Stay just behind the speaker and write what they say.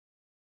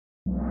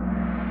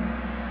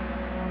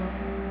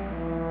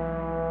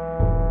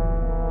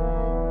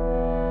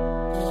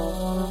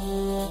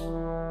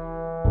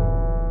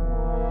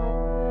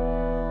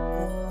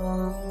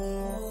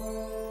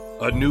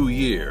A new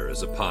year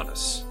is upon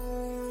us.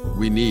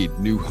 We need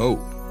new hope,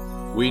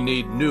 We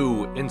need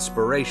new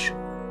inspiration,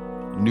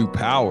 new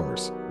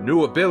powers,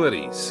 new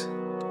abilities,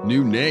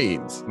 new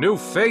names, new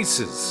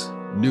faces.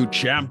 new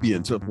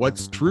champions of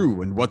what's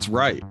true and what's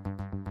right.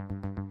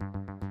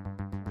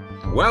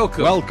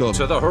 Welcome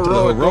to the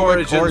Heroic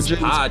Origins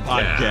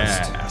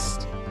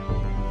podcast.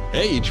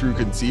 Hey, true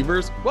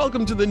conceivers.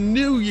 Welcome to the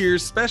New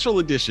Year's special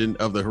edition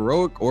of the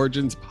Heroic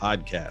Origins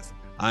podcast.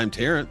 I'm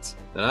Terrence.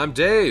 And I'm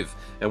Dave,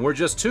 and we're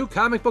just two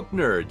comic book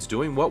nerds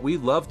doing what we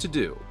love to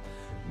do.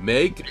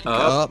 Make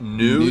up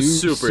new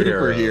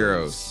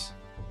superheroes.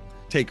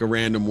 Take a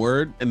random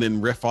word and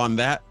then riff on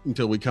that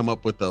until we come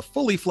up with a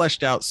fully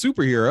fleshed out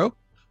superhero.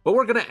 But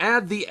we're going to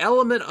add the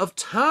element of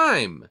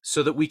time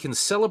so that we can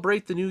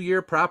celebrate the new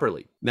year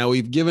properly. Now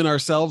we've given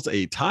ourselves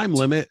a time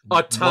limit.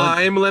 A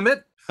time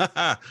limit?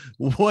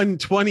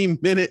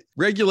 120-minute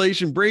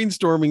regulation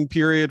brainstorming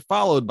period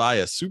followed by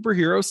a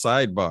superhero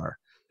sidebar.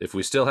 If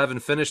we still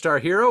haven't finished our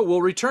hero,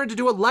 we'll return to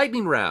do a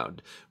lightning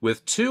round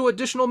with 2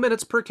 additional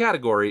minutes per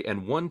category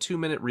and 1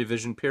 2-minute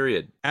revision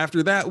period.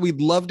 After that, we'd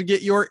love to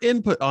get your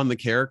input on the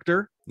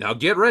character. Now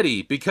get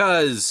ready,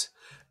 because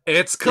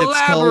it's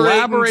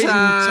collaborating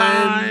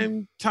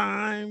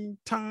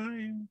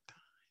time.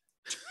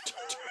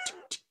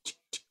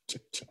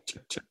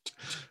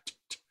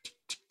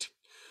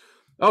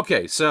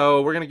 Okay,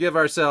 so we're going to give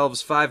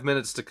ourselves 5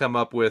 minutes to come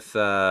up with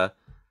our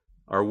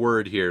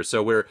word here.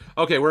 So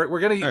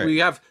we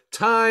have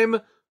time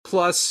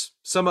plus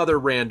some other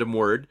random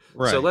word.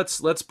 Right. So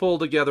let's pull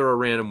together a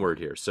random word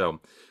here.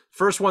 So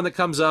first one that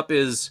comes up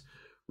is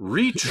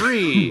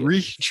retree.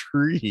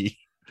 Retree.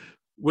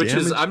 Which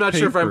damaged is, I'm not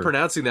sure if I'm paper.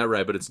 pronouncing that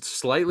right, but it's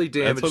slightly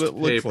damaged That's what it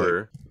looks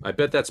paper. I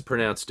bet that's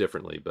pronounced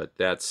differently, but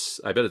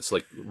I bet it's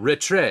like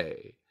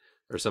retrait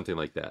or something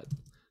like that.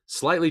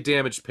 Slightly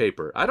damaged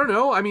paper. I don't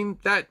know. I mean,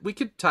 that we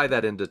could tie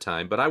that into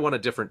time, but I want a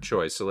different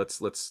choice. So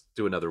let's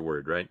do another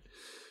word, right?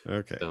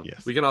 Okay. So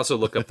Yes. we can also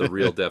look up the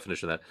real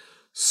definition of that.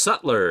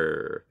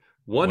 Sutler,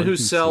 one who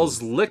sells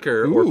sells-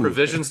 liquor or Ooh.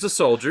 provisions to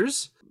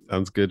soldiers.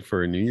 Sounds good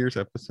for a New Year's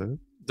episode.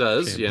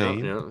 Does,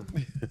 Campaign.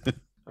 yeah.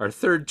 Our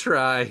third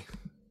try.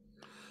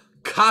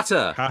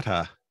 Kata,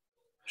 Kata.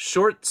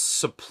 short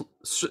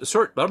surplice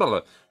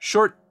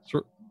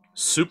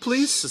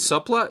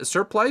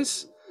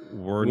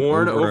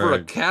worn over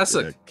a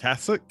cassock.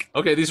 Cassock?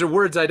 Okay, these are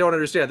words I don't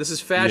understand. This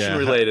is fashion Yeah.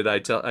 related, I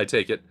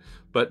take it.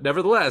 But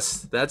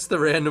nevertheless, that's the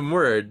random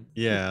word.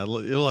 Yeah,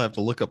 you'll have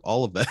to look up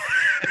all of that.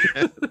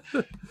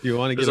 You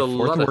want to get There's a a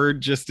fourth lot of-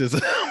 word just as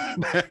a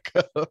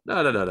backup?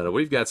 No.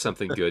 We've got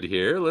something good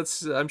here.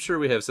 I'm sure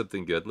we have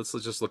something good. Let's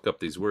just look up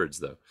these words,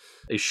 though.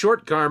 A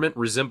short garment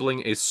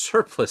resembling a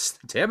surplice.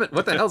 Damn it,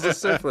 what the hell's a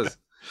surplice?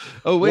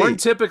 Oh, wait. Worn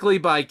typically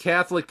by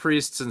Catholic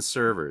priests and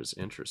servers.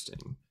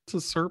 Interesting. It's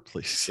a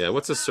surplice. Yeah,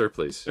 what's a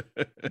surplice?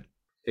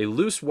 A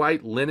loose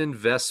white linen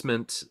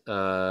vestment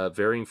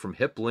varying from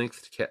hip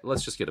length to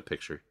let's just get a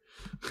picture.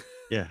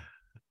 Yeah.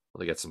 Well,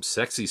 they got some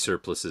sexy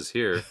surplices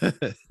here.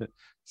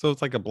 So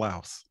it's like a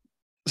blouse.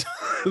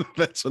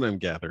 That's what I'm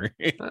gathering.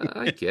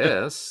 I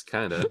guess,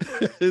 kind of.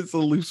 It's a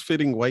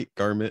loose-fitting white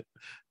garment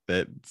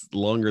that's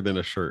longer than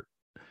a shirt.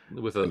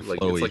 With a And like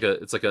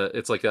flowy.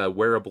 it's like a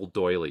wearable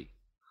doily.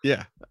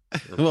 Yeah.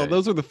 Well, Okay.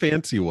 those are the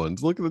fancy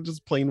ones. Look at the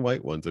just plain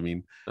white ones. I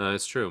mean,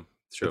 It's true.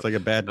 It's true. it's like a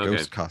bad Okay.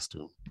 ghost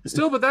costume.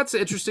 Still, but that's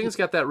interesting. It's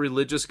got that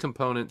religious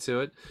component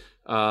to it.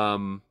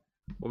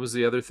 What was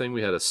the other thing?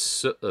 We had a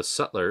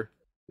sutler.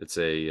 It's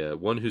a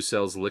one who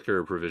sells liquor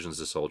or provisions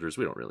to soldiers.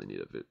 We don't really need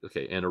it.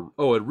 Okay, and a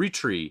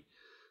retree,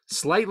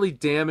 slightly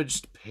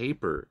damaged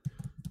paper.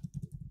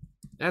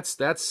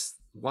 That's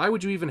why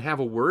would you even have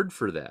a word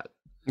for that?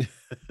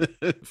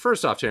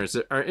 First off, Terrence,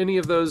 are any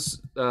of those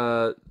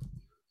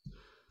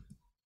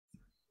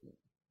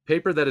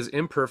paper that is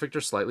imperfect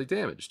or slightly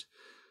damaged,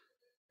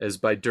 as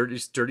by dirty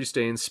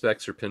stains,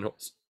 specks, or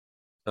pinholes?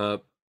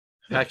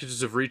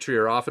 Packages of retree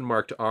are often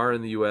marked R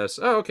in the U.S.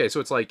 Oh, okay, so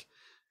it's like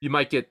you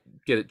might get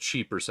it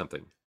cheap or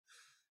something.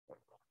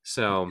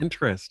 So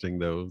Interesting,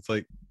 though. It's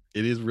like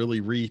it is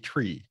really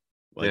re-tree.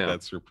 Like Yeah.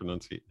 that's your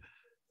pronunciation.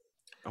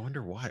 I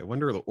wonder why. I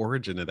wonder the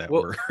origin of that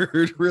Well-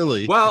 word.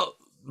 Really. well,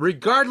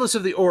 regardless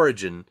of the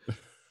origin,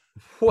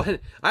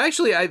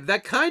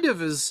 that kind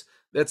of is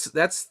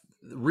that's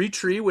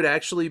retree would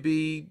actually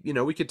be,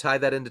 we could tie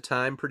that into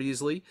time pretty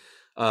easily.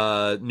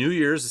 New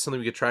Year's is something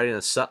we could try in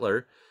a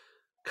sutler.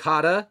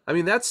 Kata, I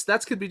mean that's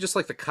could be just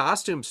like the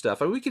costume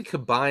stuff. I mean, we could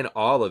combine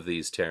all of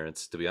these,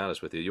 Terrence, to be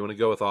honest with you. You want to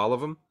go with all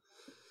of them?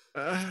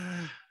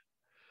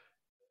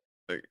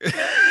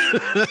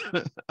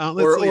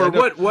 Honestly, Or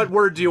what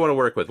word do you want to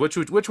work with? Which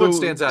one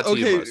stands out to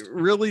you most?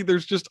 Really,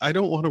 I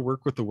don't want to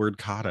work with the word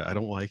kata. I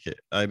don't like it.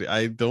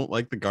 I don't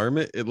like the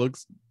garment.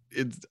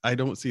 I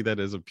don't see that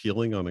as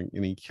appealing on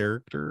any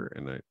character,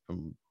 and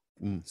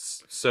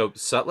So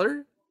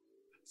sutler?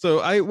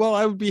 I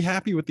would be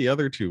happy with the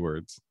other 2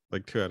 words,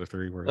 like 2 out of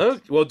 3 words. Oh,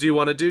 well, do you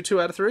want to do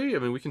 2 out of 3? I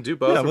mean, we can do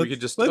both, Yeah, or we let's-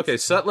 could just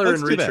let's- sutler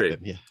let's and do that retree.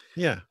 then.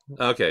 Yeah.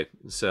 Okay,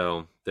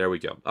 so there we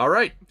go. All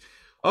right.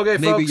 Okay,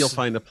 Maybe you'll folks.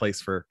 find a place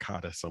for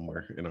kata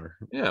somewhere in our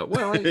Yeah,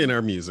 well, in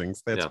our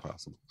musings. That's yeah.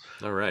 possible.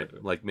 All right,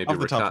 like maybe Off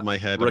the top of my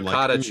head, I'm like,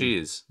 ricotta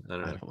cheese. I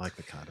don't I know. don't like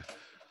the kata.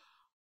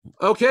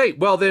 Okay,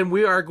 well then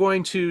we are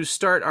going to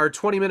start our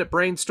 20-minute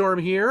brainstorm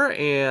here,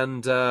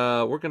 and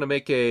we're going to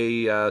make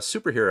a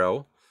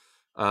superhero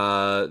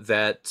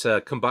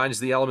that combines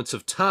the elements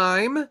of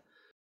time,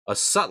 a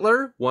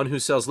sutler, one who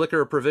sells liquor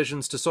or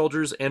provisions to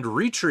soldiers, and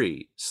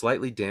retree,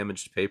 slightly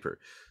damaged paper.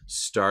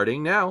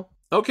 Starting now.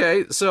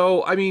 Okay,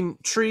 so I mean,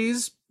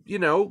 trees,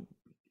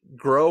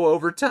 grow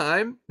over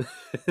time.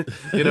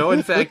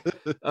 In fact,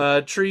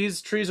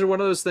 trees are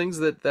one of those things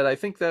that I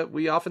think that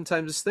we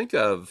oftentimes think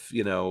of,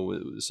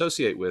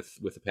 associate with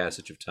the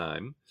passage of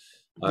time,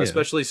 Yeah.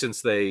 especially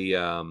since they.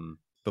 The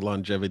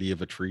longevity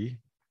of a tree.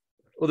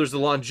 Well, there's the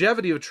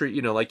longevity of a tree,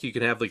 like you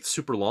can have like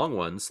super long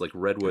ones, like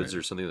redwoods Right.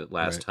 or something that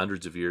last Right.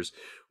 hundreds of years,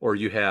 or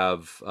you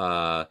have,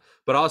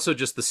 but also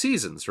just the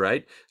seasons,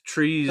 right?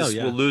 Trees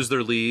will lose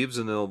their leaves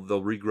and they'll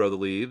regrow the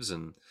leaves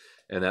and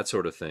that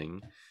sort of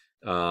thing.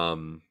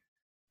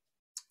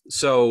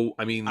 So,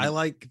 I mean, I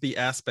like the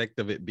aspect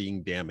of it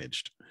being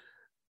damaged.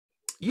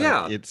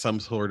 yeah, It's some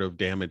sort of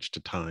damage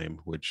to time,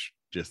 which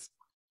just,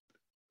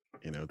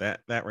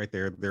 that right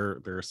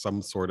there's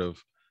some sort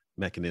of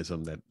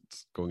mechanism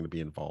that's going to be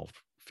involved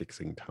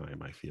fixing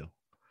time, I feel.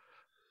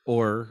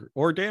 Or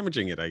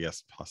damaging it, I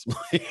guess,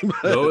 possibly.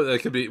 no,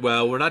 that could be.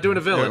 Well, we're not doing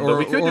a villain, but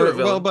we could do a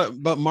villain. Well,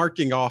 but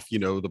marking off,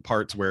 the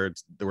parts where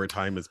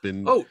time has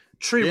been. Oh,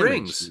 tree damaged.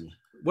 Rings.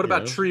 What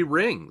about tree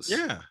rings?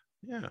 Yeah.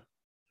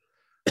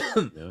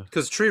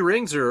 Because tree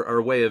rings are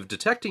a way of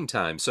detecting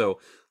time. So,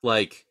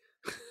 like,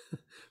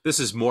 this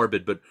is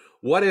morbid, but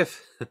what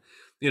if,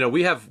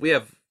 we have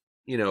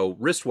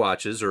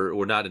wristwatches,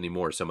 or not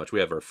anymore so much.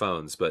 We have our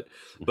phones, but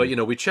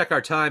we check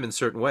our time in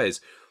certain ways.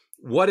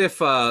 What if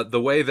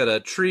the way that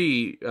a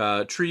tree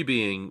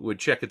being would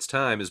check its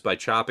time is by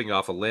chopping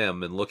off a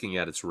limb and looking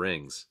at its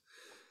rings?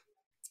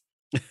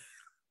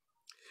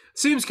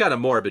 Seems kind of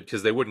morbid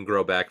because they wouldn't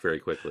grow back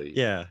very quickly.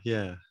 Yeah.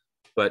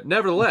 But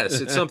nevertheless,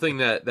 it's something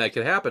that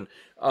could happen.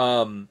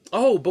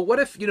 But what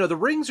if, the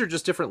rings are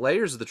just different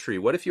layers of the tree?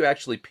 What if you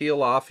actually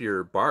peel off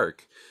your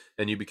bark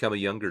and you become a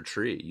younger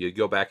tree? You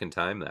go back in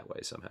time that way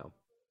somehow.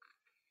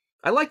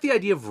 I like the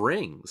idea of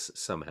rings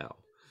somehow.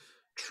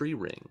 Tree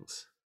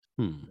rings.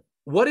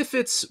 What if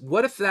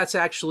that's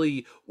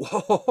actually ho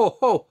ho ho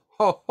ho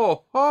ho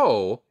ho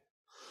ho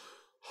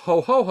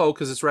ho ho ho,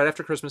 because it's right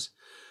after Christmas.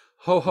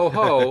 Ho ho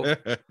ho.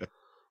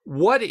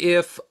 What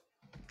if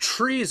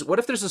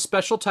there's a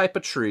special type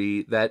of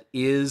tree that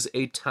is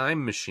a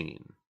time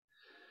machine?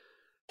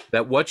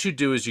 That what you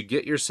do is you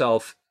get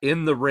yourself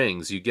in the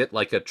rings. You get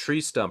like a tree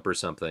stump or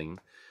something,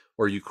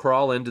 or you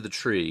crawl into the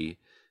tree,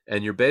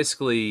 and you're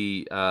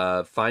basically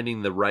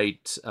finding the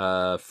right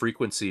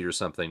frequency or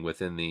something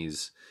within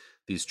these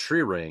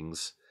tree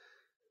rings.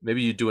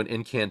 Maybe you do an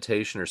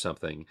incantation or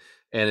something,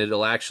 and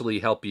it'll actually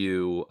help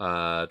you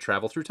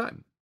travel through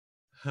time.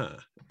 Huh.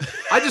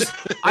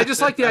 I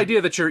just like the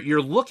idea that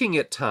you're looking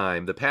at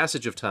time, the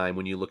passage of time,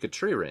 when you look at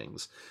tree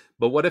rings.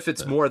 But what if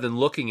it's more than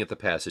looking at the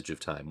passage of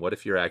time? What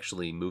if you're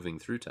actually moving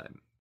through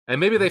time? And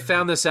maybe they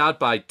found this out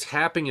by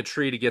tapping a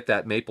tree to get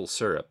that maple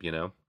syrup,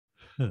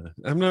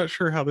 I'm not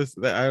sure how I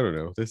don't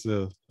know. This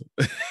is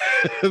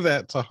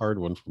that's a hard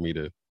one for me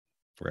to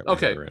wrap my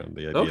head around.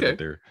 The idea that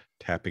they're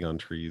tapping on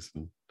trees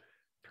and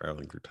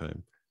traveling through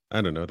time.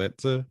 I don't know.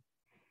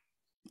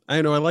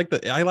 I know. I like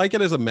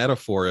it as a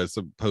metaphor as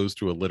opposed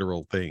to a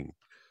literal thing.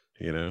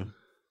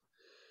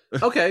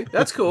 Okay,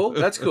 that's cool.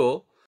 That's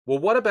cool. Well,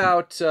 what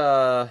about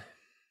the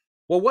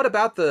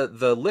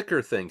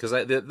liquor thing? Because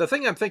the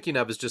thing I'm thinking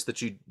of is just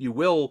that you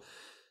will,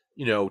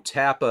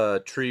 tap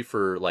a tree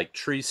for like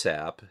tree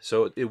sap,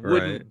 so it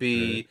wouldn't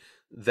be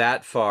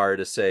that far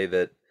to say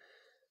that.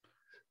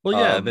 Well,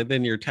 yeah,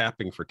 then you're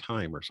tapping for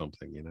time or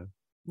something,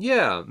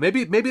 Yeah,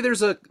 maybe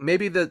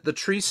the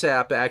tree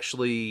sap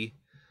actually,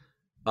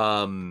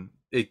 okay,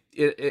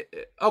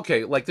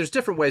 like there's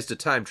different ways to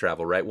time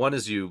travel, right? One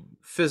is you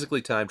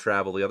physically time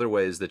travel. The other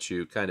way is that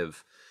you kind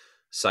of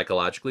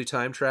psychologically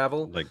time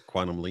travel, like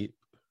quantum leap.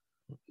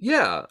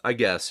 Yeah, I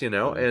guess,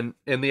 and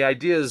the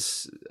idea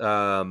is,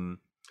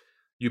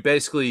 you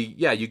basically,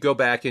 you go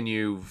back and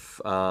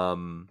you've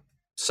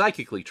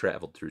psychically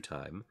traveled through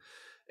time.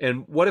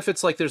 And what if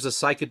it's like there's a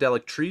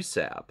psychedelic tree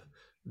sap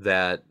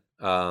that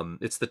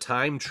it's the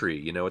time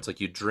tree, it's like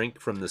you drink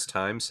from this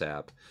time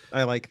sap.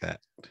 I like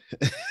that.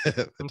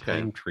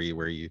 Time tree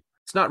where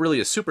it's not really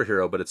a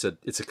superhero, but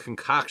it's a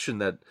concoction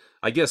that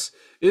I guess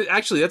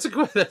that's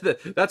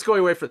going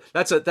away from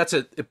that's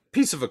a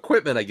piece of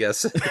equipment, I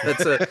guess.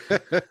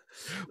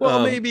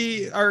 Well,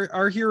 maybe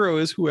our hero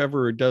is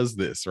whoever does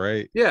this,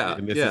 right? Yeah,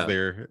 and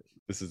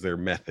this is their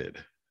method.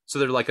 So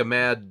they're like a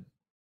mad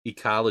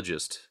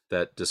ecologist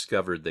that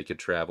discovered they could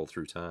travel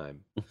through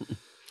time.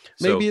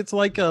 Maybe it's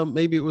like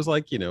maybe it was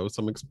like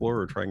some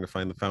explorer trying to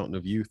find the fountain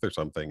of youth or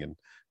something and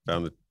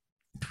found the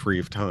tree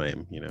of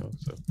time.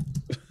 So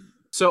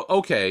So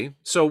okay,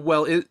 so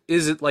well,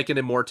 is it like an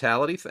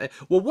immortality thing?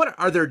 Well, what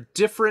are there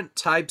different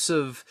types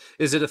of?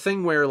 Is it a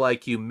thing where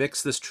like you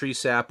mix this tree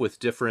sap with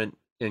different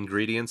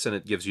ingredients and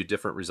it gives you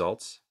different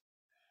results?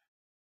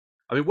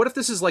 I mean, what if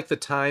this is like the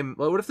time?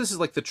 Well, what if this is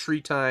like the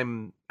tree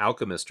time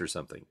alchemist or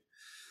something?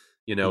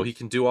 You know, Hmm. he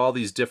can do all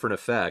these different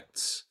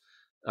effects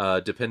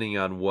depending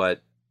on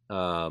what.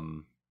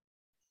 Um,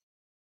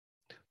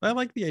 I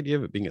like the idea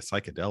of it being a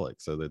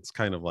psychedelic, so that's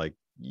kind of like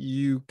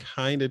you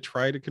kind of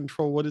try to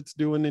control what it's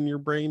doing in your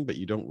brain, but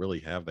you don't really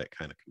have that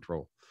kind of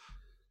control.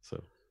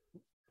 So,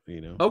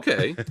 you know,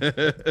 okay,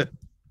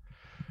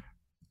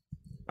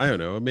 I don't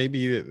know.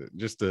 Maybe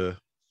just a.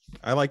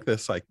 I like the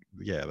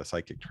the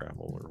psychic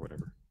travel or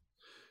whatever,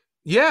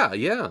 yeah,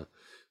 yeah.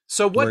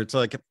 So where what? it's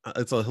like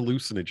it's a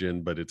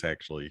hallucinogen, but it's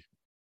actually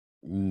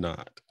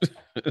not.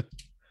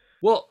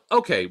 Well,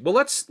 okay. Well,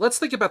 let's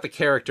think about the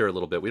character a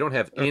little bit. We don't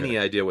have Okay. any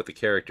idea what the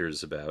character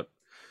is about.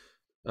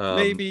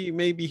 Um,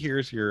 Maybe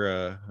here's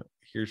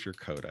your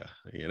coda,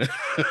 you know.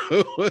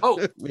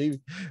 oh, Maybe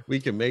we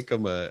can make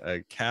him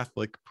a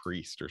Catholic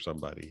priest or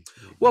somebody,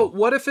 you know. well,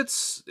 what if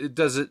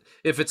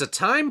if it's a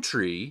time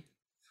tree,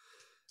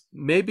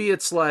 maybe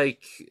it's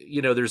like,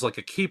 there's like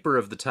a keeper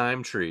of the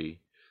time tree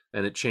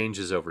and it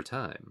changes over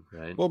time,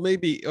 right? Well,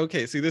 maybe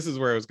okay. See, this is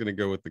where I was going to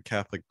go with the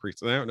Catholic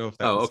priest, and I don't know if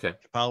that Oh, was okay.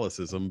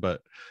 Catholicism,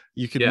 but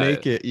you could Yeah,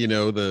 make it, you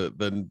know,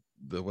 the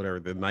whatever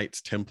the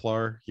Knights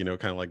Templar, you know,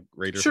 kind of like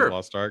Raiders of the sure.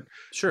 Lost Ark.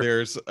 Sure.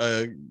 There's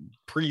a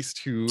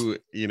priest who,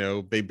 you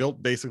know, they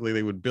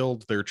would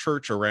build their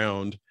church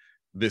around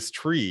this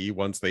tree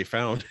once they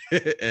found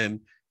it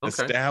and Okay.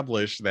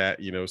 establish that,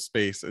 you know,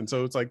 space, and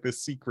so it's like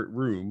this secret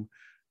room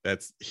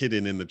that's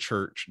hidden in the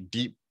church,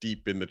 deep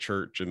in the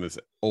church, in this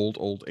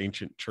old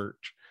ancient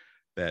church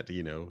that,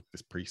 you know,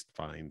 this priest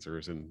finds or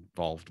is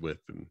involved with,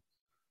 and,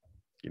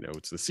 you know,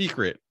 it's the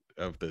secret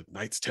of the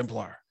Knights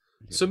Templar,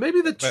 you So know,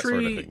 maybe the that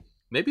sort of tree thing.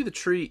 maybe the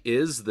tree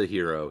is the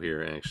hero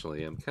here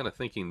actually. I'm kind of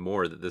thinking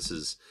more that this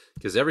is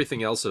because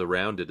everything else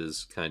around it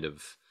is kind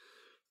of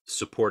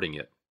supporting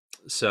it.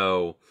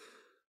 So,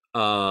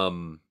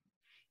 um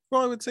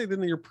Well, I would say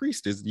then your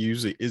priest is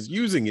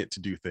using it to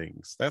do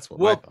things. That's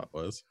what my well, thought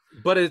was.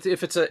 but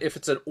if it's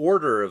an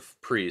order of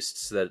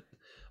priests that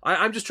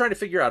I'm just trying to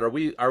figure out, are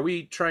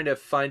we trying to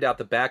find out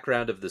the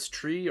background of this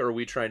tree, or are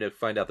we trying to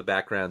find out the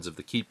backgrounds of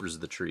the keepers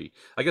of the tree?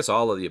 I guess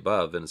all of the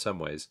above in some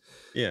ways.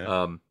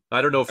 Yeah.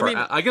 I don't know if I mean,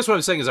 I guess what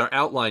I'm saying is our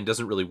outline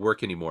doesn't really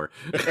work anymore.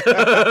 We're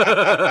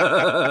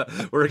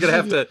gonna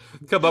have to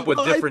come up with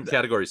well, different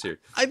categories here.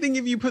 I think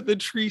if you put the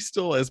tree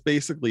still as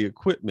basically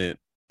equipment,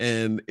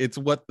 and it's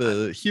what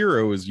the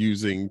hero is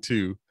using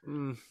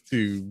Mm,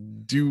 to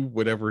do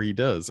whatever he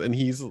does, and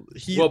he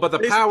well, but the basically,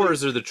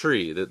 powers are the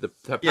tree. The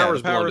yeah, the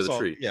powers belong to powers the all,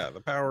 tree. yeah,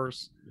 the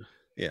powers,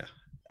 yeah.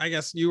 I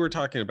guess you were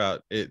talking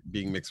about it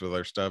being mixed with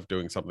other stuff,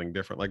 doing something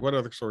different. Like, what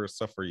other sort of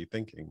stuff are you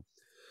thinking?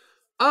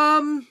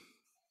 Um,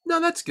 no,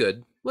 that's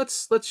good.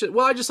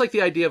 Well, I just like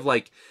the idea of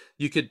like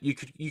you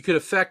could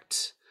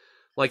affect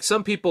like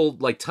some people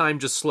like time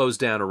just slows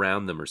down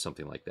around them or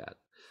something like that.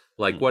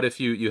 Like Hmm. what if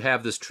you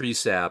have this tree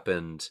sap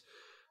and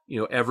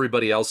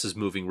everybody else is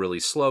moving really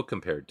slow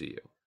compared to you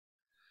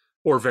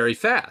or very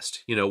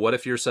fast. What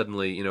if you're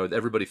suddenly,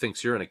 everybody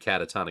thinks you're in a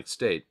catatonic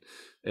state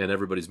and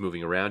everybody's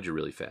moving around you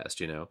really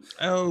fast.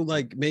 Oh,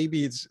 like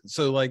maybe it's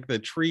so like the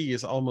tree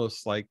is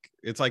almost like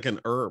it's like an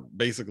herb,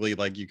 basically.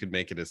 Like you could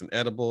make it as an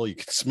edible, you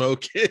could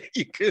smoke it,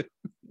 you could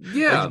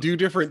like Yeah. do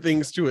different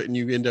things to it, and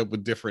you end up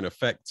with different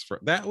effects. From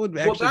that would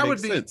Well, actually that make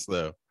would be sense,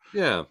 though.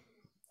 yeah.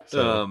 So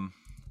Um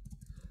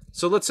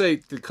so let's say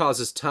it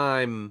causes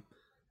time,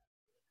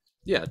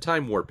 yeah,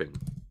 time warping.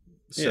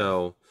 yeah,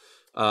 So,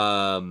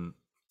 um,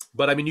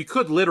 but I mean, you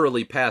could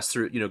literally pass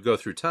through, go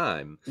through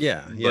time,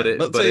 but yeah. it,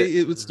 But but say it,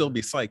 it would still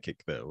be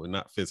psychic though, and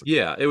not physical.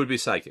 yeah, it would be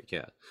psychic.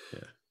 Yeah. Yeah.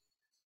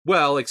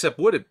 Well, except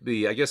would it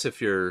be? I guess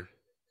if you're,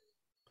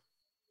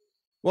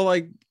 Well,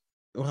 like,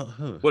 well,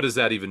 huh. what does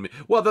that even mean?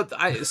 Well,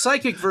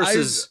 psychic I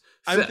versus,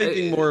 I'm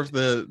thinking more of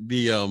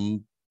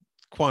the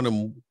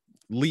quantum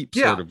leap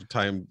sort yeah, of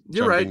time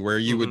you're right. jumping, where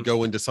you Hmm. would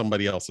go into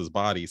somebody else's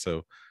body.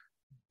 So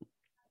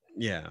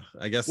yeah,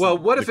 I guess Well,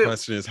 what the if it?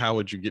 question is, how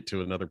would you get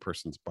to another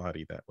person's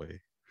body that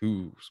way?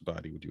 Whose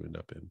body would you end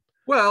up in?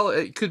 Well,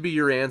 it could be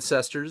your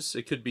ancestors.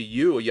 It could be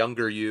you, a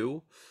younger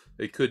you.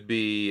 It could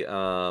be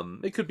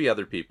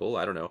other people.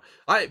 I don't know.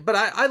 I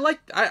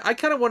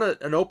kind of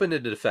want an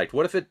open-ended effect.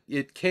 What if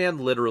it can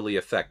literally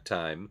affect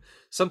time?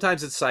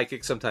 Sometimes it's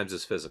psychic, sometimes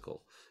it's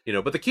physical.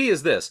 But the key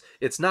is this: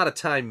 it's not a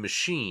time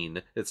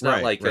machine. It's not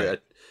Right, like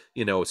right.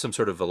 some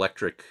sort of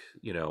electric,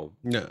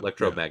 No, no.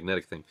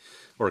 electromagnetic thing,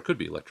 or it could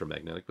be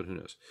electromagnetic, but who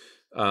knows?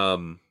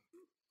 Um,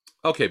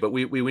 okay, but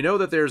we know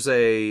that there's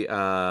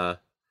a.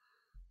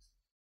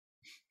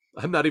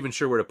 I'm not even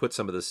sure where to put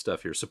some of this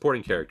stuff here.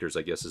 Supporting characters,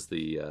 I guess, is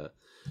the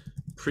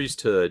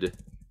priesthood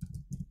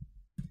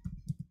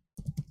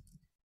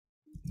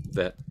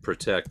that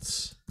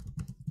protects.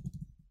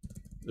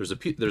 There's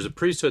a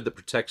priesthood that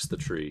protects the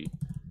tree,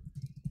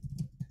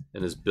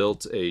 and has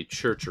built a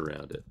church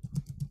around it.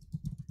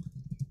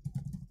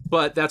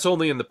 but that's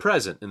only in the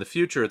present. In the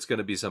future, it's going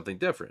to be something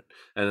different,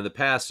 and in the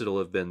past, it'll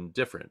have been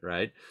different,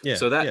 right? Yeah,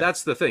 So yeah,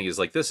 that's the thing, is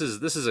like this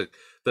is a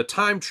the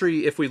time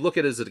tree. If we look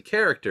at it as a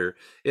character,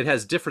 it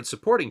has different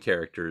supporting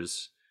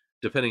characters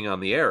depending on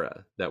the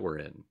era that we're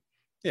in.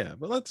 yeah.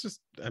 But let's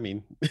just, I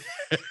mean,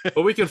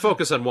 But we can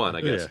focus on one, I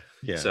yeah, guess.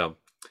 yeah. So,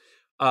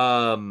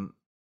 um,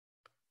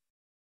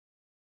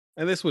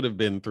 And this would have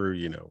been through,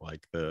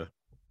 like the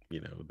I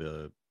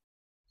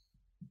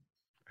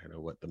don't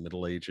know what the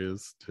Middle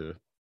Ages to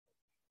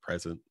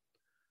present.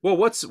 well,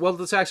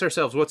 let's ask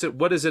ourselves,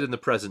 what is it in the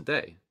present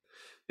day?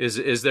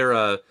 Is there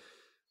a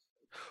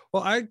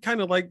Well, I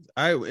kind of like,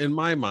 I in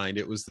my mind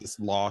it was this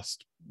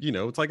lost,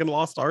 it's like a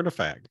lost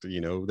artifact,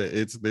 that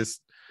it's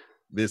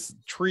this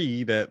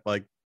tree that,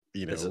 like,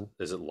 is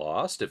it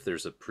lost if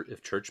there's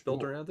if church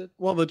built well, around it?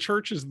 well, the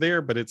church is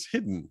there, but it's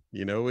hidden.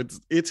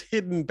 It's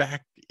hidden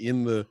back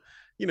in the.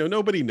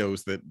 Nobody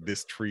knows that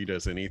this tree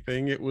does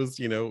anything. It was,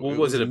 Well, it was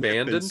was it myth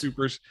and abandoned?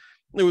 super.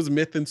 It was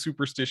myth and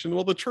superstition.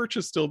 Well, the church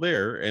is still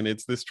there, and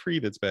it's this tree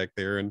that's back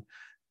there, and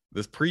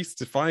this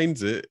priest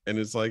finds it, and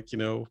is like,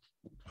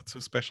 what's so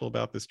special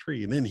about this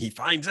tree? And then he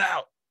finds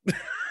out.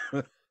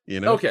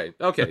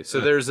 Okay. So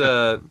there's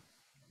a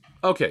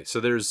okay. So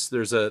there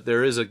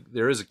is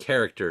a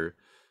character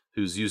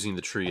who's using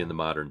the tree in the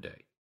modern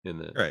day. In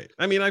the Right.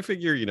 I mean, I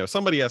figure,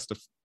 somebody has to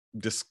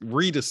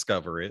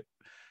rediscover it,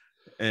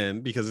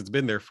 and because it's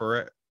been there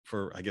for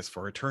I guess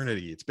for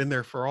eternity. It's been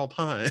there for all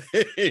time.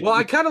 Well,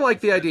 I kind of like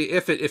the idea,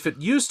 if it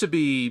used to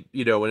be,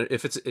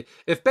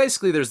 if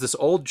basically there's this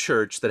old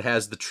church that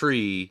has the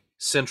tree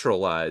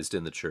centralized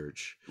in the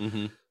church,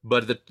 Mm-hmm.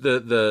 but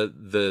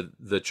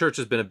the church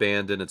has been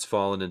abandoned, it's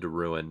fallen into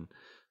ruin.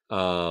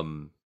 I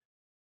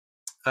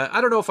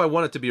don't know if I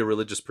want it to be a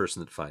religious person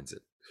that finds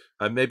it.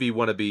 I maybe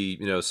want to be,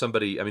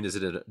 somebody. I mean, is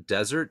it in a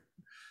desert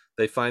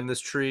they find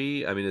this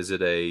tree? I mean, is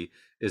it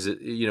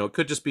it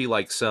could just be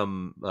like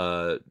some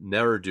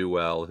ne'er do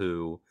well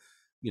who,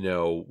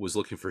 was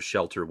looking for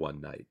shelter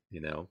one night,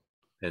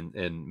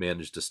 and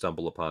managed to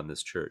stumble upon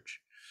this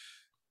church.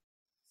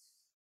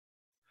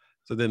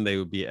 So then they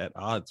would be at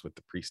odds with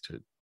the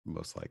priesthood,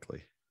 most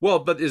likely. Well,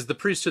 but is the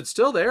priesthood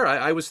still there?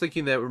 I was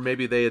thinking that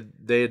maybe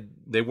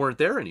they weren't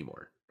there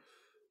anymore.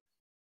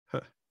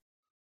 Huh.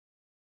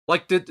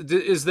 Like,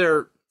 is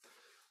there?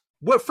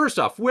 What? First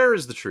off, where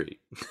is the tree?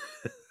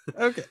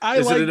 Okay,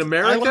 Is it in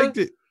America? I liked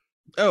it.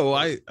 Oh,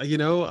 I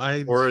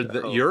or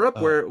Europe?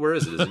 oh. Where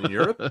is it? Is it in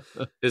Europe?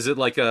 Is it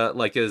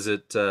is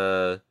it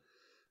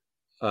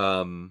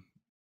um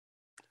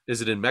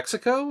is it in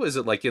Mexico? Is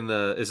it like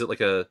is it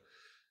like a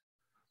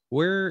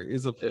Where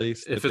is a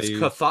place if that it's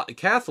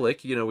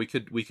Catholic,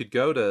 we could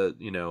go to,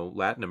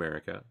 Latin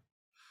America.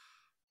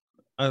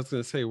 I was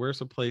gonna say,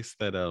 where's a place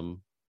that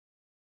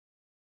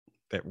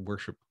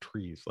worship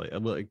trees?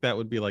 Like that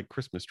would be like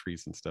Christmas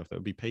trees and stuff. That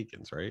would be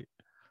pagans, right?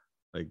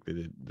 Like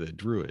the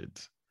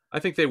Druids. I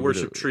think they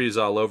worship trees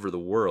all over the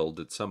world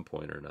at some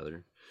point or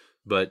another.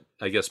 But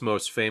I guess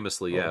most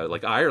famously, yeah,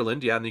 like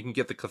Ireland, yeah, and you can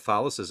get the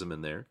Catholicism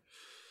in there.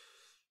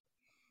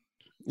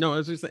 No, I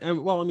was just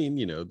saying, well, I mean,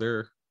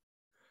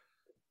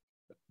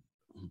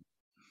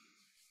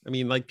 I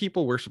mean, like,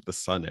 people worship the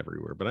sun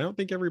everywhere, but I don't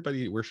think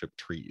everybody worship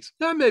trees.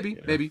 Yeah, maybe.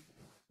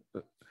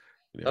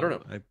 I don't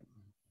know.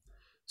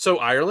 So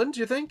Ireland,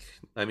 do you think?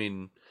 I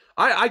mean,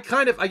 I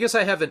guess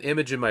I have an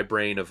image in my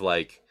brain of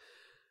like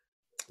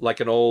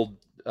an old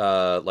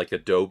like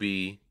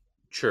adobe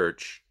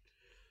church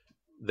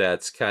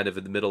that's kind of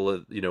in the middle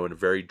of, in a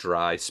very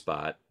dry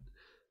spot,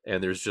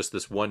 and there's just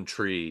this one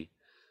tree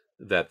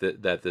that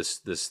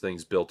this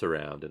thing's built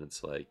around, and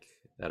it's like,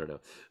 I don't know,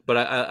 but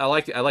I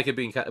like it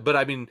being but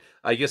I mean,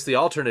 I guess the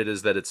alternate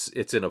is that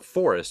it's in a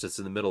forest. It's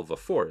in the middle of a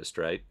forest,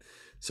 right?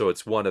 So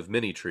it's one of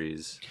many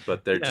trees,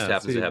 but there just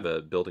happens to have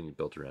a building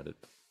built around it.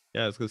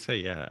 Yeah, I was gonna say,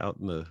 yeah, out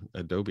in the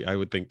Adobe, I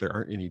would think there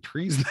aren't any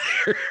trees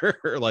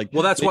there. Like,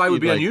 well, that's why it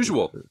would be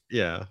unusual.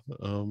 Yeah.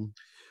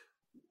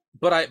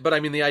 But I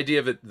mean, the idea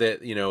of it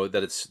that,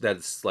 that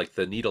it's like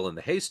the needle in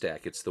the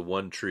haystack. It's the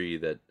one tree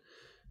that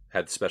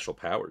had special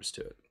powers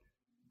to it.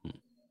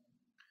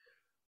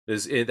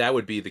 That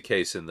would be the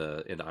case in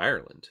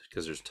Ireland,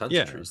 because there's tons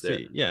of trees there.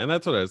 Yeah, and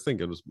that's what I was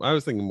thinking. I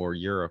was thinking more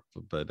Europe,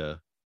 but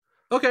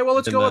okay, well,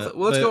 let's go.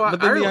 But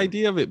then the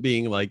idea of it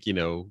being like,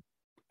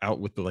 out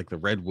with the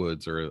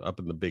redwoods or up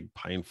in the big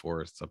pine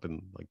forests up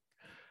in like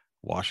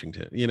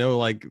Washington,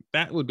 like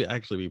that would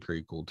actually be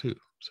pretty cool too.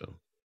 So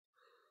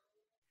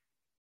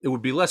it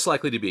would be less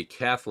likely to be a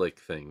Catholic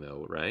thing,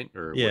 though, right?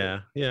 Or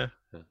yeah.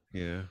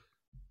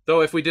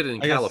 Though if we did it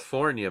in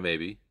California,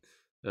 maybe.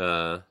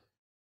 Because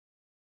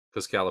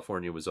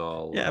California was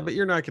all but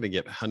you're not going to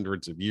get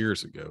hundreds of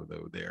years ago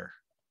though there.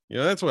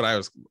 That's what I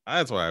was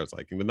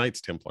liking, the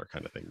Knights Templar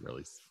kind of thing.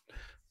 Really,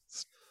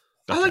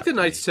 I like the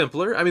Knights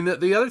Templar. I mean,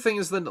 the other thing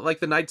is the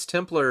Knights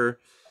Templar.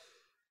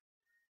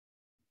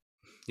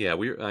 Yeah,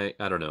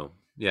 I don't know.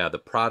 Yeah, the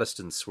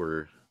Protestants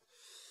were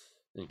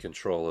in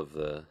control of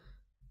the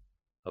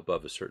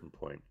above a certain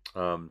point.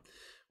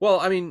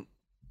 Well, I mean,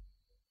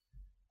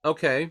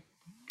 okay.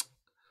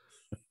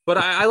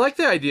 But I like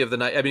the idea of the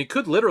knight. I mean, it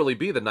could literally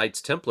be the Knights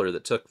Templar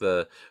that took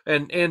the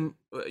and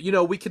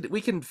we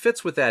can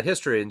fits with that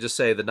history and just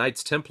say the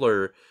Knights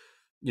Templar,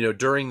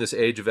 during this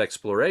age of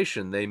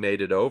exploration, they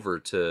made it over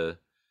to,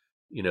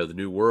 the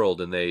New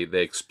World, and they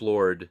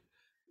explored,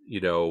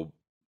 they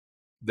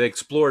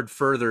explored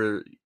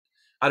further.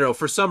 I don't know,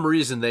 for some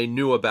reason they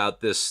knew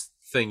about this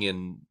thing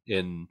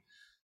in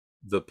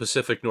the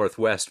Pacific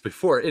Northwest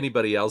before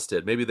anybody else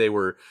did. Maybe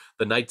the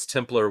Knights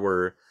Templar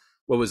were,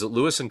 what was it,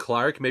 Lewis and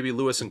Clark? Maybe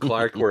Lewis and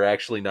Clark were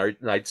actually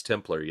Knights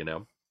Templar,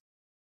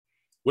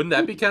 Wouldn't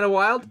that be kind of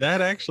wild?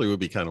 That actually would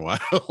be kind of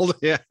wild,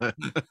 yeah.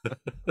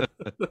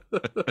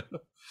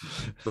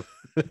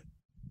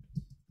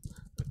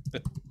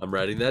 I'm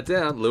writing that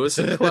down. Lewis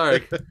and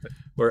Clark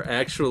were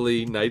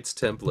actually Knights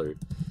Templar.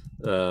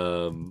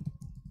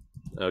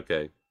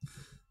 Okay.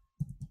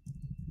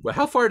 Well,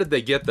 how far did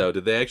they get, though?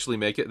 Did they actually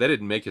make it? They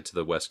didn't make it to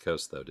the West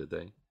Coast, though, did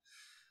they?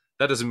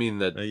 That doesn't mean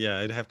that. Yeah,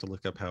 I'd have to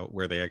look up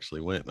where they actually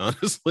went.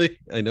 Honestly,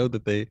 I know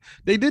that they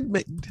did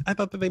make. I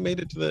thought that they made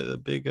it to the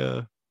big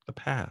the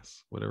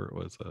pass, whatever it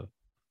was.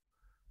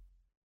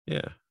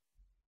 Yeah.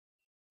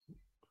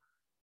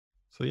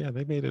 So yeah,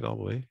 they made it all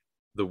the way.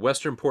 The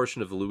western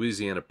portion of the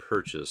Louisiana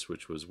Purchase,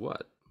 which was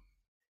what?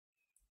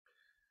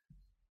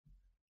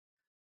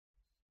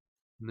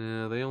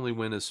 No, they only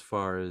went as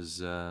far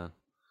as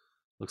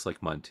looks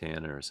like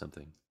Montana or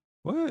something.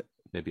 What?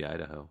 Maybe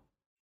Idaho.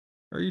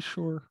 Are you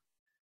sure?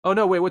 Oh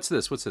no! Wait, what's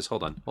this?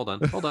 Hold on. Oh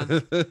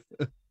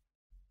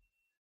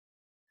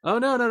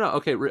no!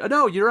 Okay,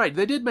 no, you're right.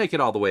 They did make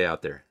it all the way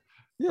out there.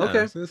 Yeah, okay.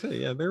 I was gonna say,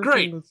 yeah, they're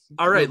great.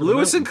 All right,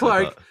 Lewis and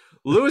Clark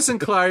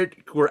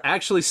were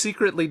actually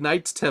secretly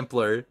Knights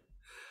Templar,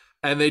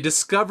 and they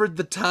discovered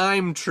the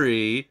time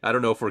tree. I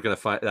don't know if we're gonna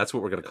find. That's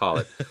what we're gonna call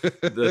it,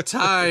 the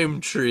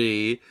time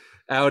tree.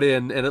 Out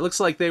in, and it looks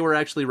like they were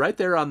actually right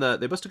there on the.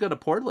 They must have gone to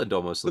Portland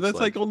almost. But that's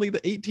like only the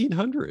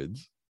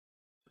 1800s,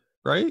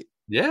 right?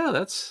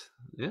 Yeah,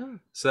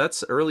 so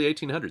that's early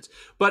 1800s.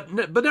 But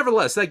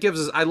nevertheless, that gives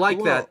us. I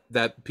like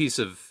that piece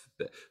of.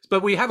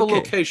 But we have a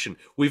location.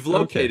 We've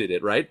located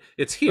it, right?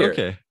 It's here.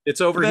 Okay, it's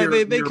over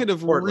here. They could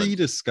have Portland.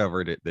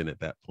 rediscovered it then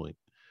at that point.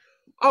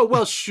 Oh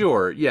well,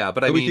 sure, yeah,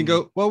 but I mean,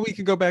 we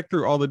can go back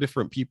through all the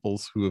different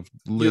peoples who have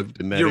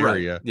lived in that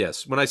area. Right.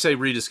 Yes, when I say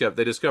rediscover,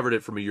 they discovered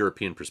it from a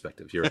European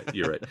perspective. You're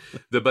right.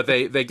 But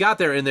they got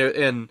there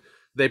and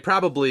they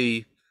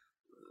probably,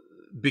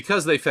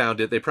 because they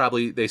found it,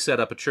 they set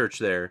up a church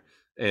there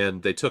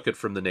and they took it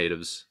from the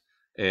natives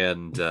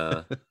and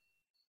well,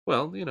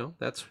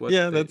 that's what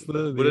that's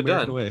the would have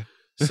done. Way.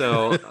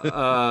 So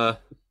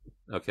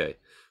okay,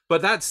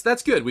 but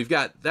that's good. We've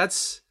got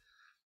that's.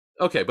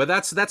 Okay, but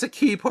that's a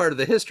key part of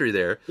the history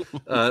there.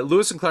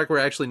 Lewis and Clark were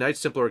actually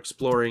Knights Templar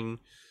exploring,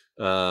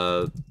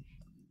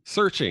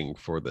 searching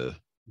for the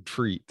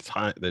tree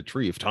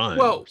of time.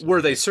 Well,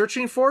 were they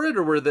searching for it,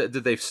 or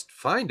did they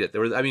find it?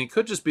 It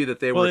could just be that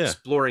they were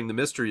exploring the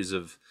mysteries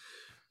of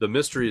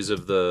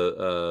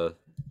the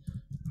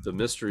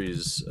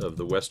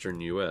Western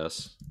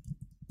U.S.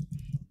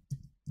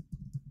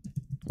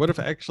 What if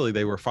actually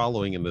they were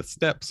following in the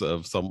steps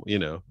of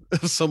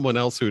someone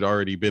else who'd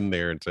already been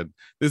there and said,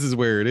 "This is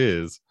where it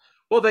is."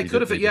 Well, they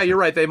could have. Yeah, you're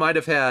right. They might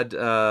have had.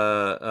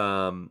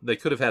 They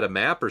could have had a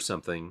map or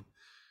something,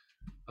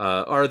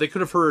 or they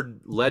could have heard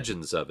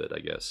legends of it, I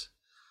guess.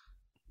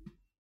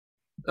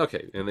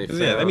 Okay, and they.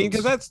 Yeah,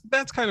 because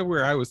that's kind of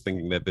where I was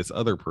thinking that this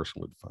other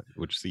person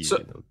would see.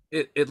 So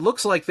it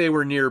looks like they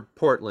were near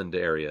Portland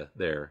area.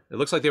 There, it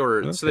looks like they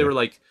were. Okay. So they were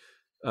like.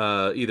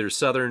 Either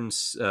southern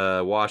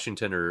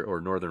Washington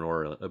or northern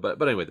Oregon, but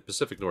anyway, the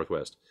Pacific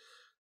Northwest.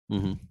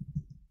 Mm-hmm.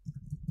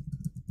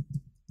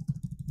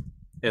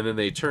 And then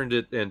they turned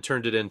it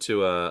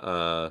into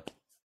a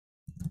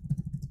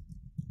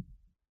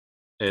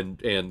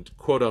and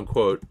quote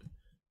unquote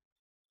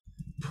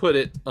put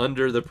it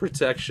under the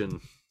protection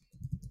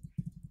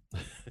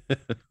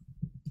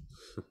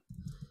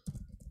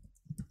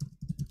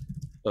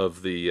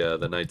of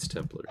the Knights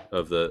Templar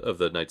of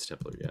the Knights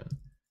Templar, yeah.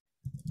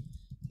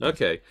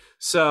 Okay,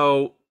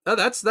 so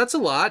that's a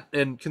lot,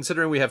 and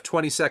considering we have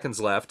 20 seconds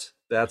left,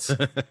 that's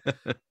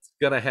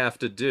gonna have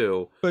to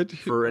do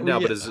for right now.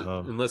 But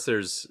unless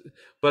there's,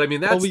 but I mean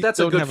that's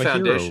a good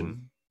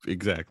foundation.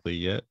 Exactly.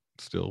 Yet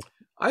still,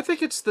 I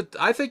think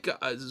thinking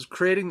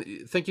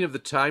of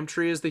the time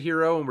tree as the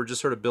hero, and we're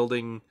just sort of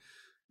building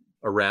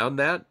around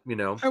that.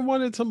 I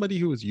wanted somebody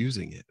who was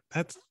using it.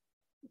 That's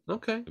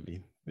okay.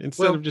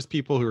 Instead of just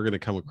people who are going to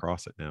come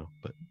across it now,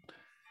 but.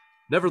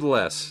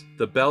 Nevertheless,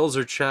 the bells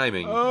are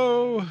chiming.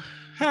 Oh,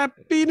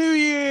 Happy New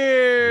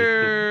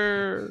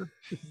Year!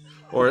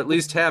 Or at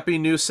least Happy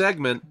New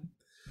Segment.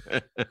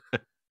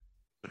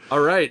 All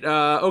right.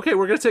 Okay,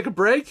 we're going to take a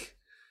break,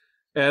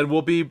 and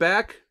we'll be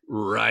back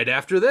right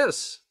after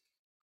this.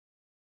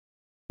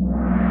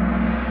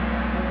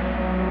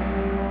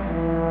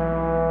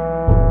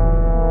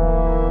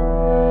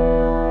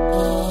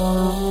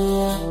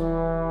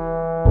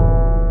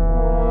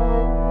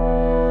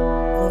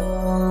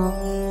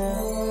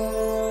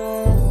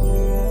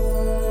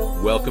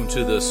 Welcome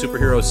to the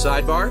Superhero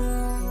Sidebar.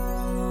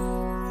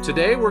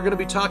 Today we're going to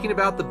be talking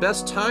about the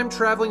best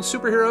time-traveling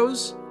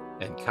superheroes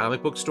and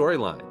comic book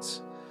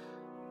storylines.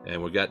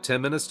 And we've got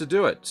 10 minutes to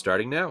do it,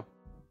 starting now.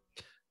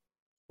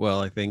 Well,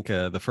 I think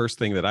the first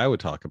thing that I would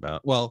talk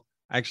about, well,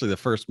 actually the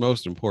first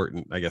most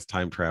important, I guess,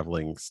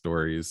 time-traveling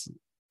stories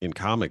in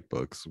comic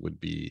books would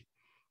be,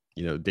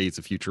 Days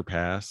of Future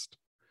Past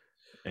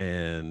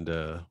and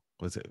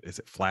is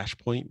it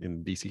Flashpoint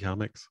in DC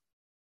Comics?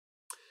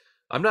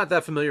 I'm not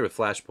that familiar with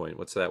Flashpoint.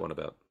 What's that one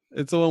about?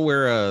 It's the one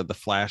where the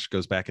Flash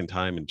goes back in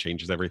time and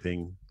changes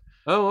everything.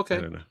 Oh, okay.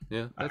 I don't know.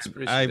 Yeah, that's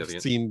pretty significant.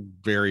 I've seen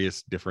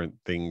various different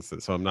things,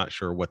 so I'm not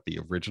sure what the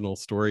original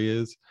story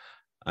is.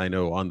 I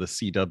know on the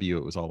CW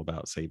it was all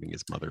about saving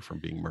his mother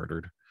from being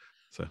murdered.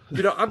 So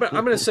I'm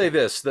going to say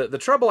this: the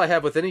trouble I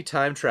have with any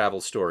time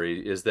travel story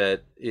is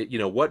that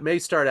what may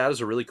start out as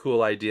a really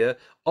cool idea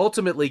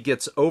ultimately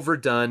gets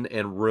overdone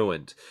and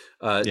ruined.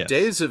 Yes.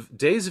 Days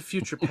of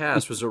Future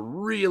Past was a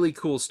really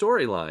cool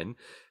storyline,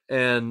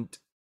 and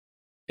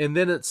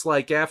then it's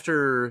like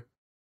after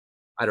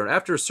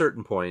a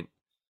certain point,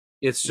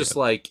 it's just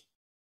like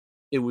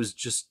it was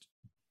just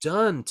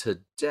done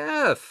to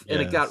death,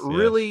 and it got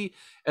really,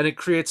 and it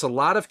creates a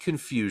lot of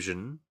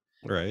confusion,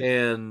 right?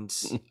 And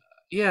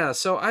yeah,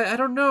 so I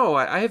don't know.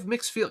 I have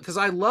mixed feelings because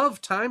I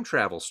love time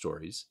travel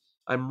stories.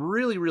 I'm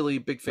really, really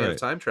big fan of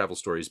time travel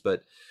stories,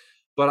 but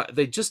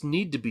they just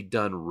need to be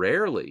done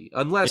rarely,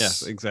 unless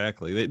yes,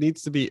 exactly. It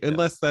needs to be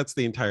unless that's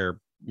the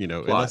entire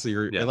plot.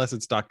 Unless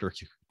it's Doctor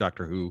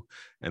Who,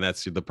 and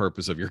that's the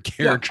purpose of your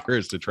character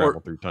is to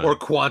travel through time, or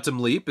Quantum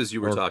Leap, as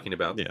you were talking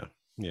about.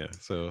 Yeah.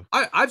 So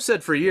I've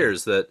said for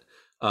years that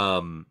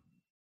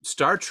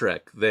Star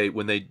Trek,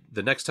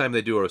 the next time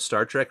they do a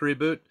Star Trek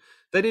reboot,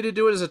 they need to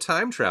do it as a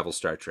time travel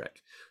Star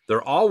Trek.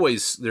 They're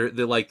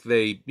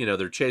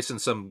chasing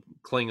some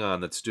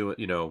Klingon that's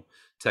doing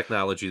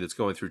technology that's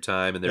going through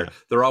time, and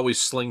they're always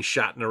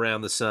slingshotting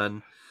around the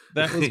sun.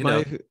 That was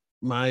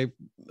my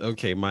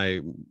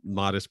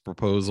modest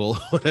proposal,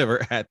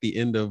 whatever, at the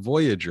end of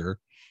Voyager,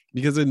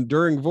 because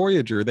during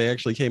Voyager they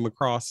actually came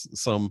across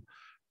some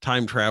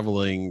time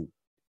traveling,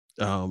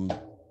 members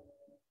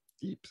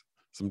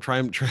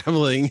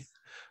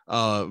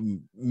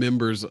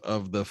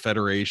of the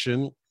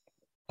Federation.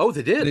 Oh,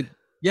 they did.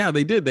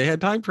 They did. They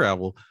had time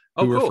travel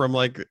who were from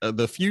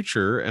the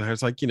future, and I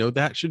was like,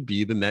 that should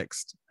be the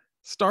next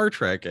Star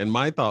Trek. And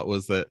my thought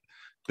was that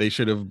they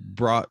should have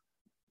brought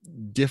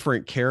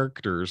different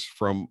characters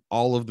from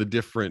all of the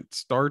different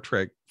Star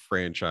Trek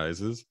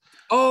franchises.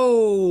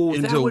 Oh,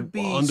 that would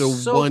be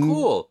so one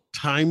cool.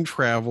 Time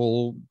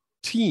travel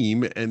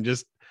team, and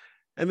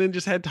then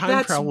just had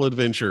time travel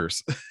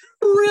adventures.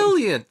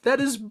 Brilliant. That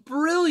is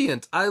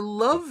brilliant. I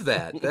love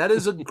that. That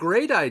is a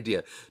great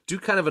idea. Do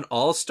kind of an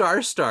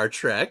all-star Star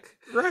Trek.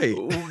 Right.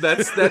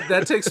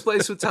 That takes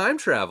place with time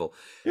travel.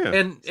 Yeah.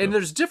 And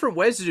there's different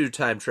ways to do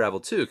time travel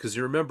too, because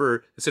you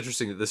remember, it's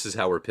interesting that this is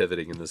how we're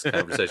pivoting in this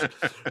conversation.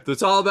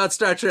 It's all about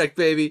Star Trek,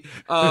 baby.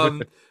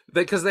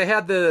 Because they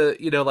had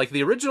like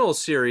the original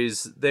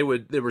series, there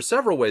were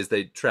several ways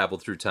they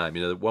traveled through time.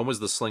 One was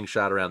the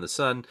slingshot around the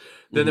sun.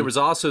 Then there was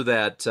also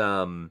that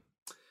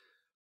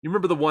you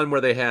remember the one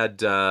where they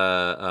had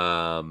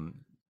was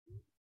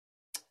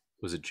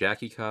it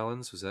Jackie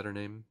Collins? Was that her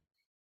name?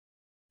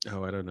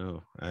 Oh, I don't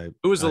know.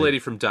 Who was the lady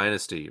from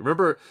Dynasty?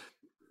 Remember?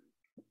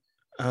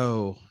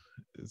 Oh,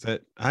 is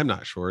that? I'm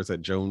not sure. Is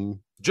that Joan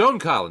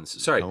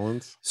Collins? Sorry.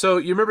 Collins? So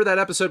you remember that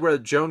episode where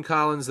Joan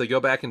Collins, they go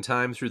back in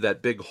time through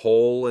that big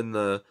hole in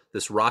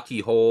this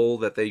rocky hole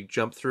that they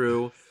jump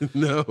through?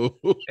 No.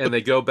 And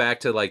they go back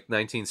to like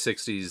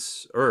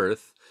 1960s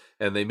Earth.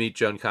 And they meet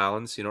Joan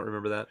Collins. You don't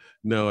remember that?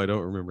 No, I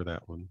don't remember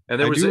that one.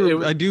 And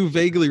I do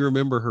vaguely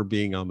remember her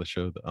being on the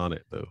show on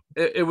it though.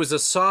 It was a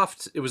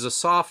soft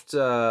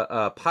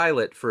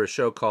pilot for a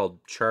show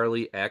called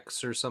Charlie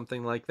X or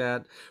something like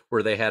that,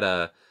 where they had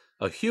a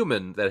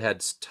human that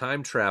had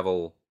time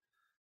travel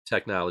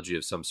technology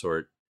of some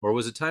sort. Or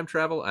was it time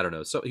travel? I don't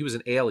know. So he was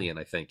an alien,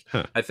 I think.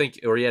 Huh.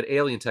 Or he had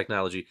alien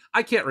technology.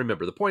 I can't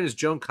remember. The point is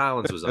Joan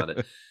Collins was on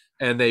it.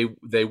 And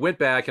they went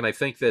back, and I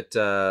think that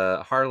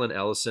Harlan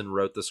Ellison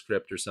wrote the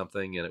script or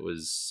something, and it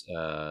was,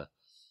 I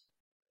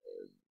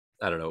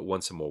don't know, it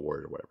won some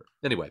award or whatever.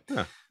 Anyway,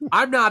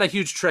 I'm not a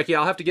huge Trekkie.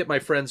 I'll have to get my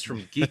friends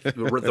from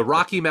the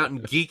Rocky Mountain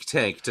Geek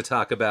Tank to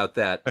talk about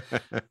that.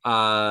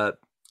 But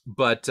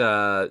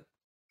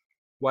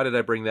why did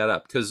I bring that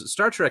up? Because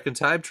Star Trek and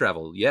time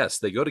travel, yes,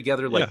 they go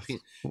together like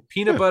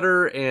peanut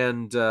butter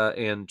and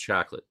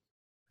chocolate.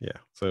 Yeah,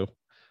 so...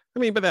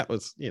 but that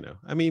was,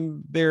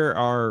 there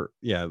are,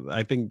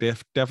 I think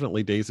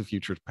definitely Days of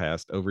Future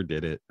Past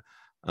overdid it.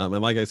 And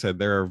like I said,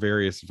 there are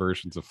various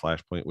versions of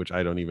Flashpoint, which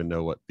I don't even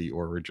know what the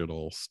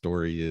original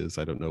story is.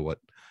 I don't know what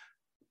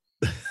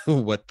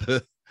what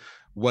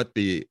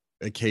the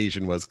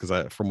occasion was,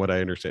 because from what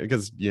I understand,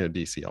 because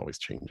DC always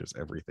changes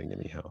everything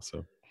anyhow.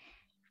 So,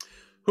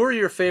 who are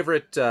your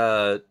favorite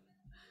time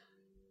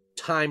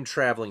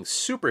traveling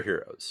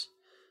superheroes?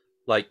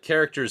 Like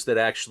characters that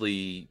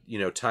actually,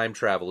 time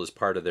travel is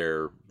part of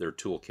their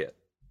toolkit.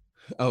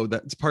 Oh,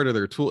 that's part of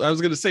their tool. I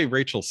was going to say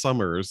Rachel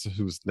Summers,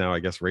 who's now I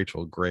guess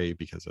Rachel Gray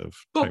because of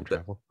time Oh,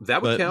 travel.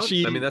 that would But count.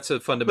 I mean, that's a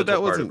but fundamental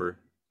that part of wasn't.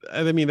 her.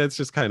 I mean, that's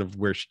just kind of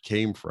where she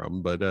came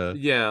from. But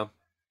Yeah.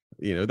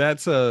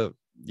 that's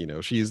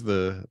she's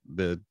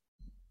the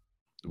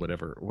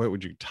whatever. What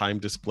would you time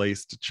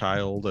displaced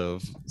child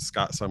of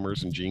Scott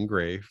Summers and Jean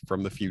Grey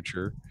from the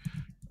future.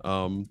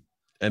 And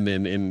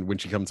then when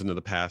she comes into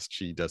the past,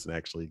 she doesn't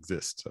actually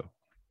exist. So,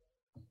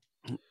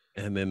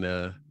 and then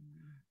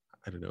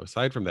I don't know.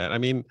 Aside from that, I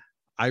mean,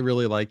 I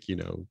really like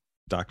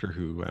Doctor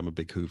Who. I'm a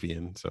big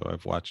Whovian, so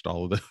I've watched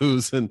all of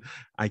those, and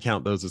I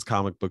count those as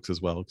comic books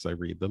as well because I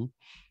read them.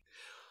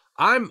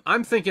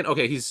 I'm thinking,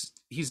 okay,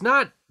 he's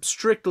not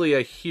strictly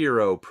a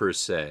hero per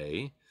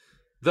se,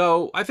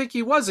 though I think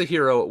he was a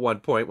hero at one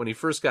point when he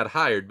first got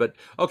hired. But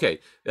okay,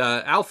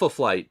 Alpha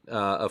Flight,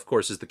 of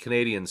course, is the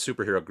Canadian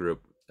superhero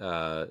group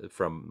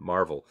from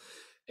Marvel,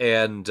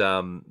 and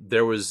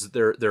there was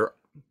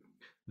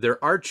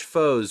their arch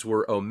foes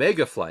were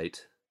Omega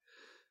Flight,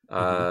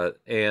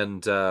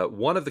 and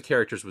one of the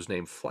characters was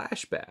named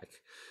Flashback,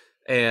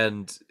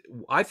 and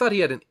I thought he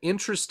had an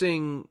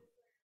interesting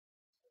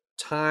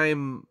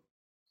time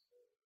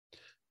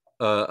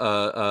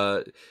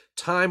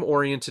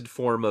time-oriented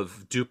form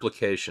of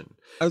duplication.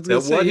 I was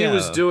gonna say, what he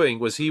was doing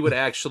was he would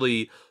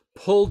actually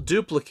pull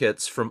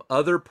duplicates from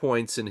other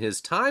points in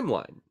his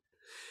timeline,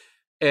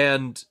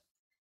 and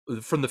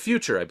from the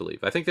future, I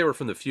believe. I think they were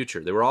from the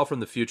future. They were all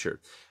from the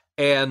future,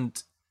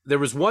 and there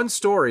was one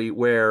story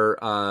where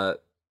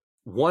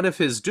one of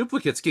his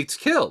duplicates gets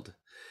killed,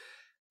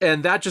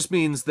 and that just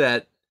means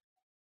that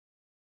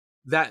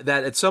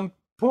at some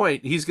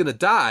point he's going to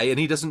die and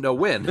he doesn't know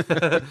when.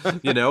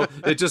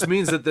 It just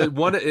means that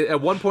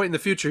at one point in the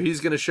future he's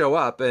going to show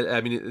up, and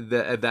I mean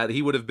that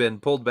he would have been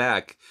pulled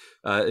back.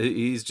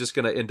 He's just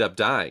going to end up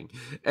dying,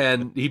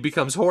 and he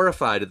becomes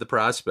horrified at the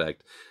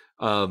prospect.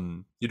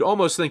 You'd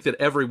almost think that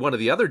every one of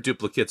the other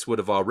duplicates would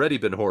have already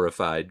been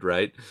horrified,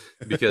 right?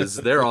 Because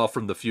they're all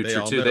from the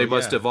future too. They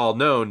must have all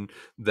known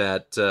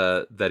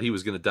that he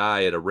was going to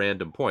die at a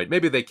random point.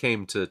 Maybe they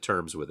came to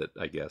terms with it,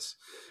 I guess.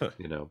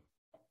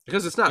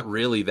 Because it's not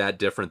really that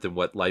different than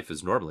what life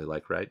is normally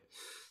like, right?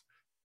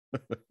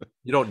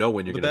 You don't know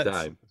when you're going to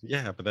die.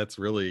 Yeah, but that's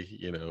really,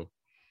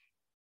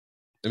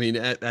 I mean,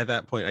 at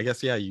that point, I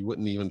guess, yeah, you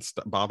wouldn't even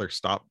bother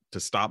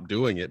stop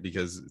doing it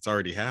because it's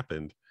already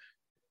happened.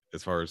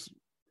 As far as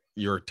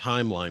your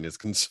timeline is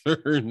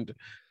concerned,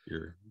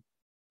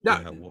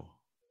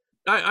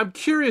 I'm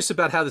curious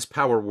about how this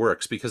power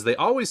works because they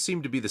always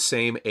seem to be the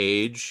same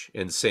age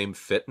and same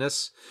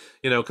fitness,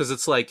 because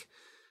it's like,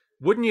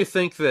 wouldn't you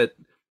think that,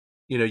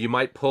 you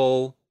might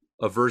pull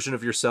a version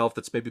of yourself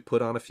that's maybe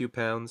put on a few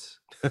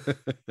pounds,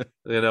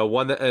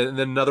 one that, and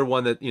then another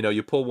one that,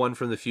 you pull one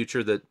from the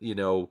future that,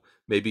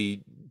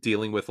 maybe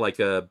dealing with like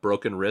a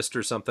broken wrist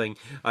or something.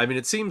 I mean,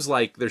 it seems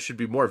like there should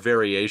be more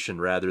variation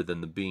rather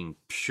than being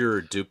pure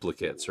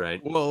duplicates,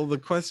 right? Well, the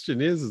question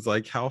is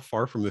like, how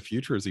far from the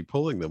future is he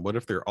pulling them? What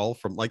if they're all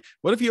from what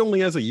if he only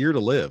has a year to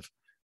live?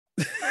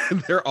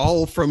 They're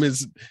all from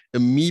his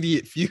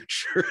immediate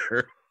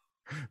future,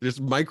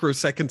 just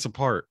microseconds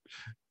apart.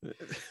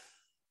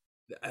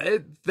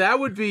 That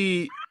would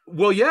be,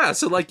 well, yeah.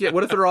 So like, yeah,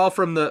 what if they're all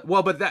from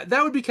but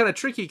that would be kind of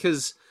tricky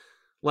because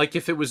like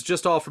if it was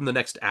just all from the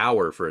next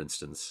hour, for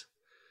instance,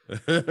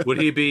 would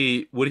he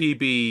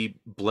be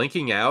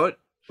blinking out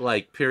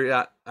like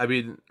period? I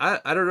mean,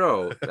 I don't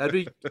know. That'd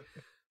be,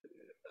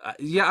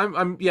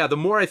 yeah, the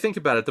more I think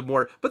about it, the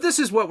more, but this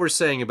is what we're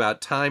saying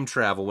about time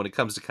travel when it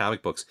comes to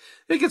comic books.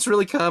 It gets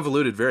really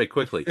convoluted very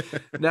quickly.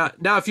 Now,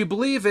 if you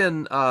believe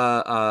in,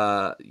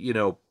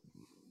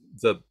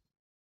 the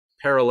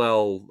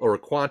parallel or a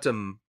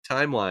quantum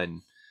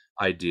timeline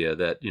idea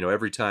that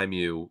every time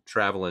you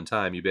travel in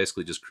time you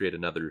basically just create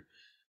another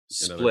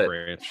split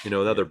branch.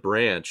 Another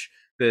branch,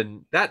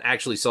 then that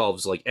actually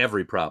solves like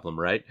every problem,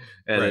 right?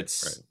 And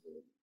it's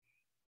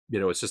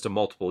just a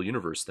multiple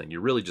universe thing.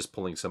 You're really just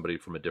pulling somebody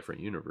from a different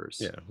universe.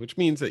 Yeah, which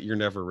means that you're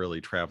never really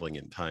traveling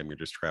in time, you're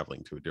just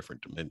traveling to a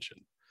different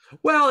dimension.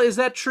 Well, is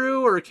that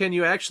true, or can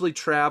you actually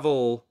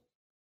travel?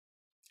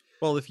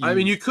 Well,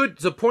 you could,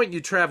 the point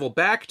you travel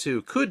back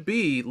to could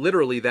be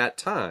literally that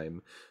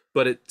time,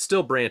 but it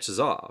still branches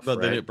off. But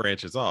then it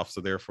branches off,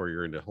 so therefore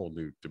you're in a whole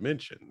new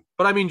dimension.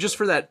 But I mean, just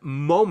for that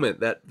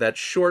moment, that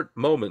short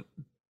moment,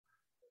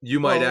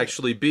 you might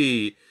actually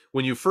be,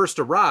 when you first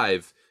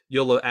arrive,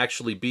 you'll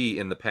actually be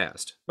in the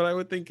past. But I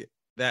would think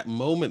that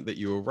moment that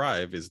you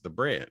arrive is the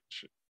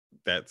branch.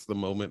 That's the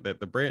moment that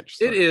the branch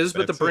starts. It is,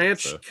 but the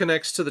branch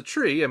connects to the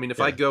tree. I mean,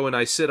 if I go and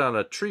I sit on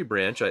a tree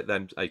branch,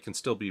 then I can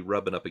still be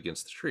rubbing up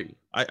against the tree.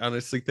 I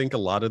honestly think a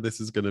lot of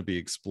this is going to be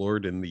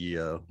explored in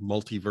the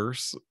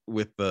multiverse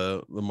with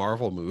the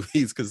Marvel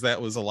movies, because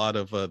that was a lot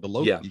of the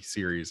Loki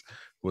series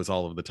was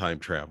all of the time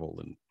travel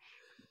and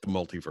the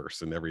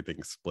multiverse and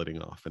everything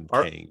splitting off and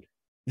decaying.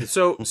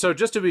 So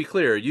just to be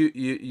clear,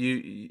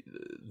 the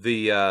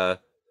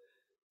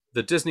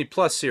Disney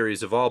Plus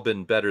series have all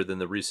been better than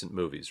the recent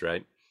movies,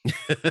 right?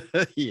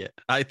 Yeah,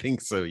 I think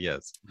so.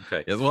 Yes.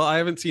 Okay. Yes, well, I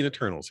haven't seen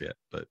Eternals yet,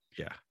 but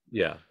yeah.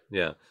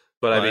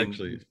 But Well, I mean,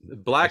 actually,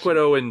 Black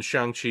Widow and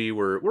Shang-Chi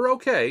were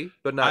okay,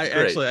 but not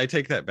great. I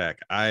take that back.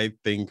 I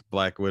think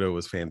Black Widow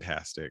was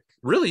fantastic.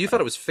 Really, you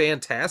thought it was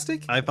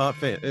fantastic? I thought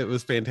it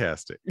was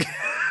fantastic.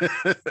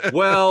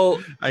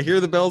 Well, I hear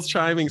the bells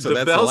chiming, so the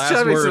that's bells the last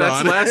chiming, word so that's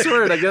on the last it.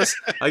 word.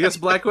 I guess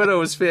Black Widow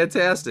was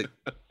fantastic.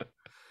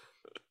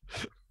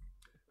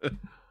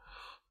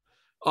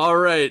 All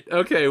right,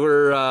 okay,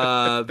 we're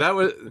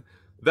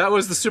that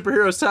was the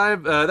superheroes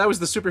time. That was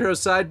the superhero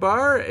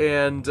sidebar,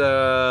 and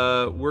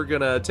we're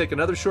gonna take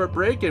another short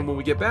break. And when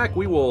we get back,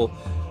 we will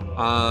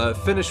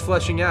finish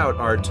fleshing out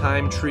our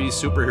time tree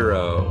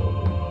superhero.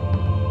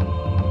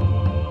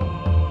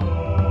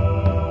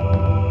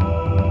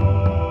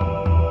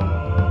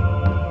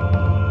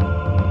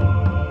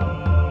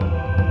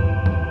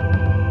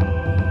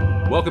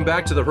 Welcome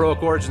back to the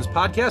Heroic Origins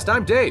podcast.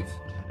 I'm Dave.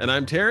 And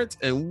I'm Terrence,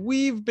 and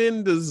we've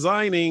been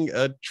designing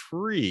a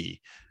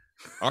tree.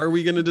 Are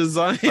we going to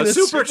design a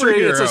super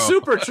tree? It's a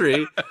super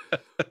tree.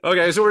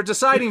 Okay, so we're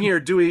deciding here.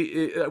 Do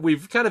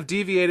we've kind of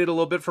deviated a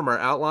little bit from our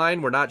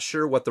outline. We're not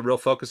sure what the real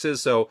focus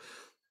is, so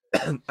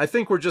I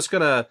think we're just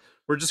gonna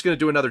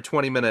do another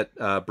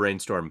 20-minute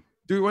brainstorm.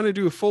 Do we want to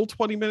do a full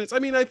 20 minutes? I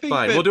mean, I think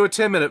fine. We'll do a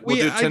 10-minute. We'll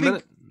do 10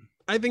 minutes.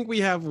 I think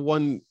we have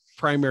one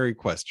primary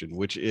question,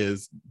 which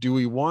is: do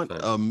we want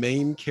a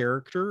main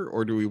character,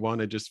 or do we want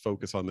to just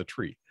focus on the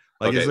tree?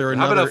 Like, okay. Is there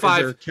another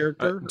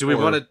character? Do we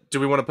want to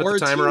put the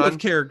timer on? Of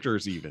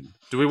characters, even.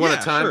 Do we want a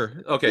time? Sure.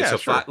 Okay, so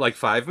sure.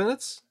 5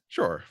 minutes.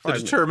 Sure. To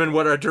determine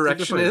what our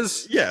direction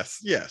is.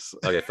 Yes.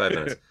 Okay, 5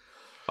 minutes.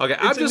 Okay,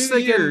 I'm just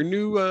thinking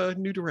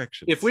new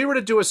direction. If we were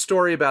to do a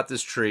story about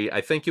this tree,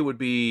 I think it would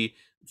be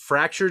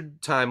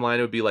fractured timeline.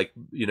 It would be like,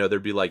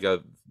 thered be like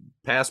a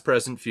past,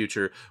 present,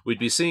 future. We'd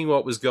be seeing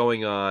what was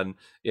going on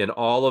in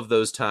all of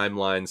those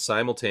timelines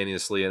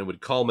simultaneously, and it would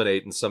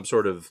culminate in some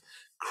sort of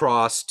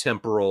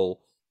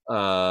cross-temporal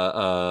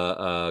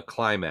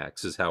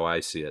climax is how I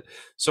see it.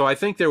 So I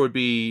think there would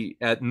be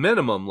at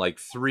minimum like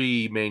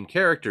 3 main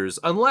characters,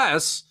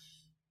 unless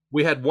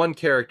we had one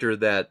character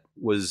that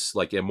was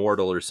like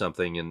immortal or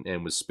something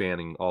and was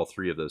spanning all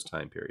 3 of those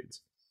time periods.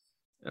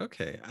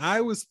 Okay,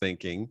 I was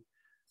thinking,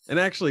 and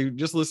actually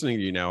just listening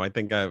to you now, I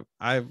think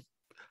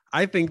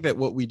I think that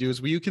what we do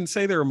is you can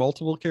say there are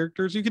multiple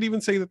characters. You could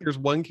even say that there's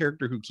one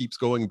character who keeps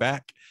going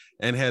back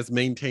and has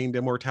maintained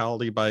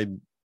immortality by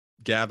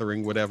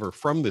gathering whatever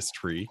from this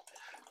tree,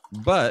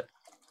 but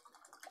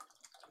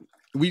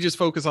we just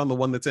focus on the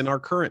one that's in our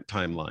current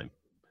timeline.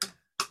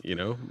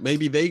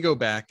 Maybe they go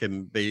back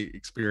and they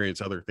experience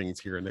other things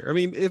here and there. I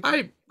mean, if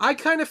I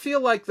kind of feel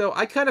like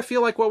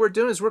what we're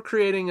doing is we're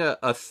creating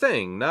a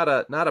thing, not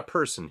a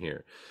person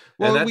here.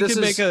 Well, and we can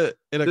make a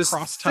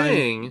cross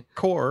time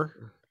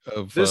core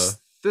of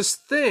this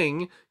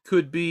thing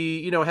could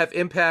be, have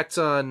impacts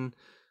on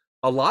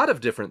a lot of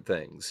different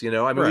things. I mean,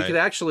 right. We could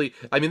actually,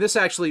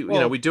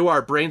 we do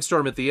our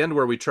brainstorm at the end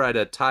where we try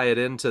to tie it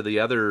into the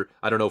other.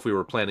 I don't know if we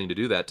were planning to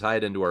do that, tie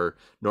it into our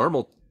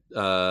normal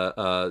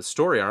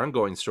story, our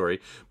ongoing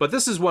story. But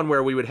this is one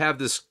where we would have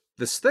this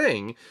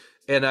thing,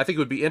 and I think it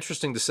would be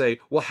interesting to say,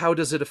 well, how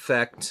does it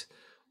affect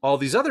all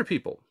these other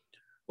people?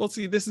 Well,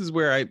 see, this is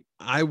where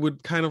I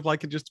would kind of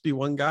like it just to be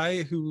one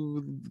guy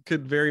who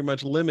could very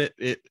much limit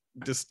it,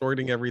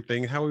 distorting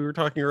everything. How we were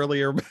talking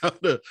earlier about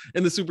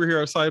in the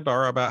superhero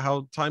sidebar about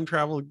how time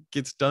travel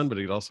gets done, but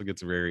it also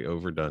gets very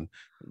overdone,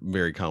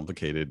 very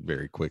complicated,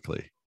 very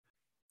quickly.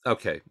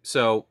 Okay,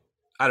 so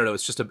I don't know.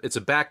 It's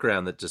a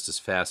background that just is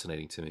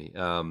fascinating to me.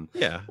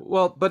 Yeah.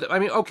 Well, but I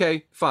mean,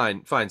 okay,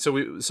 fine. So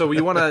we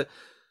want to,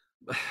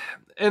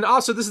 and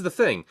also this is the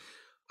thing.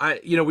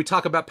 We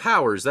talk about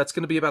powers. That's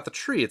going to be about the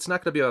tree. It's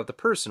not going to be about the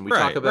person. We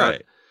talk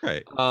about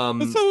right.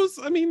 But so is,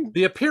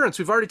 the appearance.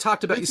 We've already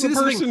talked about. You see, the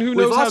person who knows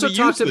we've also how to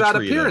talked use about the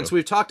tree, appearance. Though.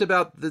 We've talked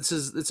about it's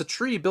a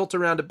tree built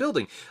around a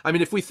building. I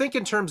mean, if we think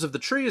in terms of the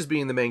tree as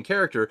being the main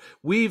character,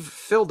 we've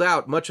filled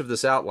out much of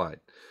this outline.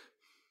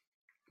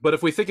 But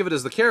if we think of it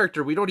as the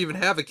character, we don't even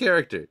have a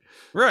character.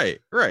 Right.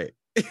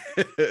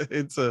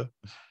 The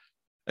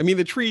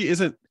tree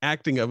isn't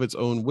acting of its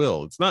own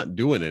will. It's not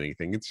doing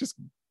anything. It's just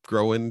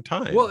growing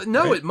time. Well,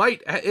 no,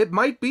 right? it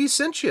might be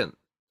sentient.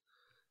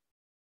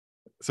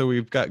 So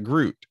we've got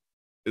Groot,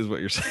 is what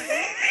you're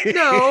saying.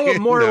 No,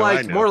 more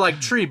like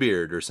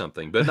Treebeard or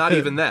something, but not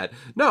even that.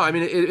 No, I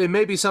mean it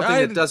may be something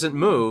that doesn't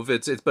move.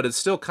 But it's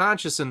still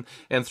conscious and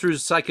through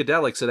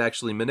psychedelics it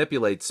actually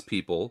manipulates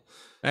people.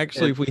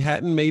 Actually, if we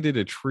hadn't made it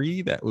a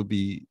tree, that would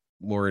be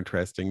more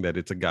interesting. That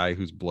it's a guy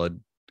whose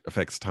blood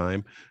affects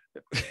time.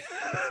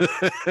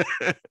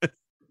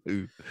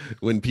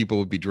 When people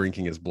would be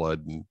drinking his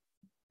blood and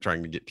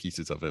trying to get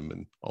pieces of him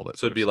and all that.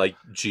 So it'd be like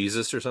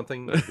Jesus or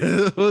something.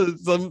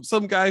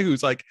 some guy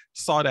who's like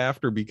sought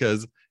after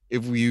because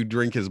if you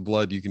drink his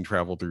blood, you can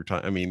travel through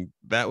time. I mean,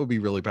 that would be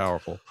really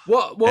powerful.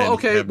 Well,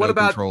 okay. What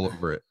about control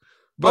over it?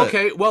 But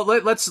okay, well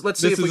let's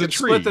see if we can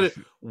split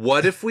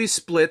what if we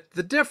split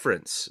the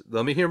difference?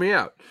 Hear me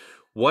out.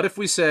 What if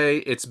we say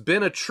it's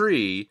been a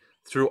tree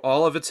through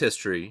all of its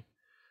history,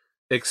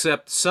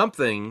 except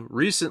something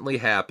recently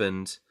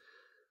happened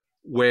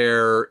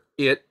where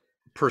it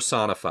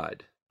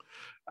personified?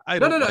 I No,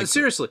 don't no, no. like them.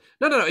 Seriously,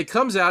 no, no, no. It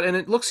comes out and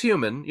it looks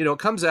human. You know, it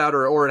comes out,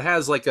 or it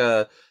has like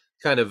a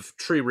kind of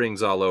tree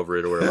rings all over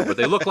it or whatever. But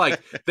they look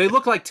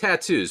like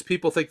tattoos.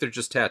 People think they're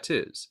just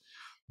tattoos,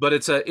 but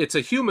it's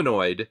a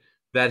humanoid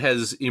that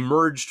has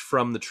emerged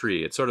from the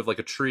tree. It's sort of like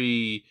a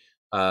tree.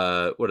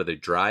 What are they?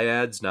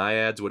 Dryads,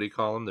 naiads? What do you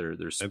call them?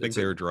 I think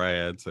they were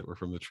dryads that were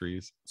from the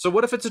trees. So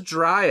what if it's a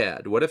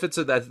dryad? What if it's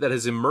that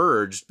has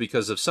emerged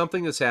because of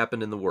something that's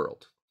happened in the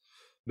world?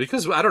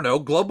 Because I don't know,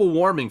 global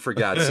warming, for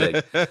God's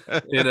sake.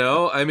 You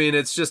know, I mean,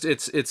 it's just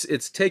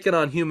it's taken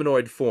on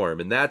humanoid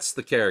form, and that's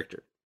the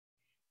character.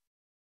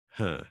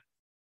 Huh.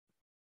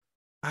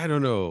 I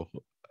don't know.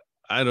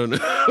 I don't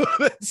know.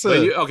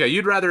 Okay,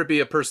 you'd rather it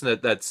be a person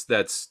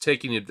that's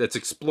taking it, that's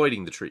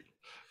exploiting the tree,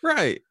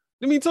 right?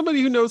 I mean,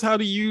 somebody who knows how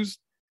to use.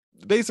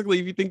 Basically,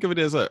 if you think of it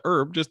as a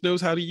herb, just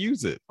knows how to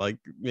use it. Like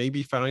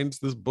maybe finds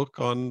this book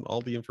on all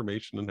the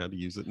information on how to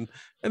use it,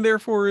 and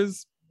therefore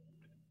is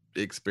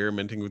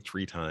experimenting with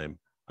tree time.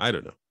 I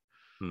don't know.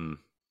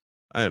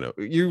 I don't know.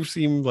 You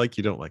seem like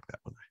you don't like that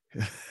one.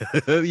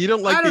 You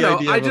don't like I don't the know.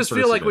 idea. I just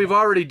feel like we've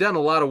already done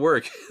a lot of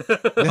work on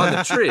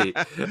the tree,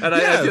 and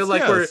I feel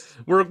like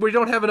we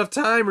don't have enough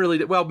time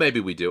really. Well, maybe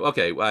we do.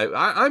 Okay,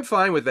 I'm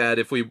fine with that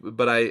if we.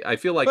 But I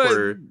feel like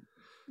we're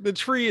the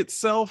tree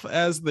itself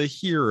as the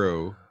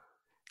hero.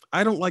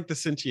 I don't like the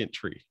sentient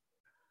tree.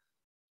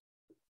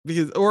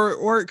 Because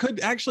or it could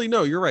actually,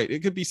 no, you're right,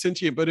 it could be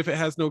sentient, but if it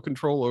has no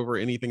control over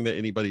anything that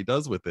anybody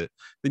does with it,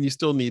 then you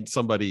still need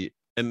somebody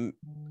and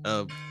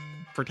a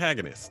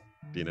protagonist,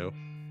 you know,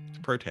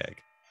 to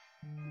protag.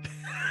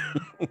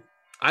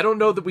 I don't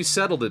know that we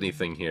settled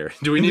anything here.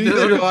 Do we need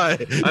to? I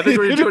think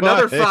we're going to do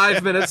another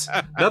 5 minutes.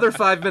 Another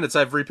 5 minutes.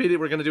 I've repeated.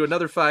 We're going to do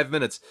another 5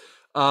 minutes.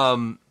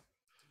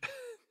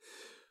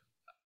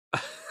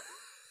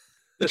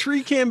 The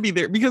tree can be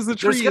there because the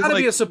tree. There's got to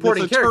be a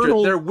supporting character.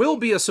 There will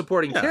be a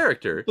supporting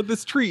character. But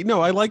this tree, no,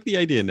 I like the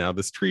idea now.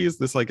 This tree is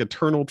this like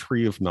eternal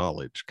tree of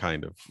knowledge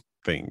kind of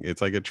thing. It's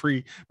like a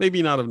tree,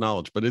 maybe not of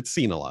knowledge, but it's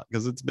seen a lot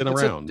because it's been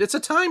around. It's a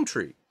time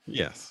tree.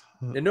 Yes.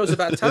 It knows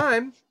about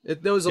time.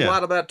 It knows a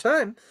lot about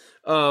time.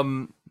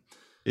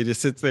 It just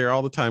sits there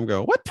all the time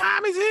going, what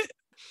time is it?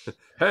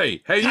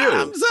 Hey, you.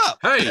 Time's up.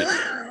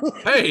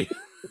 Hey.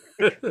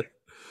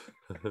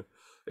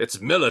 It's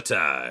Miller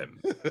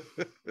time.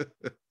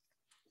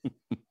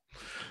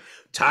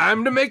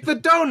 Time to make the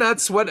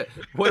donuts. What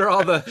are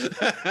all the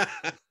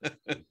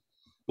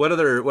what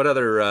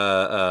other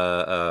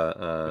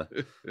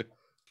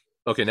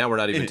okay, now we're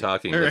not even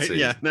talking. Let's see.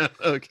 Yeah, no,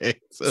 okay.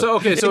 So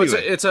anyway.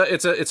 it's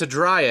a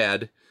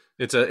dryad.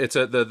 It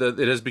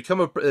has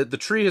become the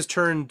tree has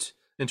turned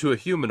into a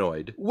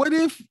humanoid. What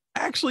if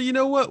actually, you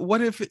know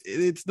what if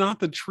it's not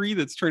the tree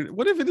that's turned,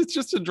 what if it is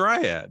just a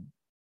dryad?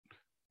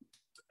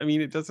 I mean,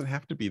 it doesn't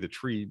have to be the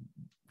tree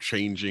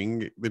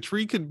changing. The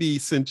tree could be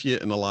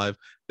sentient and alive.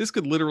 This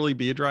could literally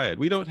be a dryad.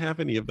 We don't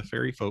have any of the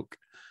fairy folk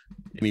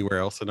anywhere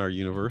else in our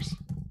universe.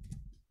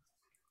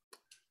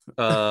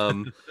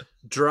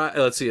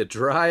 Let's see, a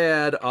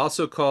dryad,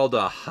 also called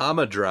a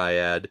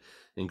hamadryad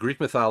in Greek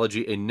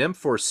mythology, a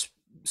nymph or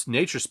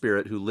nature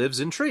spirit who lives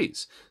in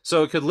trees.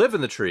 So it could live in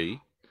the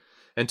tree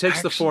and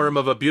takes the form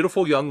of a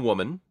beautiful young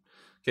woman.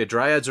 Okay,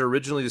 dryads are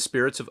originally the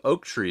spirits of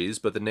oak trees,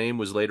 but the name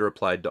was later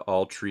applied to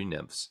all tree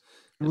nymphs.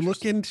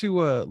 Look at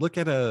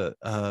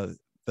the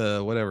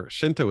whatever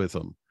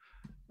Shintoism.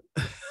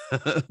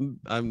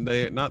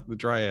 They not the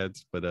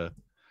dryads, but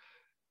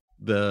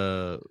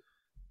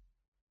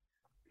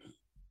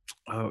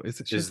is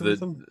it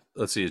Shintoism?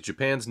 Let's see, it's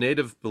Japan's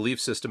native belief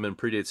system and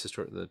predates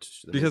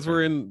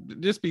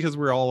because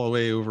we're all the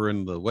way over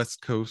in the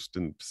West Coast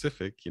and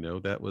Pacific, you know,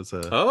 that was a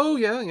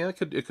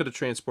it could have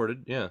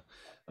transported, yeah.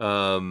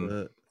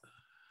 Am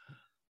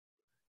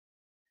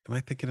I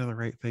thinking of the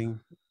right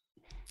thing?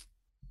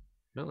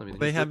 No,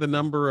 they had the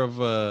number of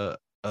the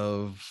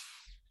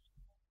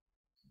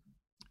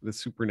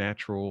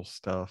supernatural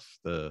stuff,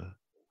 the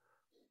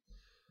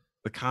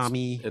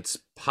kami. It's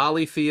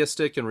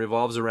polytheistic and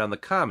revolves around the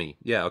kami.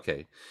 Yeah,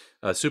 okay.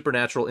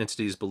 Supernatural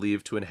entities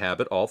believed to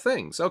inhabit all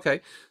things.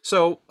 Okay,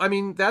 so I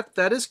mean that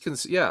is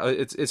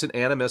it's an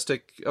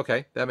animistic.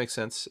 Okay, that makes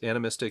sense.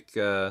 Animistic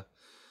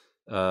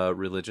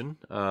religion.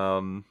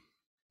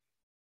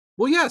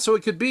 Well, yeah, so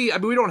it could be. I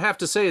mean, we don't have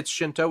to say it's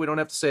Shinto. We don't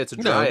have to say it's a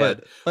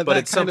dryad, but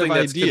it's something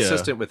that's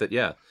consistent with it.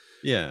 Yeah.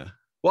 Yeah.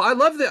 Well, I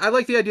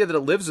like the idea that it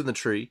lives in the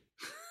tree.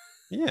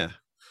 Yeah.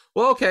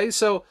 Well, okay,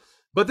 so,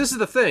 but this is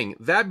the thing.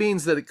 That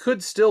means that it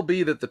could still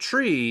be that the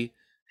tree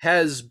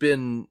has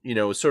been, you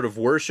know, sort of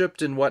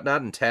worshipped and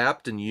whatnot, and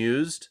tapped and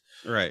used.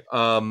 Right.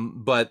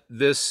 But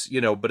this,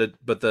 you know, but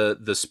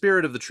the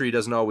spirit of the tree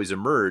doesn't always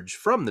emerge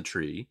from the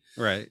tree.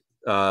 Right.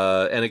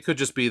 And it could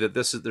just be that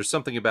there's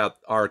something about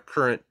our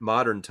current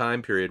modern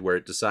time period where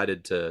it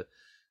decided to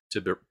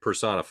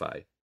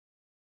personify.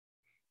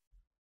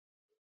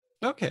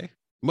 Okay.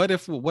 What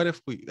if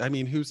we, I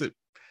mean,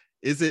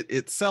 is it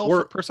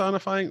itself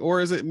personifying, or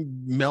is it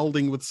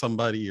melding with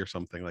somebody or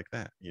something like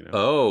that, you know?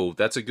 Oh,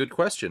 that's a good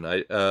question.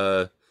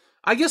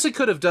 I guess it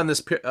could have done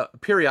this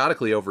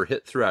periodically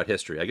throughout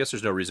history. I guess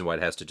there's no reason why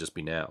it has to just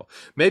be now.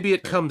 Maybe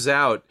it comes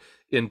out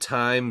in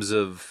times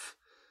of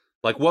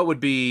like what would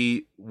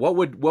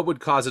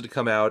cause it to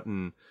come out,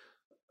 and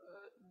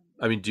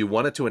I mean, do you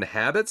want it to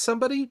inhabit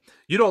somebody?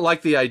 You don't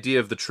like the idea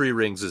of the tree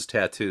rings as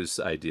tattoos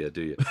idea,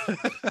 do you?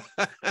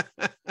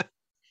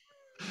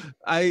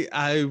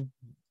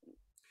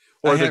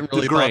 Or I hadn't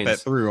really thought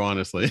that through,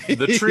 honestly.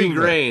 The tree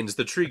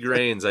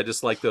grains. I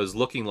just like those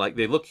looking like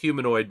they look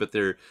humanoid, but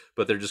they're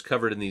just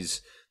covered in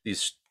these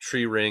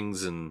tree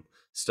rings and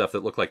stuff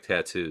that look like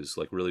tattoos,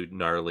 like really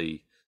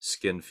gnarly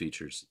skin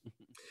features.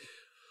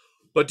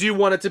 But do you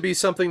want it to be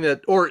something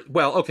that, or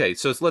well, okay,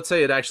 so let's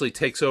say it actually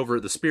takes over,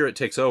 the spirit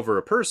takes over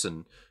a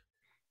person,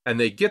 and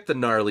they get the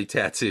gnarly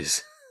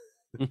tattoos.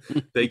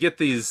 They get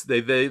these.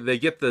 They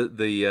get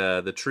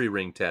the tree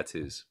ring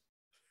tattoos.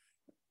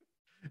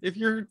 If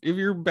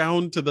you're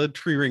bound to the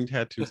tree ring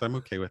tattoos, I'm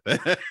okay with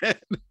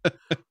that.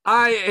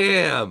 I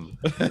am.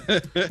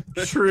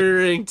 Tree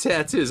ring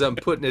tattoos. I'm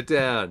putting it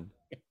down.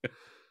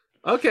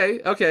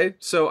 Okay.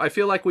 So I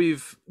feel like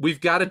we've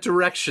got a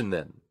direction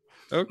then.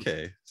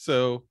 Okay.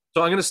 So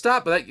I'm going to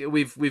stop. But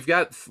we've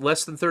got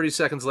less than 30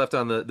 seconds left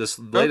on this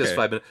latest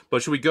 5 minutes.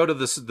 But should we go to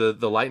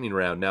the lightning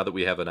round now that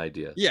we have an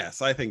idea?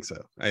 Yes, I think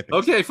so.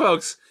 Okay,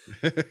 folks.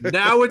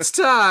 Now it's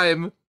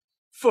time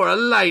for a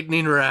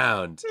lightning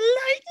round.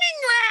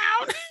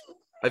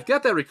 I've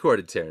got that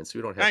recorded, Terrence.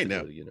 We don't have to do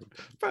it again.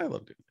 But I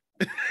love doing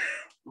it.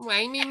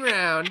 Lightning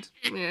round.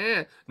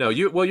 Yeah. No,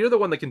 you're the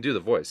one that can do the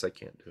voice. I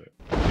can't do it.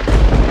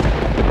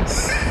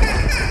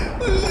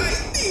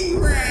 Lightning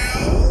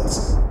round.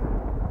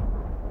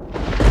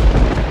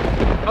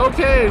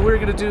 Okay, we're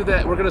going to do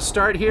that. We're going to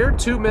start here.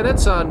 2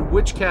 minutes on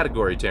which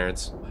category,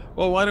 Terrence?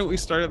 Well, why don't we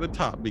start at the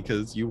top,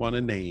 because you want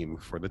a name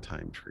for the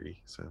time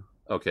tree. So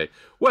okay.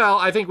 Well,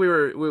 I think we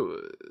were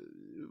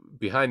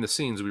behind the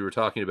scenes. We were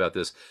talking about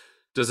this.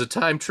 Does a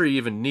time tree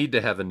even need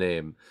to have a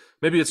name?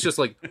 Maybe it's just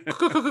like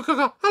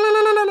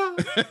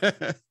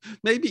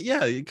maybe,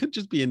 yeah, it could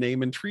just be a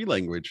name in tree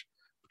language,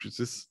 which is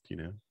just,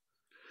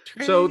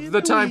 So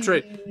the time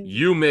tree.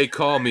 You may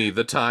call me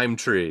the time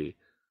tree.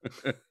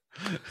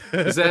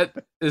 Is that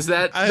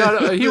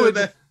no, he would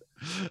that,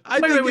 I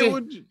think it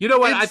would, you know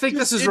what? I think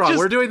this is wrong.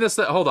 We're doing this.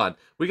 Hold on.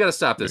 We got to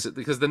stop this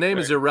because the name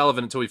is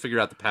irrelevant until we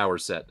figure out the power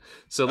set.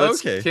 So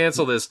let's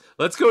cancel this.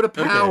 Let's go to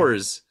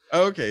powers.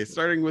 Okay,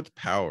 starting with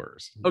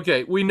powers.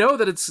 Okay, we know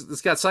that it's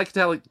got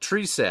psychedelic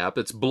tree sap.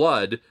 It's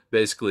blood,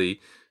 basically,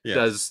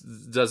 does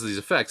these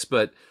effects.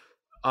 But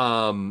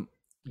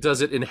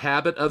does it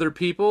inhabit other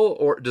people,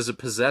 or does it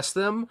possess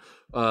them,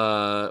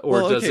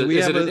 or is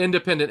it an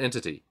independent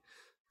entity?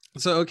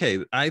 So,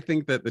 okay, I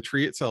think that the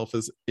tree itself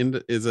is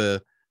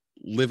a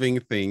living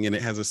thing, and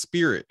it has a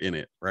spirit in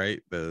it, right?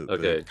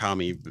 The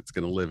kami that's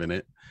going to live in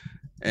it,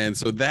 and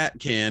so that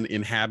can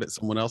inhabit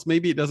someone else.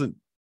 Maybe it doesn't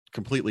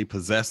completely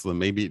possess them.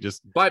 Maybe it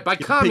just by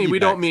kami we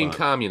don't mean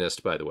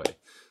communist, by the way.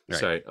 Right.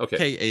 Sorry.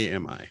 Okay.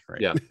 KAMI. Right.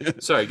 Yeah.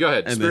 Sorry. Go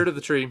ahead. Spirit of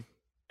the tree.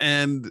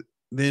 And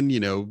then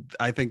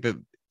I think that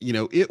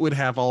it would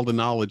have all the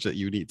knowledge that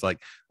you need. It's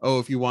like, oh,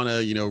 if you want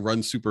to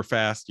run super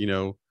fast,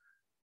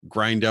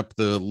 grind up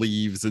the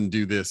leaves and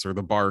do this, or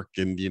the bark,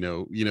 and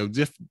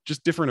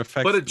just different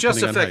effects. But it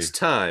just affects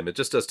time. It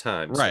just does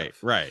time. Right.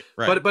 Stuff.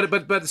 Right.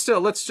 But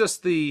still, let's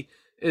just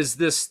is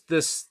this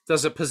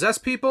does it possess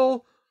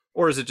people?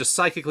 Or is it just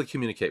psychically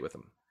communicate with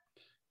them?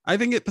 I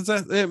think it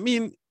possesses. I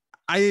mean,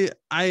 I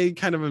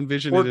kind of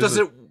envision. Or does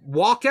it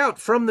walk out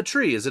from the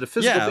tree? Is it a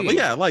physical being?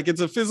 Yeah, like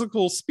it's a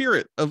physical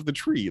spirit of the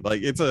tree.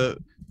 Like it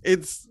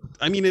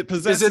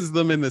possesses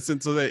them in the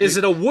sense of that. Is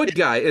it a wood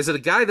guy? Is it a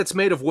guy that's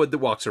made of wood that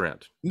walks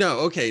around?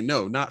 No,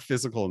 not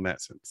physical in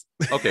that sense.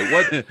 Okay,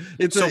 what?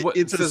 it's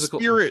a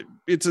spirit.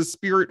 It's a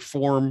spirit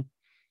form.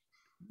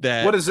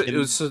 What is it?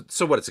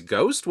 So what? It's a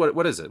ghost?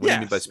 What is it? What do you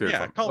mean by spirit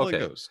form? Call it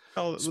a ghost.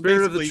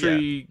 Spirit of the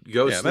tree,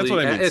 ghostly. Yeah, that's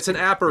what I mean. It's an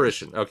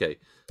apparition. Okay.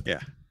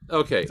 Yeah.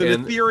 Okay. It's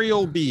an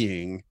ethereal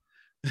being.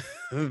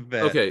 And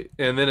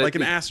then like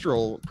an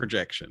astral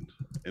projection.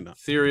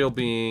 Ethereal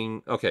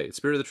being. Okay.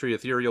 Spirit of the tree,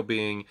 ethereal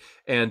being,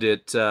 and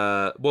it.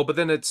 But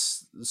then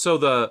it's so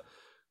the.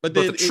 But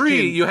the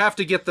tree, you have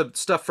to get the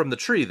stuff from the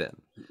tree then.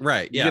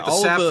 Right. You get the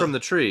sap from the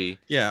tree.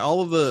 Yeah,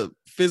 all of the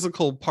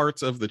physical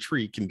parts of the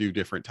tree can do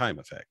different time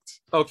effects.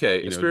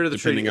 Okay, spirit of the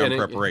tree, depending on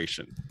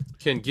preparation,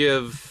 can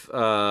give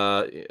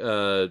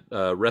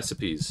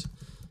recipes.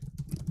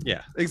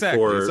 Yeah,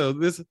 exactly. So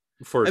this is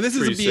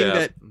a being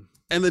that,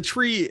 and the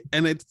tree,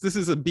 and this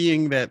is a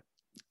being that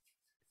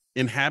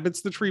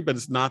inhabits the tree, but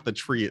it's not the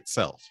tree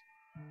itself.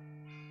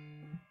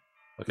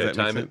 Okay,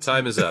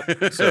 time is up.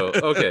 So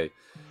okay,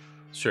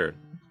 sure.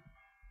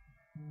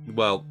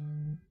 Well,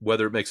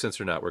 whether it makes sense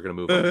or not, we're going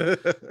to move on.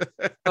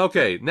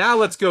 Okay, now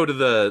let's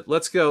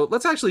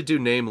actually do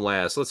name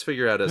last. Let's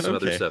figure out some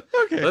other stuff.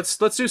 Okay. Let's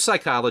do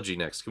psychology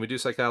next. Can we do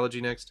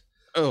psychology next?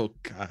 Oh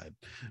God.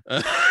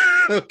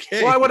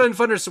 Okay. Well, I want to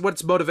understand what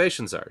its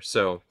motivations are.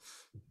 So,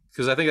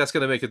 because I think that's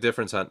going to make a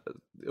difference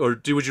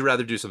would you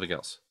rather do something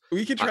else?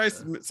 We could try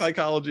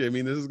psychology. I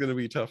mean, this is going to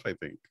be tough, I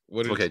think.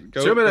 Okay,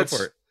 2 minutes. Go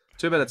for it.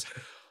 2 minutes.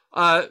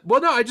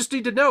 Well, no, I just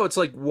need to know. It's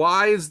like,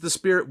 why is the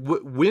spirit?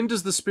 When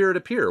does the spirit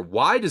appear?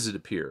 Why does it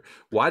appear?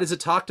 Why does it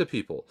talk to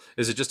people?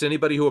 Is it just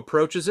anybody who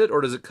approaches it,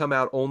 or does it come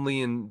out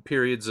only in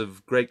periods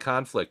of great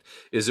conflict?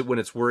 Is it when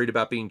it's worried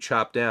about being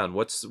chopped down?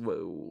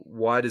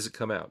 Why does it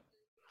come out?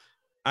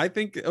 I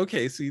think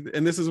okay, see,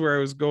 and this is where I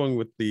was going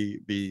with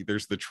the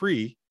there's the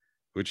tree,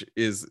 which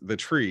is the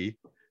tree,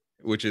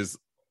 which is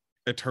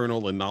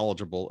eternal and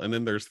knowledgeable, and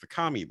then there's the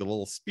kami, the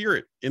little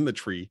spirit in the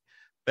tree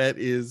that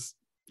is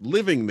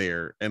living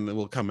there and it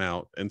will come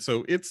out. And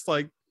so it's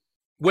like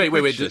wait.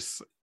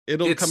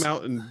 It'll come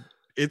out, and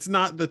it's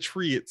not the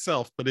tree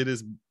itself, but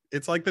it's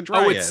like the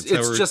dryads.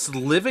 It's just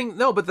living.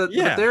 No, but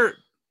they're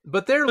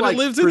like it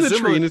lives in the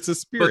tree and it's a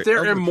spirit. But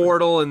they're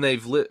immortal and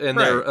they've lived and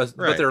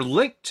but they're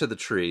linked to the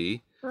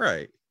tree.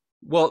 Right.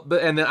 Well,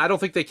 and then I don't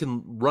think they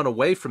can run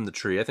away from the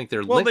tree. I think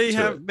they're linked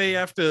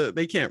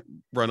they can't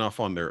run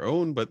off on their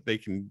own, but they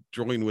can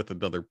join with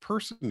another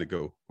person to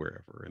go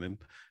wherever. And then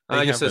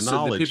I guess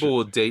the people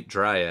will date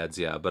dryads,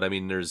 yeah. But I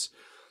mean,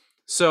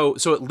 so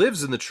it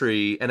lives in the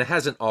tree, and it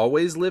hasn't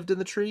always lived in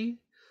the tree.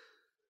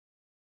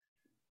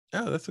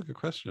 Oh, that's a good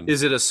question.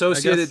 Is it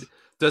associated?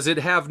 Does it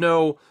have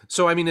no?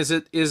 So I mean, is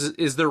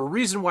there a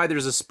reason why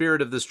there's a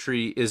spirit of this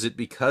tree? Is it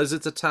because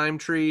it's a time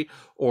tree,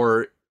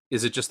 or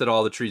is it just that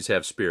all the trees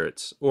have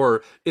spirits?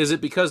 Or is it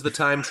because the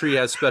time tree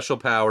has special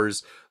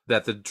powers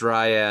that the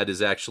dryad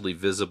is actually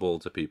visible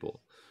to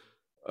people?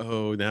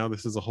 Oh, now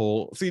this is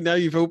now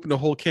you've opened a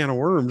whole can of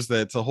worms.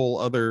 That's a whole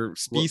other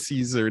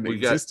species or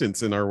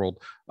existence in our world.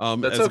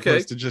 That's as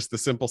opposed to just the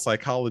simple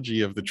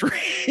psychology of the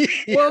tree.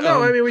 Well,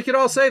 no, I mean, we could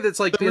all say that's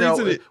like,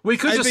 we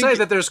could just say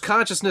that there's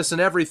consciousness in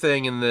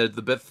everything, and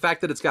the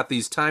fact that it's got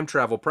these time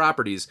travel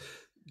properties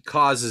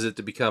causes it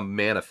to become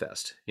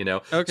manifest,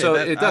 Okay, so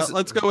it doesn't.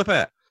 Let's go with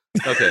that.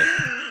 Okay.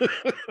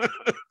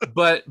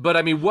 but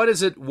I mean, what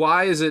is it?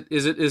 Why is it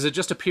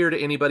just appear to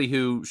anybody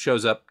who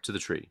shows up to the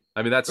tree?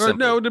 I mean, that's simple.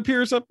 No, it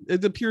appears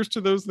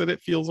to those that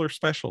it feels are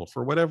special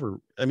for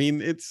whatever. I mean,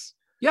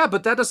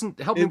 but that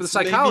doesn't help me with the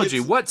psychology.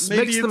 What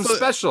makes them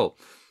special?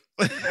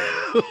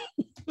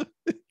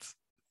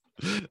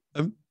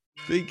 I'm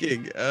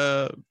thinking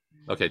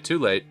okay, too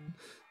late.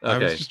 Okay. I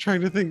was just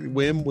trying to think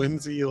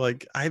whimsy,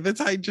 like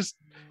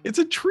it's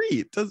a tree.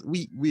 It does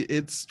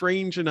it's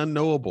strange and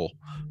unknowable.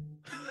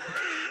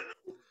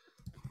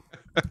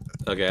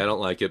 Okay, I don't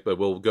like it, but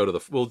we'll deal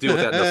with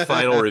that in the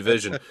final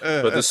revision.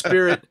 But the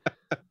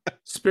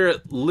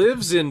spirit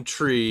lives in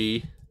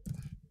tree,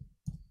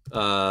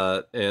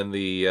 and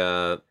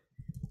the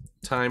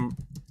time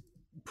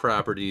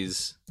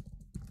properties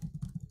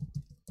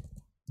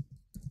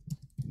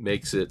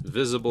makes it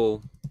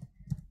visible.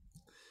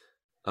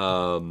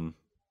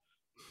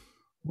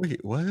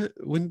 Wait, what?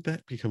 When did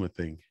that become a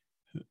thing?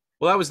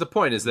 Well, that was the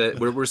point. Is that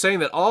we're saying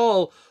that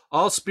all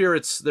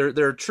spirits, there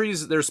are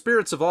trees, there are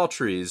spirits of all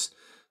trees.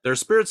 There are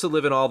spirits that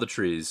live in all the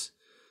trees,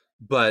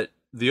 but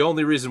the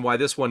only reason why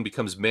this one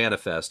becomes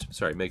manifest,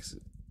 makes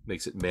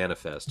it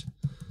manifest,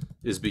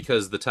 is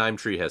because the time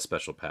tree has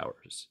special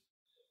powers.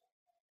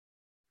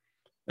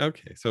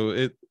 Okay,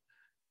 so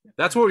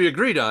that's what we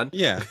agreed on.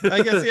 Yeah,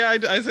 I guess. Yeah,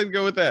 I said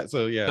go with that.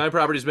 So yeah, time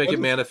properties make it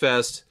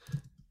manifest.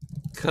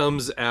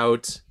 Comes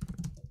out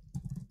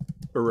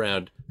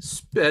around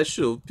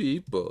special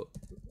people.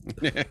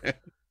 The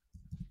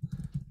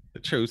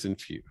chosen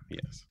few.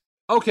 Yes.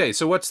 Okay,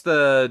 so what's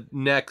the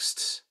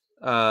next?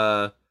 We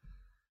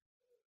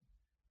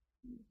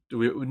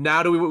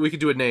could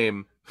do a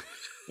name.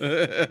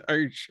 Are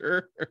you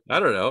sure? I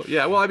don't know.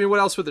 Yeah. Well, I mean, what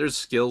else would there's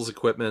skills,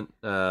 equipment?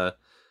 Because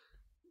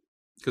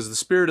the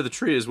spirit of the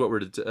tree is what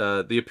we're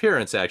the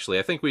appearance. Actually,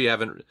 I think we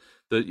haven't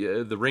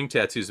the ring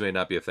tattoos may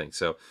not be a thing.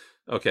 So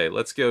okay,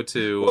 let's go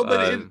to. Well,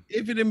 but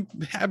if it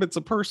inhabits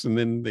a person,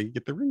 then they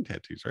get the ring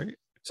tattoos, right?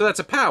 So that's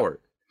a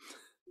power.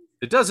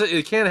 It doesn't.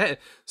 It can't.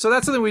 So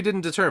that's something we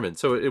didn't determine.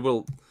 So it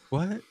will.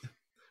 What?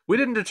 We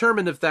didn't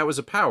determine if that was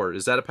a power.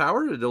 Is that a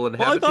power? It'll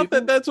inhabit. Well, I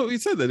thought that's what we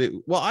said.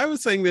 Well, I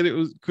was saying that it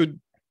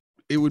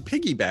would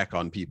piggyback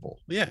on people.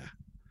 Yeah,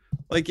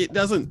 like it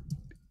doesn't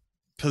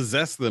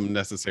possess them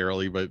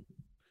necessarily, but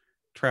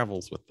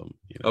travels with them.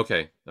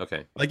 Okay.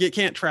 Like it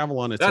can't travel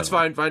on its own. That's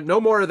fine. No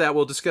more of that.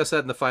 We'll discuss that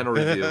in the final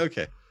review.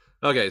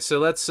 Okay. So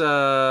let's.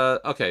 So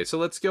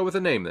let's go with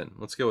a name then.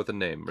 Let's go with a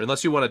name.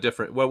 Unless you want a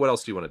different. What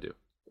else do you want to do?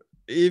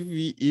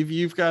 If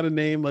you've got a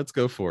name, let's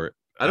go for it.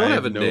 I don't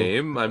have a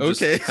name. I'm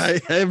okay.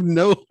 I have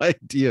no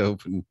idea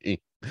of a name.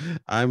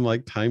 I'm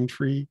like Time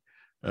Tree.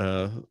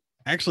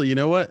 Actually, you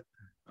know what?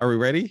 Are we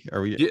ready?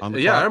 Are we on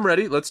the clock? I'm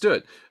ready. Let's do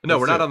it. No,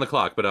 we're not on the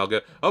clock, but I'll go.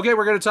 Okay,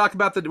 we're going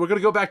to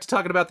go back to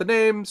talking about the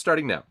name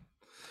starting now.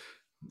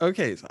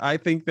 Okay, so I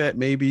think that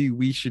maybe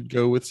we should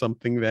go with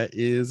something that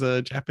is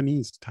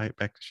Japanese to tie it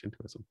back to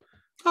Shintoism.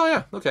 Oh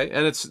yeah, okay.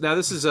 And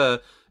this is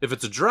if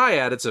it's a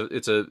dryad,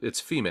 it's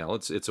female.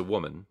 It's a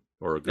woman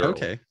or a girl.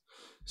 Okay.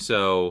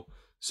 So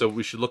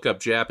we should look up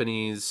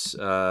Japanese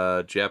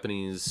girl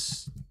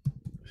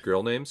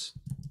names.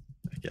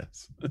 I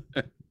guess.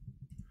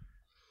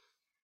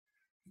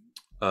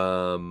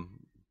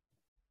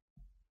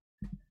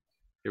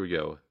 Here we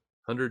go.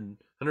 100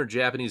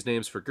 Japanese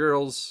names for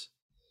girls.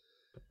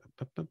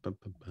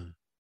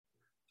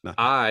 Nothing.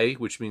 I,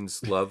 which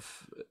means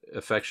love,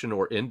 affection,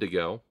 or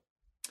indigo.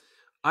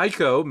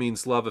 Ico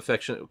means love,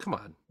 affection. Come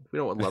on, we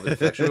don't want love and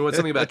affection. We want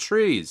something about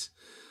trees.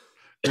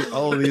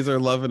 All of these are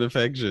love and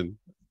affection.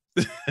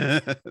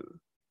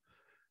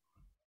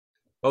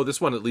 Oh,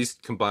 this one at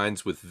least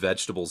combines with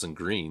vegetables and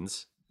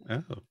greens.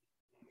 Oh.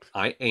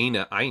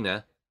 Aina.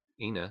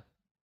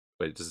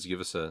 Wait, does it give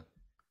us a...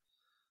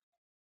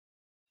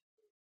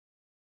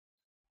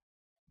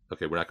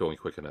 Okay, we're not going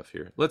quick enough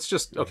here. Let's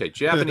just... Okay,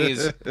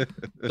 Japanese...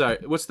 Sorry,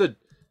 what's the...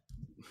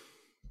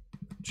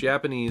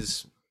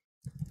 Japanese...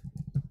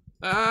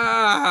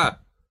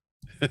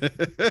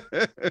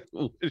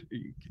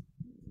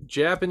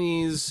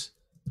 Japanese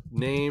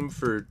name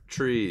for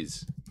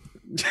trees.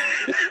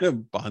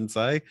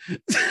 Bonsai.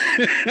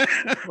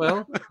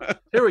 Well,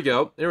 here we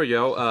go.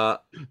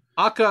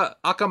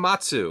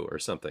 Akamatsu or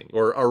something,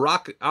 or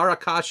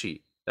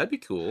Arakashi. That'd be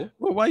cool.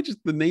 Well, why just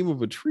the name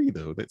of a tree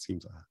though? That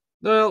seems odd.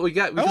 No, we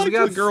got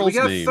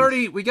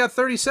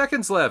 30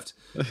 seconds left.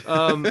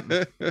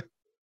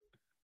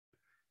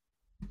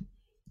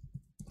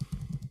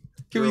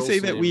 Can we say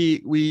that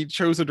we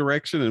chose a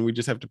direction and we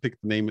just have to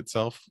pick the name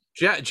itself?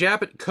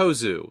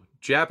 Kozu,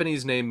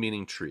 Japanese name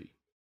meaning tree.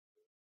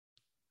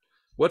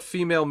 What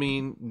female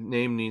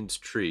name means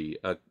tree?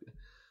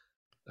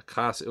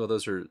 Akase. Well,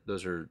 those are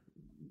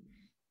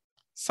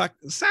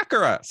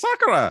Sakura.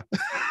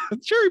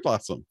 Cherry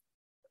blossom.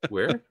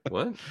 Where?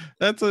 What?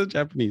 That's a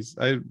Japanese.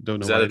 I don't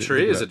know. Is that a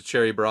tree? Is it a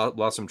cherry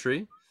blossom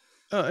tree?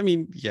 I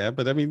mean, yeah,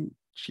 but I mean,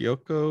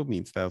 Chioko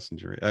means thousand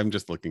cherry. I'm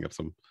just looking up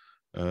some.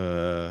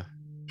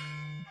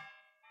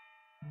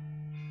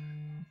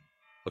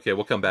 Okay,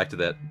 we'll come back to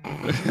that.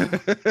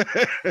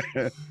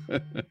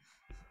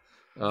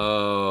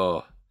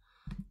 Oh.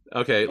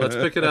 Okay, let's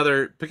pick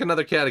another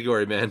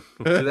category, man.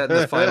 We'll do that in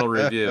the final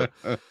review.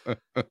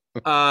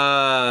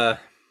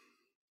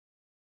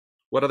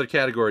 What other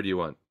category do you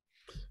want?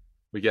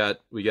 We got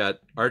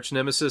arch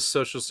nemesis,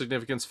 social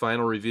significance,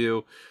 final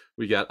review.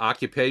 We got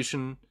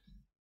occupation,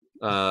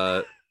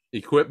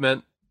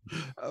 equipment,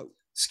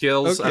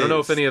 skills. Okay, I don't know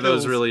if any of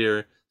those really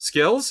are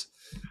skills.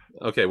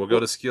 Okay, we'll go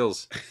to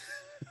skills.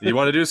 You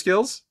want to do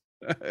skills?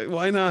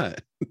 Why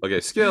not?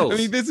 Okay, skills. I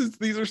mean,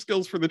 these are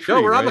skills for the tree.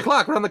 No, we're on the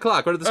clock. What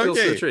are the skills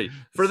for the tree?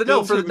 For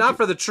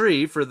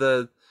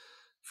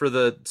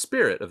the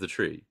spirit of the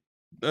tree.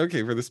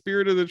 Okay, for the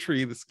spirit of the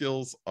tree, the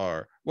skills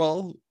are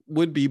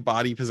would be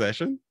body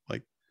possession,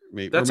 like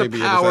maybe that's a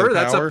power.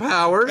 That's a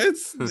power.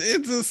 It's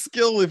a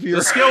skill if you're.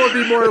 The skill would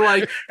be more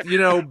like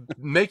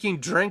making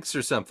drinks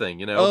or something.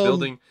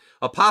 Building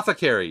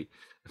apothecary.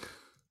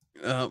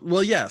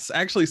 Well, yes,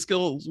 actually,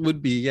 skills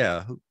would be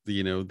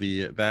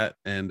that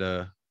and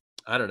I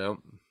don't know,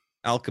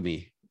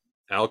 alchemy.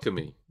 Okay.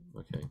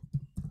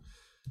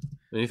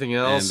 Anything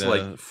else, and,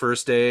 like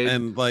first aid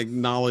and like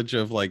knowledge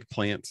of like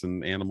plants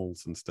and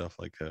animals and stuff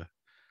like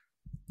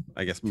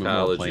I guess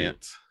more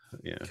plants.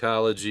 Yeah,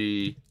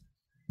 ecology,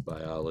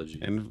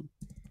 biology, and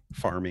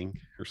farming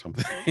or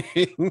something.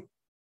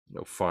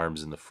 No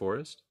farms in the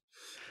forest.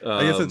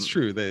 I guess that's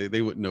true.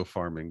 They wouldn't know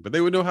farming, but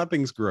they would know how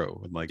things grow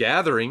and like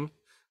gathering.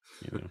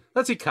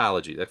 That's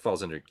ecology. That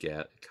falls under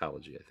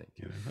ecology, I think.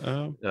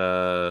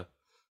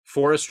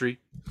 Forestry.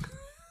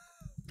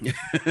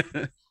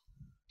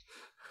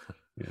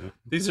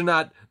 These are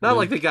not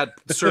like they got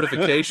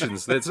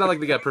certifications. It's not like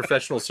they got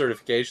professional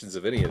certifications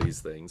of any of these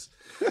things.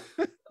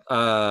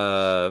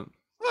 I'm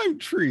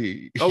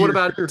tree. Oh, what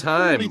about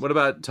time? What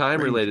about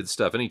time related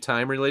stuff? Any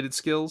time related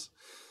skills?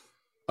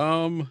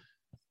 I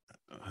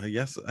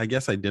guess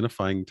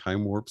identifying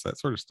time warps, that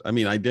sort of stuff. I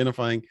mean,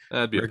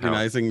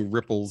 recognizing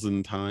ripples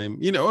in time,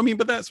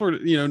 but that sort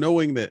of,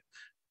 knowing that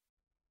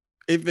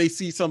if they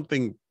see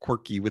something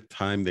quirky with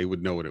time, they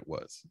would know what it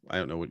was. I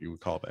don't know what you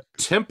would call that.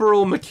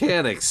 Temporal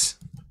mechanics.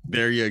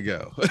 There you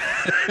go.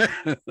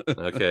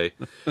 Okay.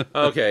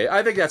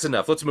 I think that's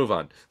enough. Let's move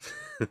on.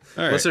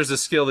 Unless there's a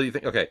skill that you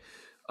think, okay.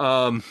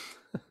 How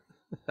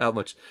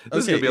much?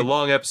 This is going to be a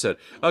long episode.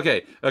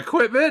 Okay.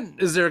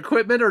 Equipment. Is there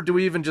equipment or do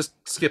we even just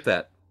skip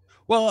that?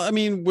 Well, I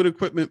mean, would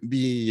equipment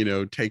be,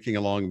 taking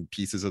along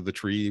pieces of the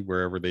tree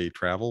wherever they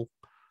travel?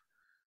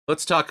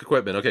 Let's talk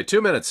equipment. Okay,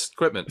 2 minutes.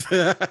 Equipment.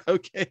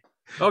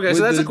 Okay,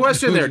 so that's a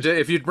question there.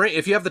 If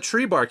you have the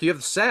tree bark, you have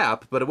the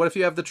sap. But what if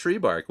you have the tree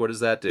bark? What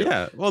does that do?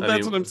 Yeah, well,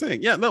 that's what I'm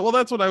saying. Yeah, no, well,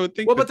 that's what I would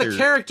think. Well, but the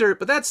character,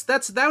 but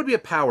that would be a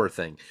power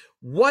thing.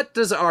 What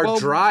does our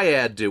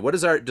dryad do? What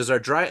does our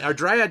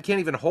dryad can't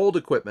even hold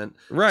equipment?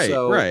 Right,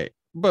 right.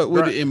 But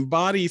would it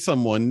embody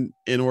someone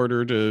in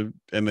order to,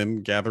 and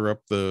then gather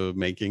up the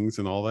makings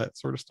and all that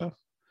sort of stuff?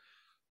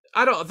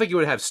 I don't think it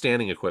would have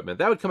standing equipment.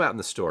 That would come out in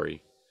the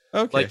story.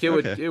 Okay. Like it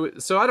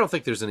would. So I don't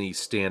think there's any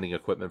standing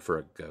equipment for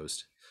a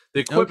ghost.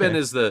 The equipment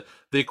is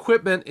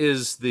equipment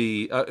is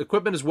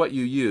what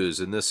you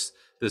use, and this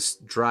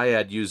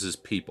dryad uses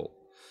people.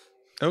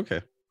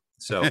 Okay.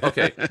 So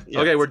okay,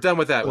 okay, we're done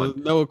with that one.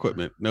 No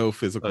equipment, no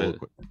physical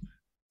equipment.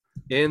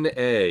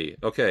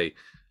 Okay.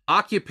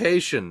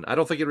 Occupation. I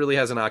don't think it really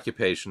has an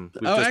occupation.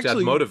 We've just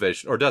got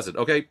motivation. Or does it?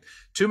 Okay.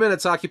 2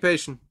 minutes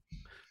occupation.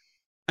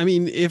 I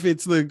mean, if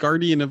it's the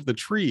guardian of the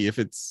tree, if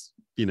it's,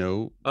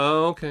 Oh,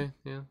 okay,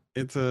 yeah.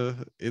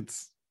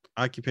 Its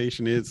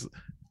occupation is,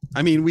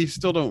 I mean, we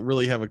still don't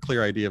really have a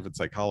clear idea of its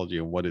psychology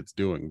and what it's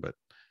doing, but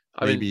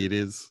I maybe mean, it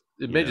is,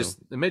 it may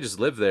just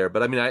live there,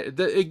 but I mean,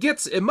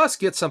 it must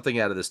get something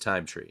out of this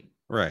time tree.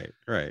 Right,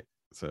 right.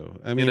 So,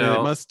 I You mean, and it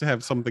know, must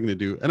have something to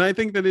do. And I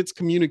think that it's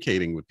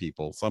communicating with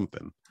people,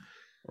 something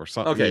or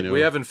something, okay,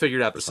 we haven't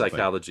figured out or the something.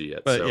 psychology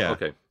yet. But So, yeah,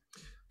 okay.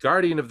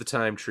 Guardian of the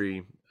time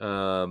tree.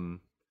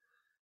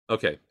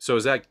 Okay. So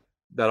is that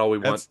all we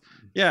want?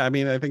 yeah, I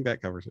mean, I think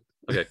that covers it.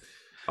 Okay.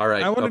 All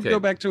right. I want okay. to go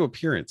back to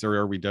appearance, or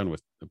are we done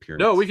with appearance?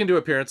 No, we can do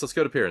appearance. Let's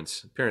go to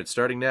appearance. Appearance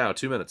starting now,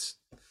 2 minutes.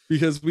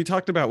 Because we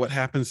talked about what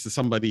happens to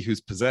somebody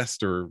who's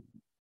possessed or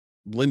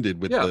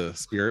blended with the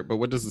spirit, but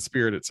what does the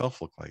spirit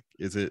itself look like?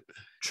 Is it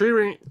tree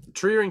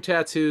ring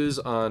tattoos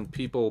on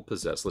people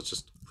possessed? Let's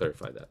just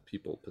clarify that.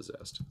 People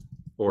possessed.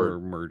 Or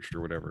merged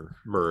or whatever.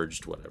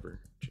 Merged,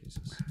 whatever.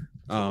 Jesus.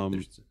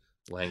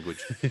 Language.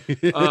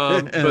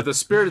 But the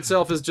spirit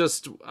itself is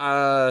just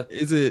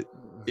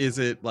is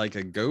it like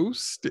a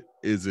ghost?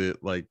 Is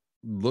it like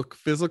look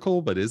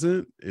physical but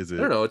isn't? Is it,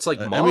 I don't know, it's like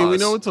moss. I mean, we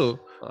know it's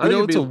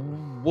a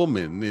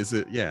woman. Is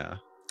it? Yeah,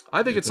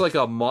 I think it's like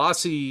a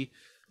mossy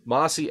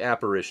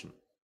apparition.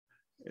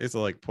 Is it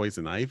like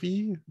poison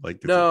ivy?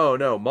 Like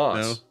no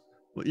moss.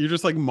 No? You're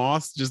just like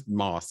moss, just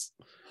moss.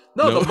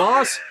 No,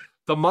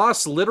 the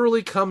moss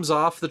literally comes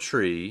off the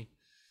tree,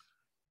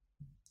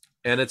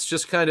 and it's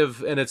just kind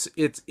of, and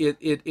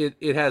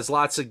it has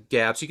lots of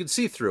gaps. You can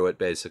see through it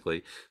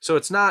basically. So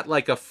it's not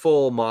like a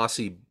full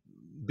mossy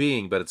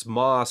being, but it's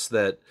moss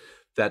that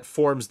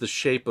forms the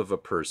shape of a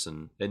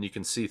person, and you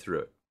can see through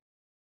it.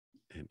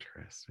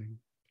 Interesting.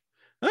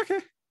 Okay.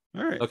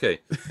 All right. Okay.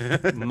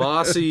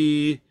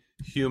 Mossy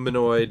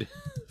humanoid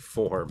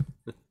form.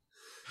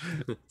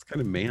 It's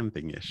kind of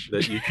Man-Thing-ish.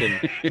 That you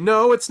can.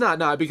 No, it's not.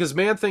 Not because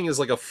Man-Thing is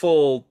like a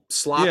full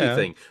sloppy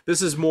thing.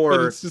 This is more.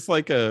 But it's just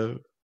like a.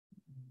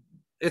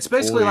 It's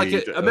basically like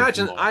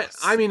imagine.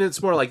 I mean,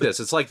 it's more like this.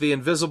 It's like the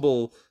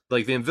invisible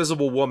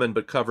woman,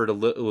 but covered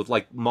with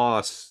like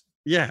moss.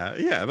 Yeah.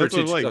 That's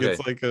what I'm like. Okay.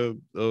 It's like a.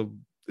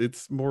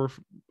 It's more.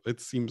 It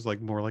seems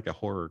like more like a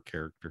horror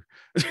character,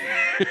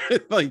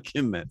 like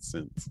in that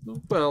sense.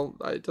 Well,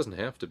 it doesn't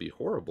have to be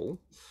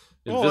horrible.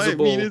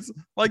 Invisible. Well, I mean, it's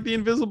like the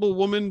Invisible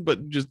Woman,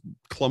 but just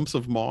clumps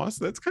of moss.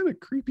 That's kind of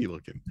creepy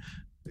looking.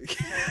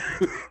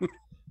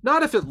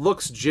 Not if it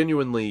looks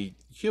genuinely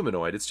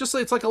humanoid. It's just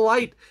it's like a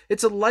light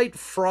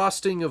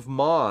frosting of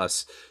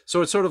moss.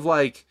 So it's sort of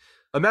like,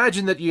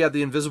 imagine that you have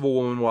the Invisible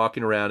Woman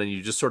walking around and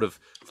you just sort of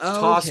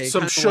toss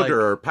some sugar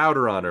or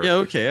powder on her. Yeah,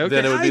 okay.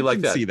 Then it would be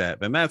like that. See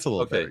that? Then that's a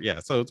little better. Yeah.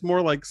 So it's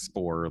more like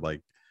spore,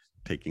 like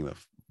taking the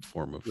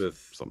form of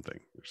something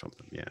or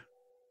something. Yeah.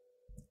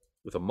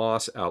 With a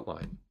moss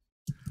outline.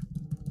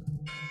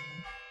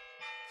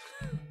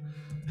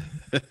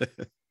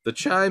 The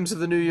chimes of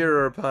the new year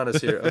are upon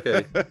us here.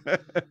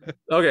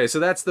 Okay, so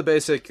that's the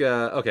basic.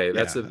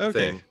 That's the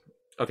thing.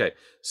 Okay,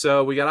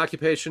 so we got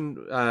occupation.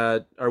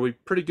 Are we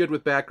pretty good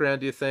with background,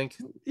 do you think?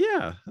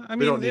 Yeah, I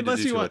mean,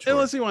 unless you want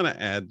to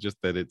add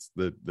just that it's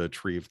the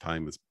tree of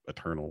time is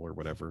eternal or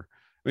whatever.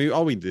 I mean,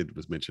 all we did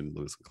was mention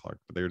Lewis and Clark,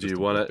 but they're just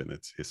in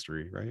its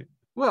history, right?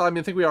 Well, I mean,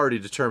 I think we already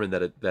determined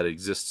that it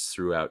exists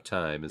throughout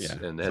time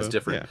and has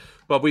different. Yeah.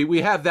 But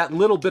we have that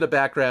little bit of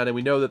background, and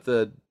we know that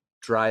the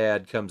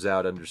Dryad comes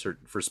out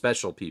for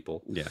special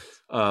people. Yeah.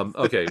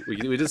 Okay.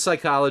 we did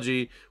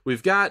psychology.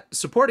 We've got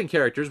supporting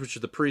characters, which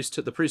are the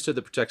priesthood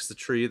that protects the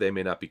tree. They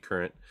may not be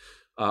current.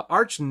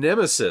 Arch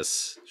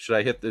nemesis. Should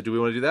I hit do we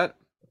want to do that?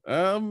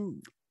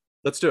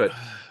 Let's do it.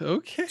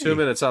 Okay. 2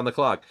 minutes on the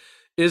clock.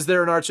 Is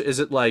there an arch? Is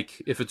it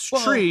like, if it's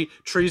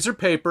trees are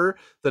paper,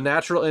 the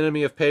natural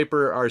enemy of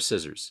paper are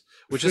scissors,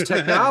 which is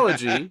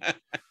technology,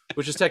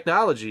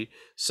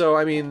 So,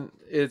 I mean,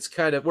 it's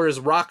kind of, whereas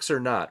rocks are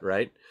not,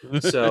 right?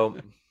 So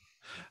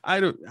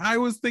I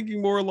was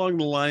thinking more along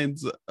the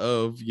lines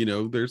of,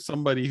 there's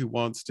somebody who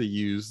wants to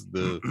use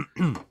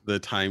the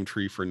time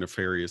tree for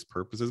nefarious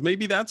purposes.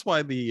 Maybe that's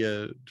why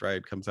the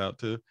Dryad comes out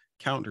to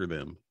counter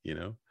them.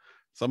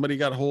 Somebody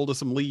got hold of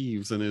some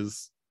leaves and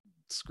is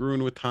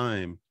screwing with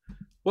time.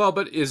 Well,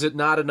 but is it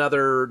not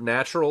another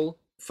natural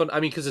fun? I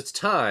mean, because it's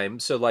time.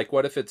 So, like,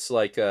 what if it's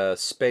like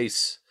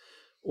space,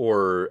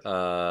 or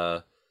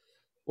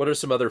what are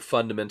some other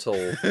fundamental?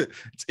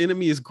 Its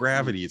enemy is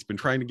gravity. It's been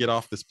trying to get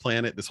off this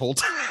planet this whole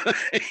time.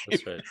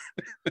 That's right.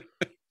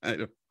 I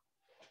don't.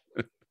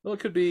 Well, it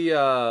could be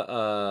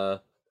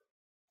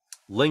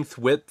length,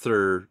 width,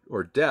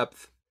 or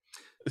depth.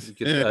 You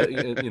could,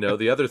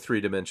 the other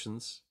 3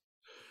 dimensions.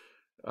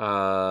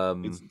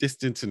 It's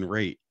distance and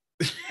rate.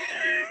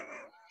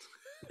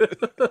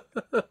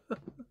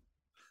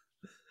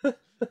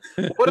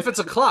 What if it's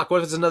a clock? What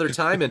if it's another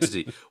time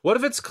entity? What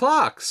if it's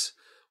clocks?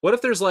 What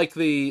if there's like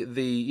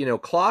the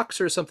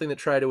clocks or something that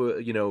try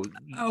to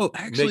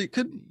actually it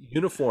could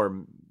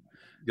uniform?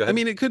 Go ahead. I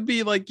mean, it could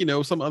be like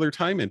some other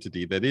time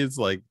entity that is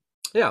like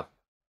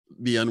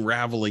the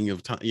unraveling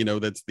of time.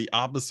 That's the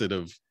opposite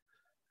of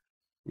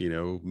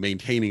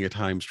maintaining a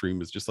time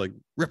stream, is just like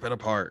rip it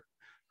apart.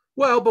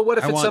 Well, but what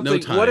if I it's want no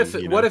something? time,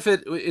 What if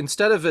it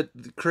instead of it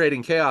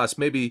creating chaos,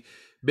 maybe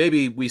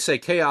we say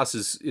chaos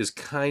is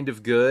kind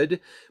of good,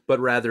 but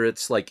rather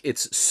it's like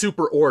it's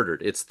super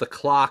ordered. It's the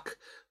clock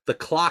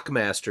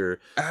master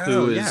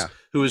Oh yeah,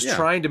 who is yeah.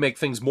 trying to make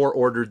things more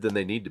ordered than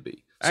they need to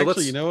be. So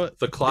Actually, you let's know what?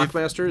 the clock If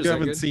master, is you that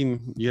haven't good?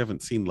 seen you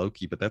haven't seen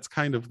Loki, but that's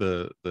kind of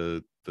the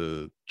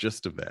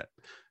gist of that.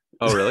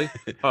 Oh, really?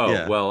 Oh,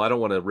 Yeah, well, I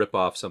don't want to rip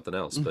off something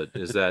else, but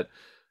is that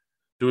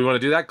do we want to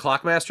do that?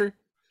 Clock master?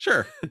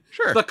 sure,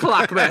 sure. The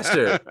clock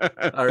master.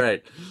 All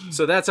right.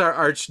 So that's our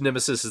arch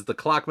nemesis is the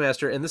clock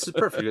master, and this is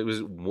perfect. It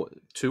was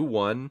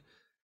 2-1.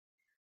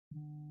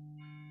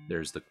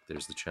 There's the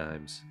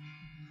chimes.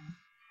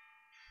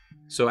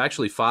 So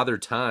actually, Father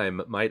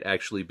Time might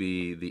actually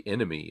be the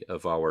enemy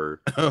of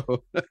our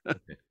Oh.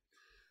 okay.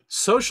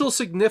 Social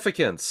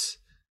significance.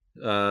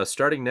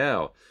 Starting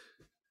now.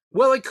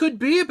 Well, it could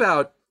be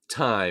about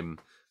time.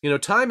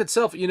 Time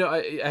itself.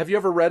 Have you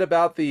ever read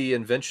about the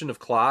invention of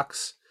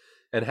clocks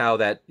and how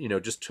that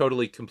just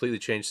totally completely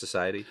changed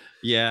society?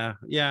 Yeah,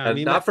 yeah. I And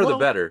mean, not for the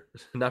better.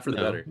 Not for the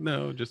no, better.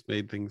 no, just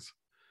made things.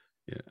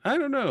 Yeah, I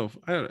don't know.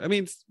 I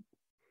mean,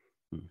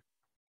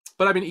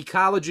 But I mean,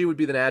 ecology would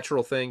be the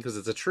natural thing because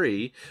it's a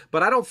tree.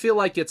 But I don't feel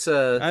like it's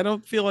a. I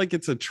don't feel like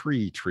it's a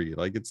tree.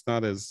 Like it's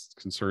not as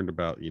concerned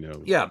about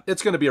Yeah,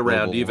 it's going to be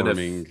around global even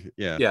warming. if.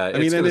 Yeah, Yeah, I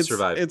mean, going and to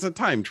survive. it's a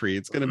time tree.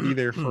 It's going to be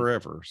there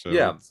forever. So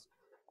Yeah,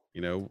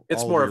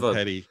 it's all more of of your a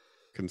petty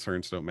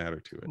concerns don't matter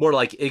to it. more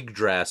like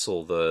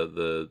Yggdrasil,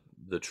 the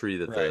tree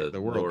that Right, the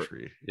world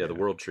tree. Yeah, the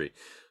world tree.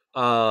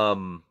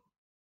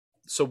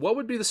 So what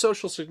would be the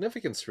social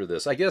significance for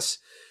this? I guess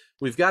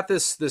we've got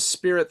this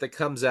spirit that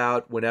comes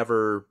out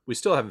whenever we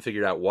still haven't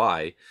figured out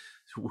why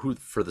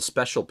for the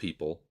special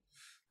people.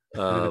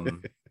 But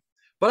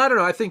I don't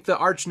know. I think the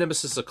arch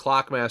nemesis of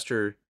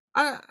Clockmaster.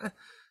 I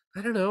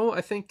don't know.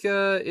 I think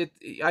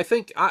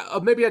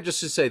maybe I just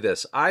should say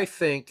this. I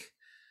think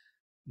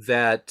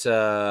that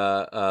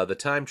the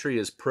time tree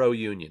is pro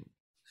union,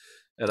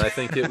 and I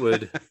think it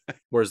would.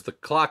 Whereas the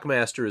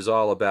Clockmaster is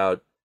all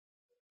about,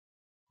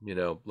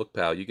 look,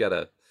 pal, you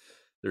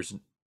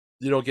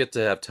don't get to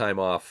have time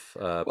off.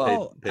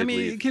 Well, paid I mean,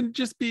 leave. it can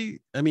just be.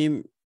 I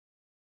mean,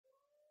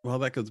 well,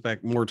 that goes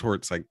back more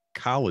towards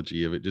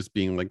psychology of it just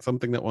being like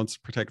something that wants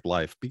to protect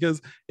life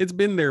because it's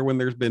been there when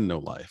there's been no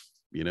life.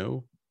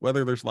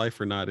 Whether there's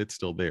life or not, it's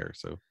still there.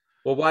 So,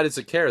 well, why does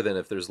it care then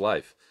if there's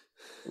life?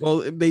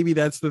 well, maybe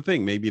that's the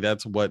thing. Maybe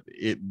that's what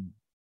it.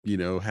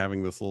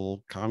 Having this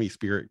little commie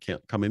spirit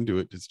can't come into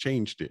it has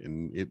changed it,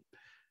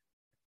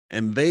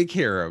 and they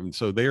care, and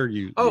so they're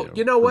you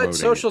know what?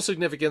 Social it.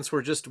 significance.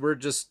 We're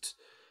just.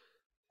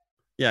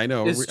 Yeah, I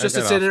know. It's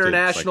an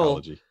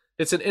international.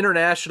 It's an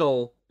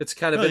international. It's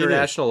kind of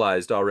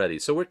internationalized already.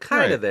 So we're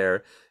kind of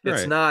there.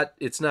 It's not.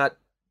 It's not.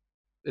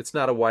 It's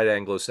not a white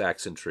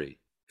Anglo-Saxon tree.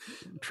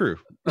 True.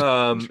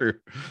 True.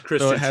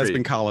 Christian so it has tree.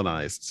 been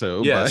colonized.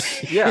 So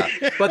yes, yeah.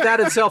 But that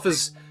itself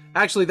is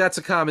actually that's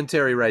a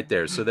commentary right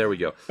there. So there we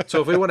go.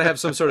 So if we want to have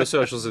some sort of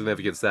social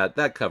significance,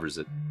 that covers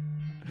it.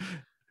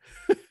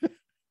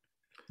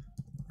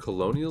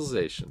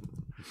 Colonialization.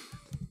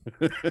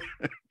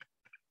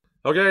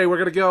 Okay, we're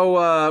gonna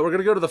go. We're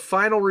gonna go to the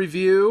final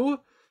review.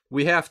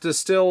 We have to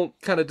still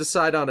kind of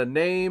decide on a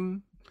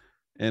name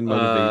and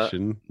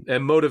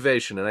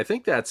motivation. And I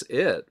think that's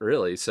it,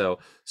 really. So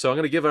I'm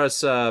gonna give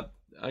us.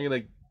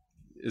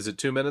 Is it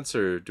 2 minutes,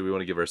 or do we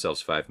want to give ourselves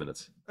 5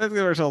 minutes? Let's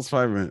give ourselves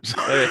 5 minutes.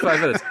 Okay,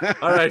 5 minutes.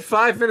 All right,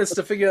 5 minutes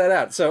to figure that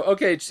out. So,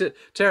 okay,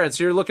 Terrence,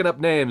 you're looking up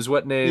names.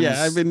 What names?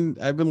 Yeah, I've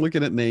been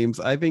looking at names.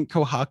 I think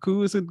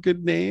Kohaku is a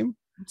good name.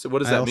 So, what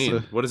does that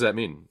mean? What does that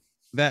mean?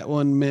 That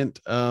one meant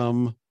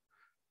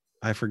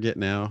I forget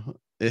now.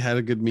 It had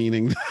a good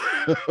meaning.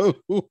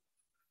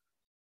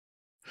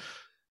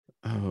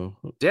 Oh,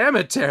 damn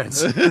it,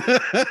 Terrence!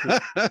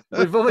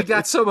 We've only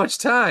got so much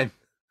time.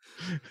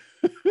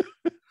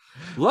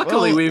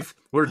 Luckily,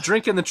 we're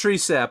drinking the tree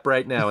sap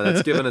right now, and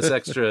that's giving us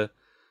extra.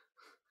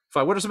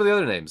 Fine. What are some of the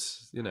other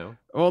names?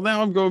 Well,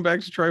 now I'm going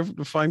back to try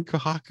to find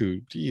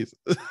Kohaku. Jeez.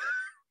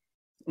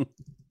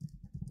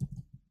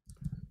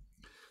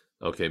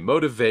 Okay,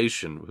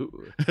 motivation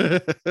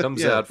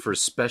comes out for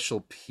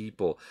special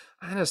people.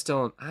 I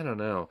don't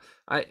know.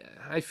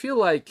 I feel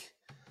like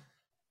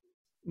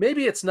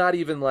maybe it's not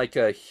even like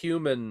a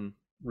human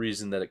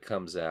reason that it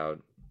comes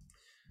out.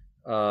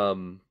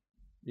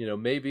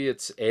 Maybe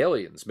it's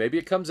aliens. Maybe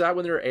it comes out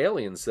when there are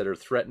aliens that are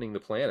threatening the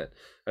planet,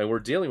 and we're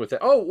dealing with that.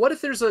 Oh, what if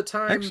there's a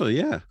time? Actually,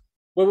 yeah.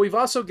 Well, we've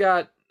also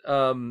got.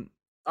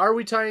 Are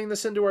we tying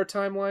this into our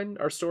timeline,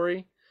 our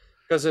story?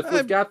 Because if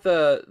we've got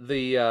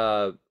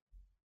the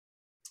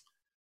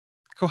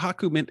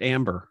Kohaku meant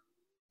amber.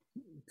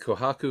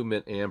 Kohaku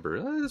meant amber.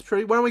 That's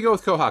pretty. Why don't we go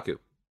with Kohaku?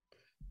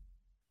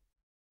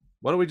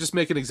 Why don't we just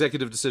make an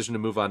executive decision to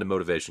move on to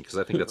motivation? Because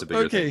I think that's a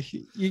bigger thing.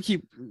 Okay, you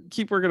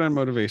keep working on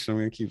motivation. I'm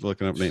going to keep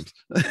looking up names.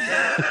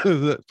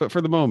 But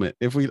for the moment,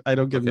 if I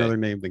don't give another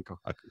name, then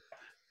Kohaku.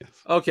 Yes.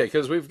 Okay,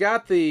 because we've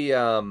got the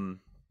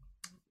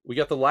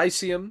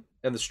Lyceum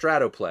and the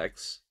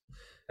Stratoplex,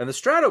 And the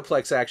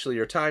Stratoplex actually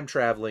are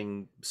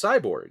time-traveling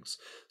cyborgs.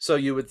 So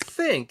you would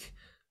think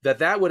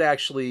that would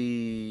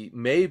actually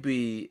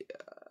maybe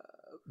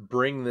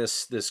bring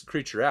this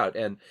creature out.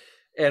 And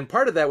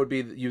part of that would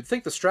be, you'd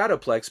think the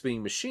Stratoplex,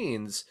 being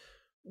machines,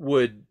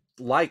 would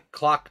like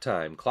clock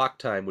time. Clock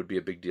time would be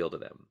a big deal to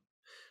them.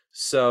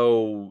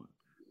 So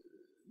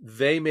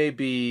they may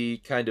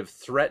be kind of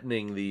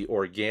threatening the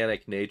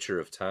organic nature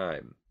of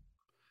time.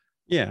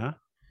 Yeah,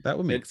 that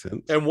would make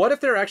sense. And what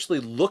if they're actually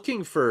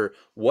looking for,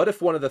 what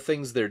if one of the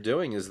things they're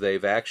doing is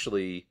they're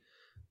actually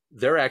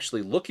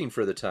looking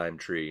for the time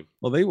tree?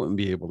 Well, they wouldn't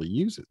be able to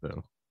use it,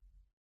 though.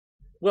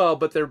 Well,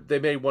 but they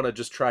may want to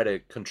just try to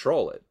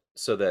control it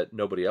so that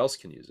nobody else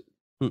can use it.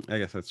 I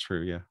guess that's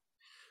true, yeah.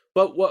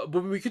 But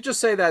we could just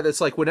say that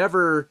it's like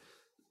whenever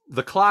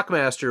the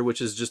Clockmaster,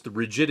 which is just the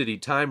rigidity,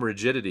 time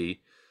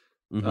rigidity,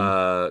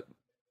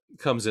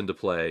 comes into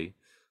play,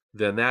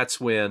 then that's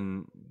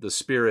when the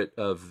spirit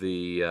of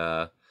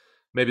the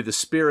maybe the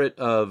spirit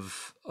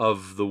of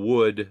the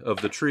wood,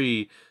 of the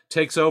tree,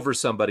 takes over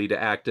somebody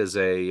to act as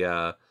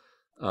a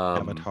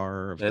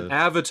avatar.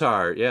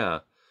 Avatar, yeah.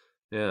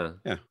 Yeah,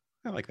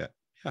 I like that.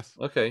 Yes.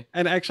 Okay.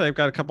 And actually, I've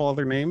got a couple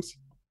other names.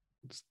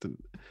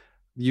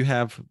 You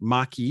have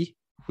Maki,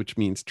 which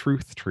means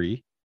truth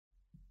tree,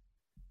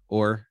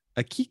 or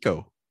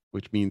Akiko,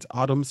 which means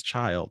autumn's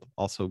child,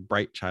 also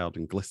bright child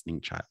and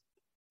glistening child.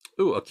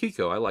 Ooh,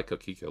 Akiko. I like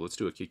Akiko. Let's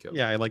do Akiko.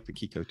 Yeah, I like the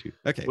Kiko too.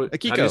 Okay.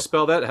 Akiko. How do you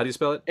spell that?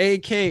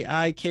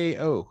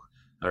 Akiko.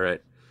 All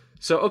right.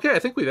 So, okay, I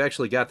think we've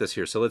actually got this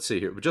here. So let's see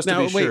here. But just to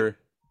be sure.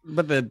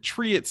 But the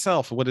tree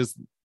itself, is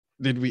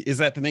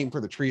that the name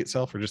for the tree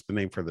itself, or just the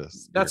name for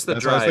this? That's the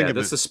dryad.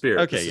 That's the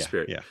spirit. Okay, the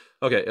spirit. Yeah.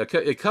 Okay,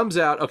 it comes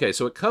out. Okay,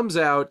 so it comes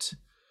out.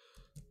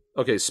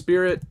 Okay,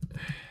 spirit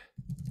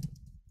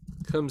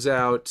comes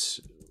out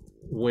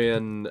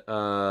when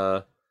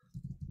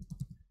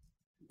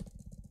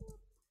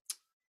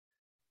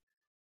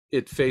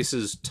it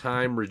faces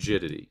time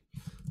rigidity.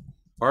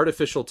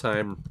 Artificial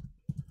time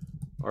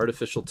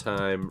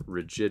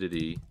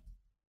rigidity,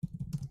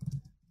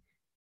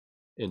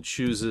 and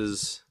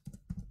chooses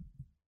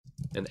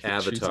an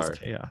avatar.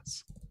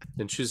 Chaos.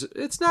 And chooses,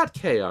 it's not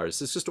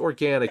chaos, it's just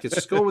organic. It's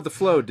just going with the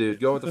flow,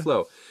 dude. Go with the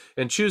flow.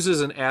 And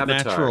chooses an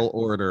avatar. Natural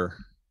order.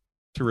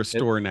 To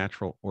restore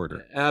natural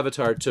order.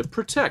 Avatar to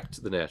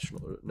protect the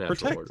natural order.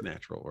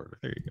 Natural order.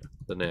 There you go.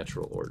 The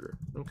natural order.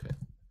 Okay.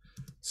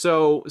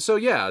 So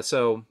yeah.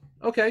 So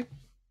okay.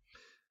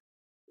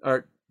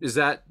 Is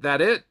that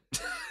it?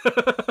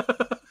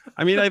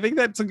 I mean, I think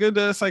that's a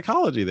good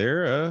psychology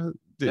there.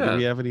 Do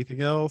we have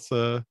anything else?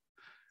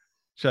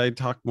 Should I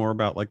talk more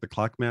about like the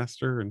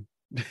Clockmaster and?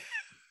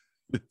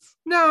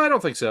 No, I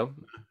don't think so.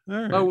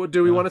 All right. Oh,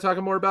 do we want to talk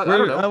more about? I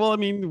don't know. Well, I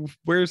mean,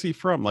 where is he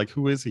from? Like,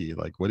 who is he?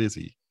 Like, what is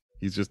he?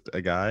 He's just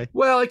a guy.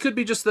 Well, it could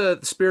be just the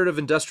spirit of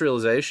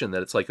industrialization,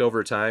 that it's like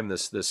over time,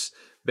 this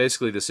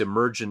basically this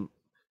emergent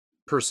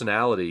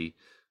personality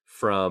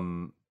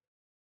from.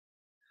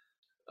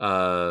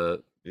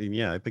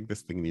 Yeah, I think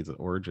this thing needs an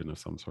origin of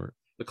some sort.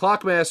 The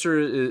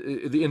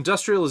Clockmaster, the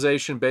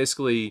industrialization,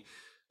 basically,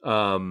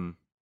 that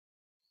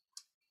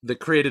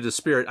created a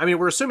spirit. I mean,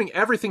 we're assuming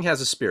everything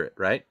has a spirit,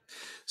 right?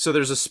 So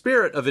there's a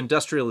spirit of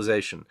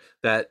industrialization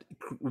that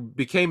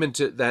became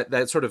into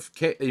that sort of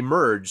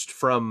emerged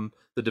from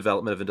the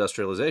development of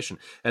industrialization.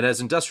 And as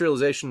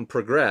industrialization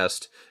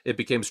progressed, it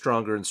became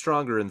stronger and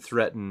stronger and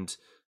threatened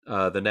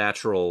the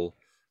natural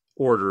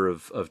order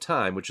of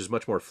time, which is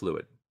much more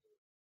fluid.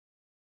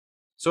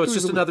 So it's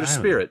just another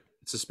spirit.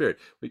 It's a spirit.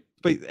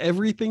 But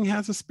everything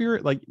has a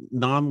spirit, like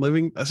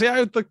non-living. See,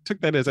 I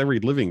took that as every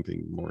living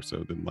thing more so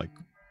than like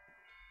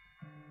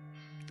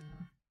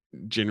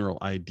general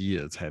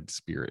ideas had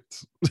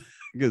spirits,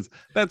 because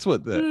that's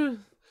what the.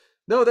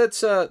 No,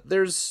 that's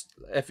there's,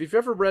 if you've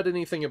ever read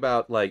anything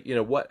about, like, you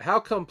know, how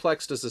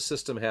complex does a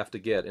system have to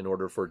get in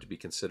order for it to be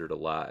considered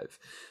alive?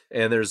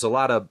 And there's a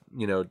lot of,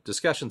 you know,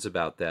 discussions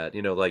about that.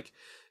 You know, like,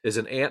 is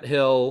an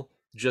anthill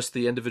just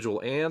the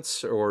individual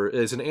ants, or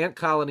is an ant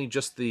colony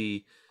just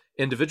the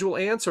individual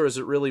ants, or is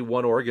it really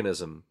one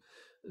organism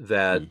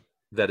that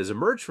has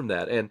emerged from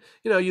that? And,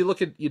 you know, you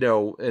look at,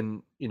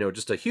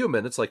 just a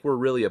human, it's like we're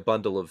really a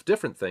bundle of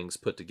different things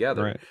put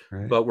together,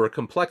 right. But we're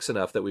complex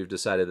enough that we've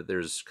decided that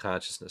there's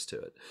consciousness to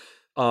it.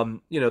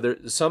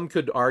 Some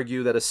could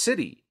argue that a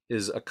city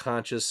is a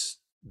conscious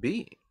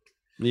being.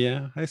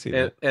 Yeah, I see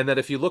that. And that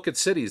if you look at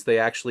cities, they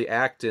actually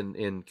act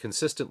in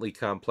consistently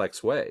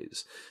complex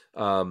ways.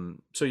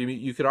 So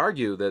you could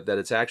argue that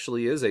it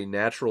actually is a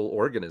natural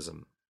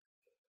organism.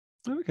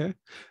 Okay.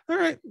 All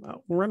right.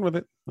 We'll run with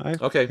it. I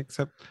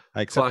accept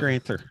your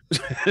answer.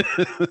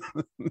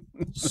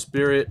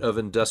 Spirit of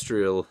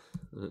industrial,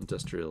 I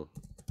guess.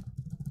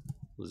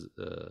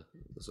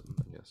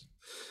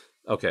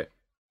 Okay.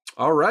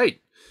 All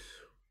right.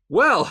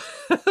 Well,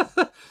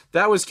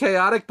 that was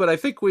chaotic, but I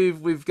think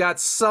we've got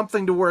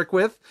something to work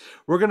with.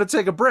 We're going to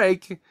take a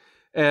break,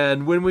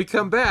 and when we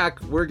come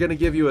back, we're going to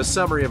give you a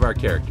summary of our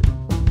character.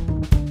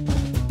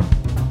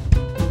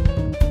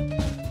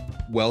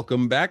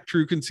 Welcome back,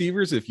 True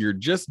Conceivers. If you're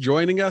just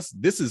joining us,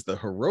 this is the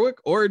Heroic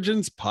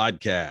Origins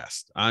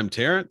Podcast. I'm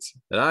Terrence.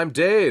 And I'm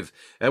Dave.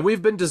 And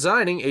we've been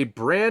designing a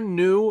brand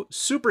new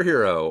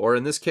superhero, or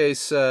in this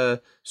case,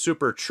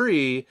 Super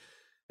Tree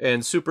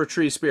and Super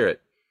Tree Spirit.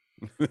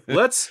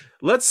 Let's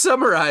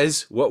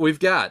summarize what we've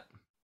got.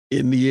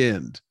 In the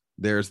end,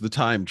 there's the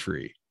time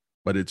tree,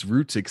 but its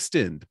roots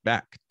extend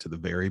back to the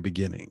very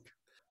beginning.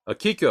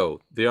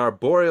 Akiko, the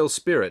arboreal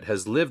spirit,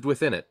 has lived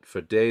within it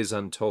for days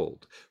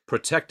untold,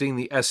 protecting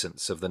the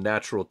essence of the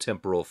natural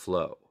temporal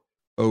flow.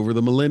 Over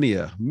the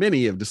millennia,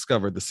 many have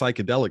discovered the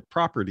psychedelic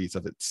properties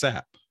of its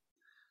sap.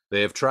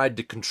 They have tried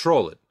to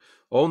control it,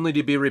 only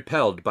to be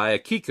repelled by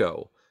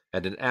Akiko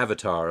and an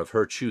avatar of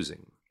her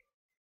choosing.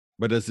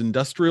 But as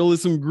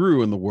industrialism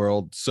grew in the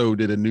world, so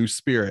did a new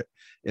spirit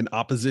in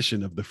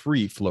opposition of the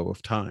free flow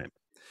of time.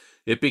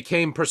 It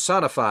became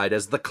personified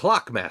as the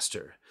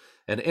Clockmaster,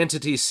 an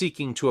entity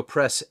seeking to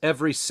oppress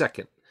every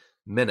second,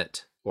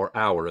 minute, or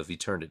hour of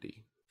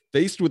eternity.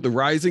 Faced with the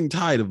rising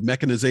tide of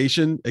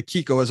mechanization,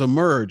 Akiko has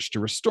emerged to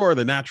restore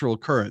the natural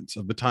currents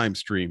of the time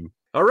stream.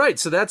 All right,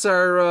 so that's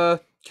our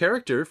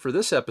character for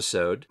this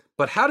episode.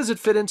 But how does it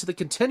fit into the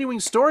continuing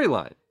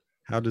storyline?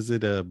 How does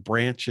it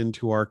branch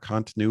into our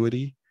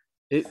continuity?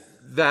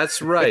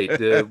 That's right.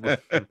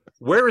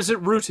 Where is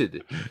it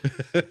rooted?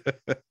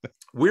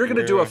 We're going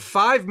to do a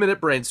 5-minute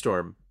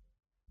brainstorm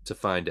to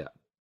find out.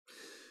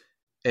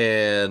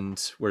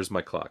 And where's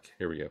my clock?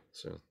 Here we go.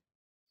 So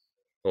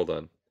hold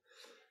on.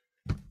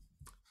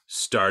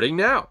 Starting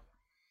now.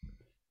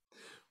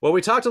 Well,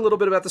 we talked a little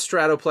bit about the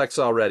Stratoplex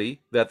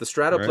already, that the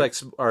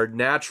Stratoplex are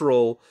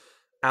natural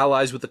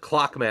allies with the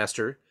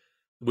Clockmaster,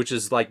 which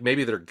is like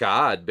maybe their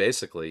god,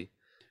 basically.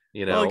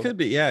 You know, well, it could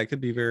be, yeah, it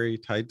could be very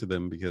tied to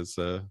them because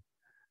I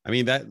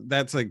mean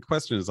that's like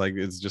question is like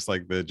it's just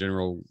like the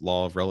general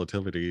law of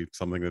relativity,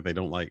 something that they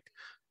don't like.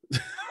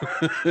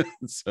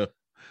 So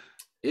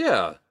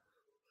yeah.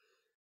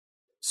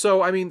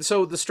 So I mean,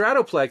 so the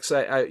Stratoplex,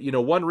 I you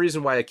know, one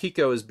reason why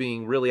Akiko is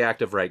being really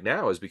active right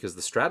now is because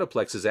the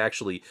Stratoplex has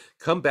actually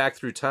come back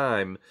through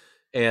time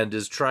and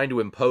is trying to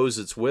impose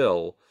its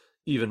will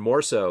even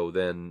more so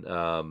than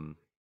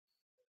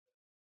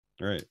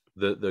right.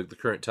 The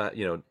current time.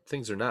 You know,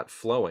 things are not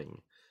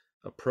flowing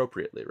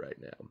appropriately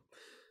right now.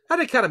 And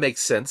it kind of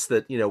makes sense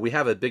that, you know, we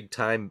have a big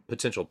time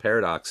potential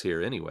paradox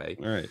here anyway.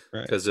 Right.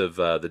 Because of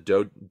the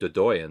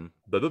Dodoyan.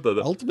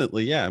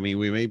 Ultimately, yeah. I mean,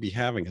 we may be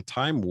having a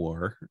time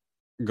war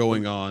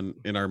going on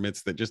in our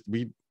midst that just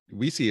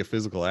we see a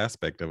physical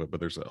aspect of it, but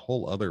there's a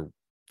whole other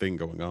thing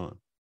going on.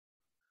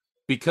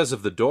 Because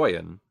of the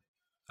Doyen.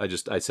 I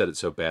said it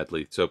so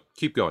badly. So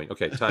keep going.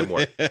 Okay, time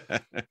war.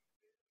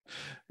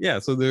 Yeah,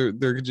 so there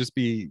could just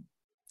be,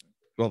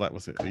 well, that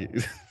was it.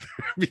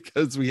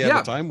 Because we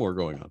have a time war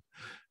going on.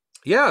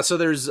 Yeah, so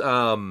there's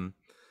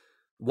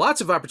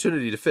lots of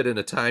opportunity to fit in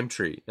a time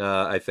tree,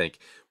 I think.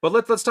 But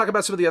let's talk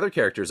about some of the other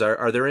characters.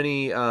 Are there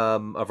any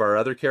of our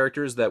other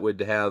characters that would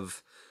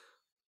have?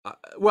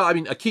 Well, I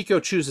mean,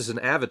 Akiko chooses an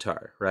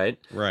avatar, right?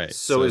 Right.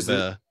 So is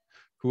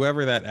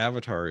whoever that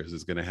avatar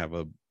is going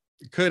to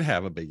could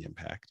have a big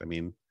impact. I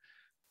mean,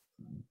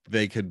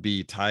 they could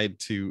be tied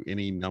to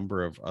any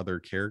number of other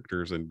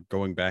characters, and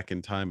going back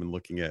in time and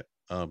looking at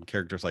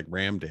characters like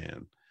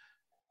Ramdan,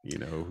 you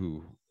know,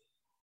 who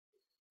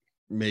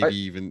maybe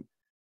even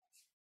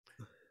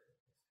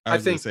I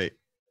think say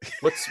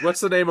what's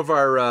the name of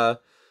our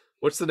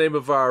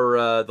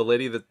the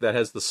lady that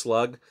has the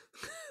slug,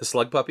 the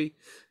slug puppy?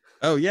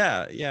 Oh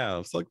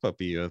yeah, slug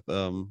puppy with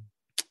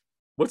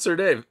what's her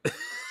name?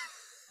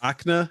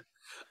 Akna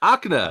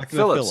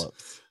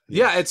Phillips.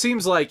 Yeah, it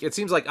seems like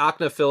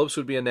Akna Phillips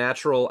would be a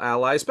natural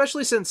ally,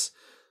 especially since,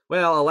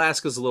 well,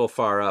 Alaska's a little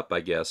far up, I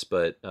guess,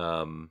 but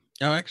oh,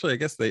 actually, I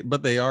guess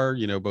they are,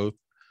 you know, both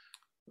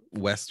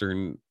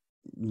Western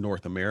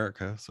North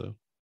America, so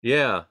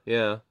yeah.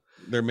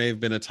 There may have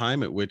been a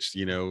time at which,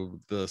 you know,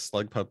 the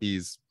slug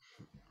puppies,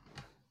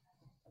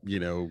 you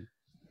know,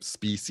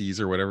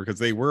 species or whatever, because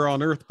they were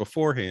on Earth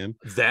beforehand.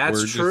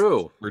 That's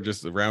true. We're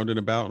just rounding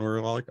about and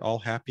we're like all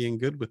happy and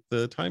good with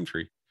the time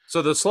tree.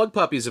 So the slug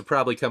puppies have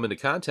probably come into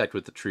contact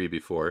with the tree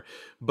before,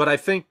 but I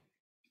think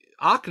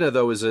Akna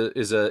though is a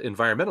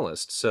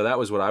environmentalist, so that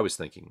was what I was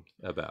thinking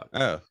about.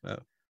 Oh.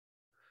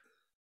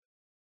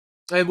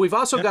 And we've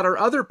also got our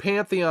other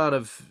pantheon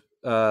of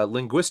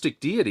linguistic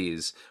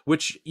deities,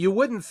 which you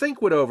wouldn't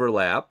think would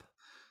overlap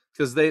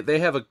because they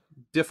have a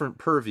different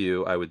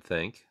purview, I would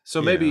think.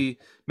 So maybe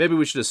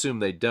we should assume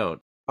they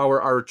don't.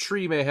 Our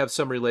tree may have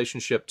some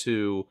relationship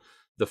to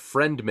the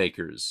Friend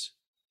Makers,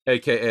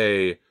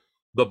 aka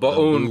the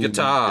Baun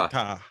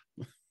Guitar.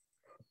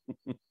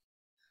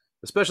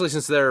 Especially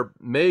since they're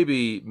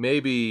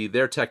maybe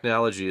their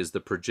technology is the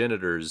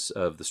progenitors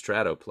of the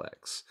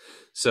Stratoplex,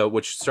 so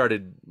which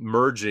started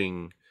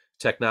merging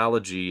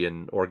technology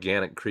and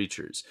organic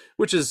creatures,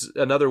 which is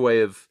another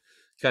way of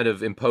kind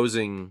of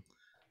imposing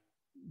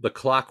the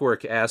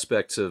clockwork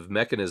aspects of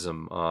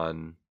mechanism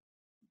on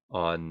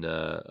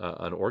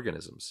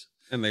organisms.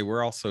 And they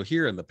were also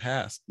here in the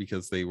past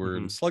because they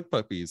were slug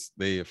puppies.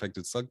 They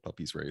affected slug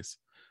puppies' race.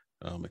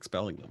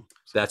 expelling them.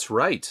 So. That's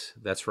right.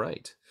 That's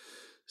right.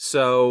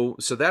 So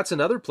that's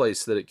another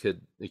place that it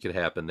could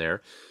happen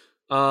there.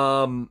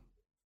 I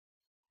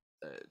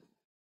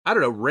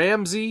don't know,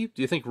 Ramsey.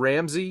 Do you think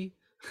Ramsey?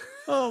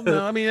 Oh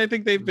no, I mean, I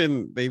think they've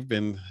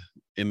been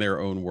in their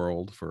own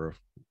world for,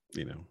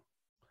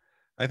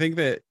 I think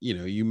that,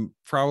 you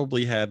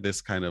probably had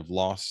this kind of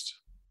lost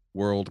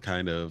world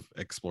kind of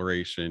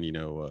exploration,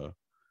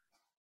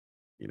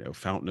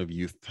 Fountain of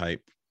Youth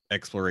type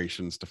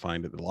explorations to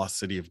find the lost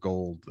city of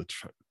gold,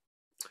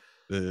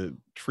 the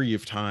tree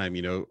of time,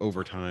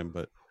 over time.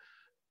 But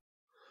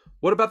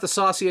what about the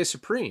Saucier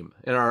Supreme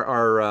and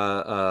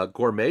our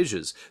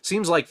gourmages?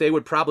 Seems like they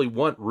would probably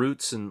want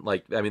roots and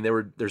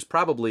there's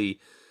probably,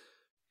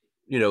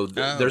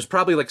 there's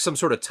probably like some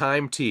sort of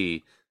time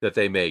tea that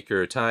they make,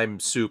 or a time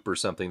soup or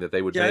something that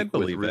they would make. I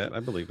believe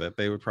that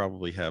they would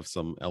probably have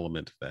some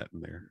element of that in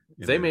there.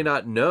 They may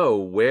not know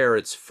where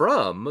it's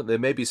from. There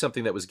may be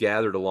something that was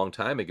gathered a long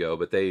time ago,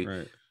 but they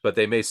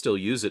may still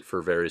use it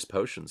for various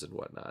potions and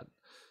whatnot.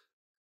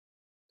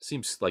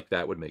 Seems like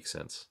that would make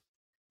sense.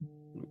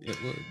 It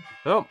would.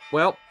 Oh,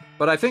 well,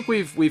 but I think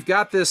we've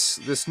got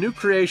this new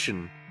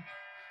creation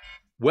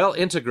well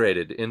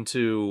integrated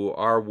into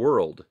our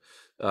world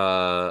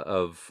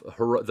into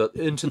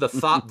the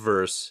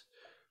Thopverse.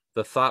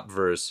 The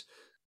Thopverse.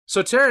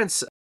 So,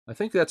 Terrence, I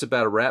think that's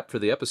about a wrap for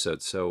the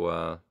episode.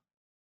 So,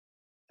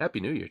 Happy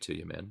New Year to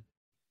you, man.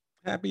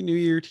 Happy New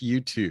Year to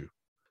you, too.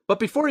 But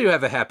before you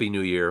have a Happy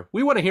New Year,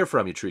 we want to hear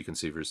from you, Tree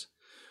Conceivers.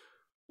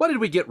 What did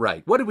we get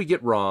right? What did we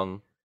get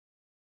wrong?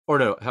 Or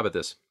no, how about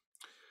this?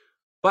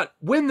 But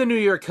when the new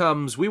year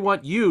comes, we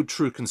want you,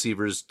 True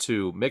Conceivers,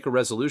 to make a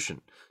resolution,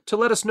 to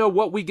let us know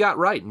what we got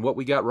right and what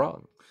we got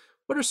wrong.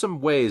 What are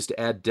some ways to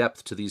add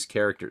depth to these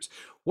characters?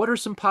 What are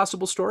some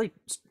possible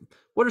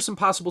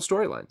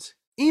storylines?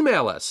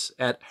 Email us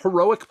at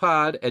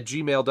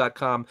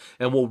heroicpod@gmail.com,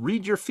 and we'll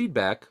read your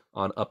feedback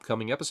on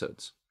upcoming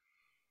episodes.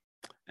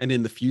 And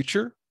in the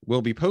future,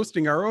 we'll be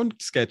posting our own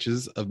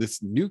sketches of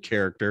this new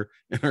character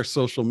in our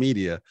social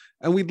media,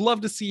 and we'd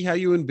love to see how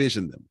you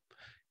envision them.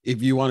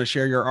 If you want to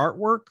share your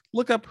artwork,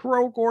 look up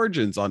Heroic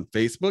Origins on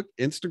Facebook,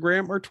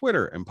 Instagram, or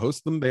Twitter and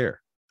post them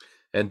there.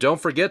 And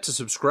don't forget to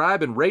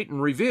subscribe and rate and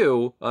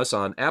review us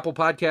on Apple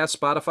Podcasts,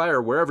 Spotify,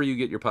 or wherever you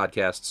get your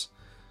podcasts.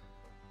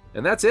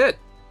 And that's it.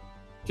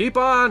 Keep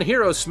on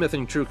hero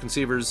smithing, True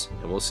Conceivers,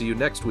 and we'll see you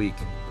next week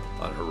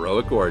on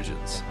Heroic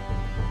Origins.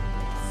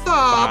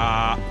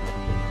 Thop!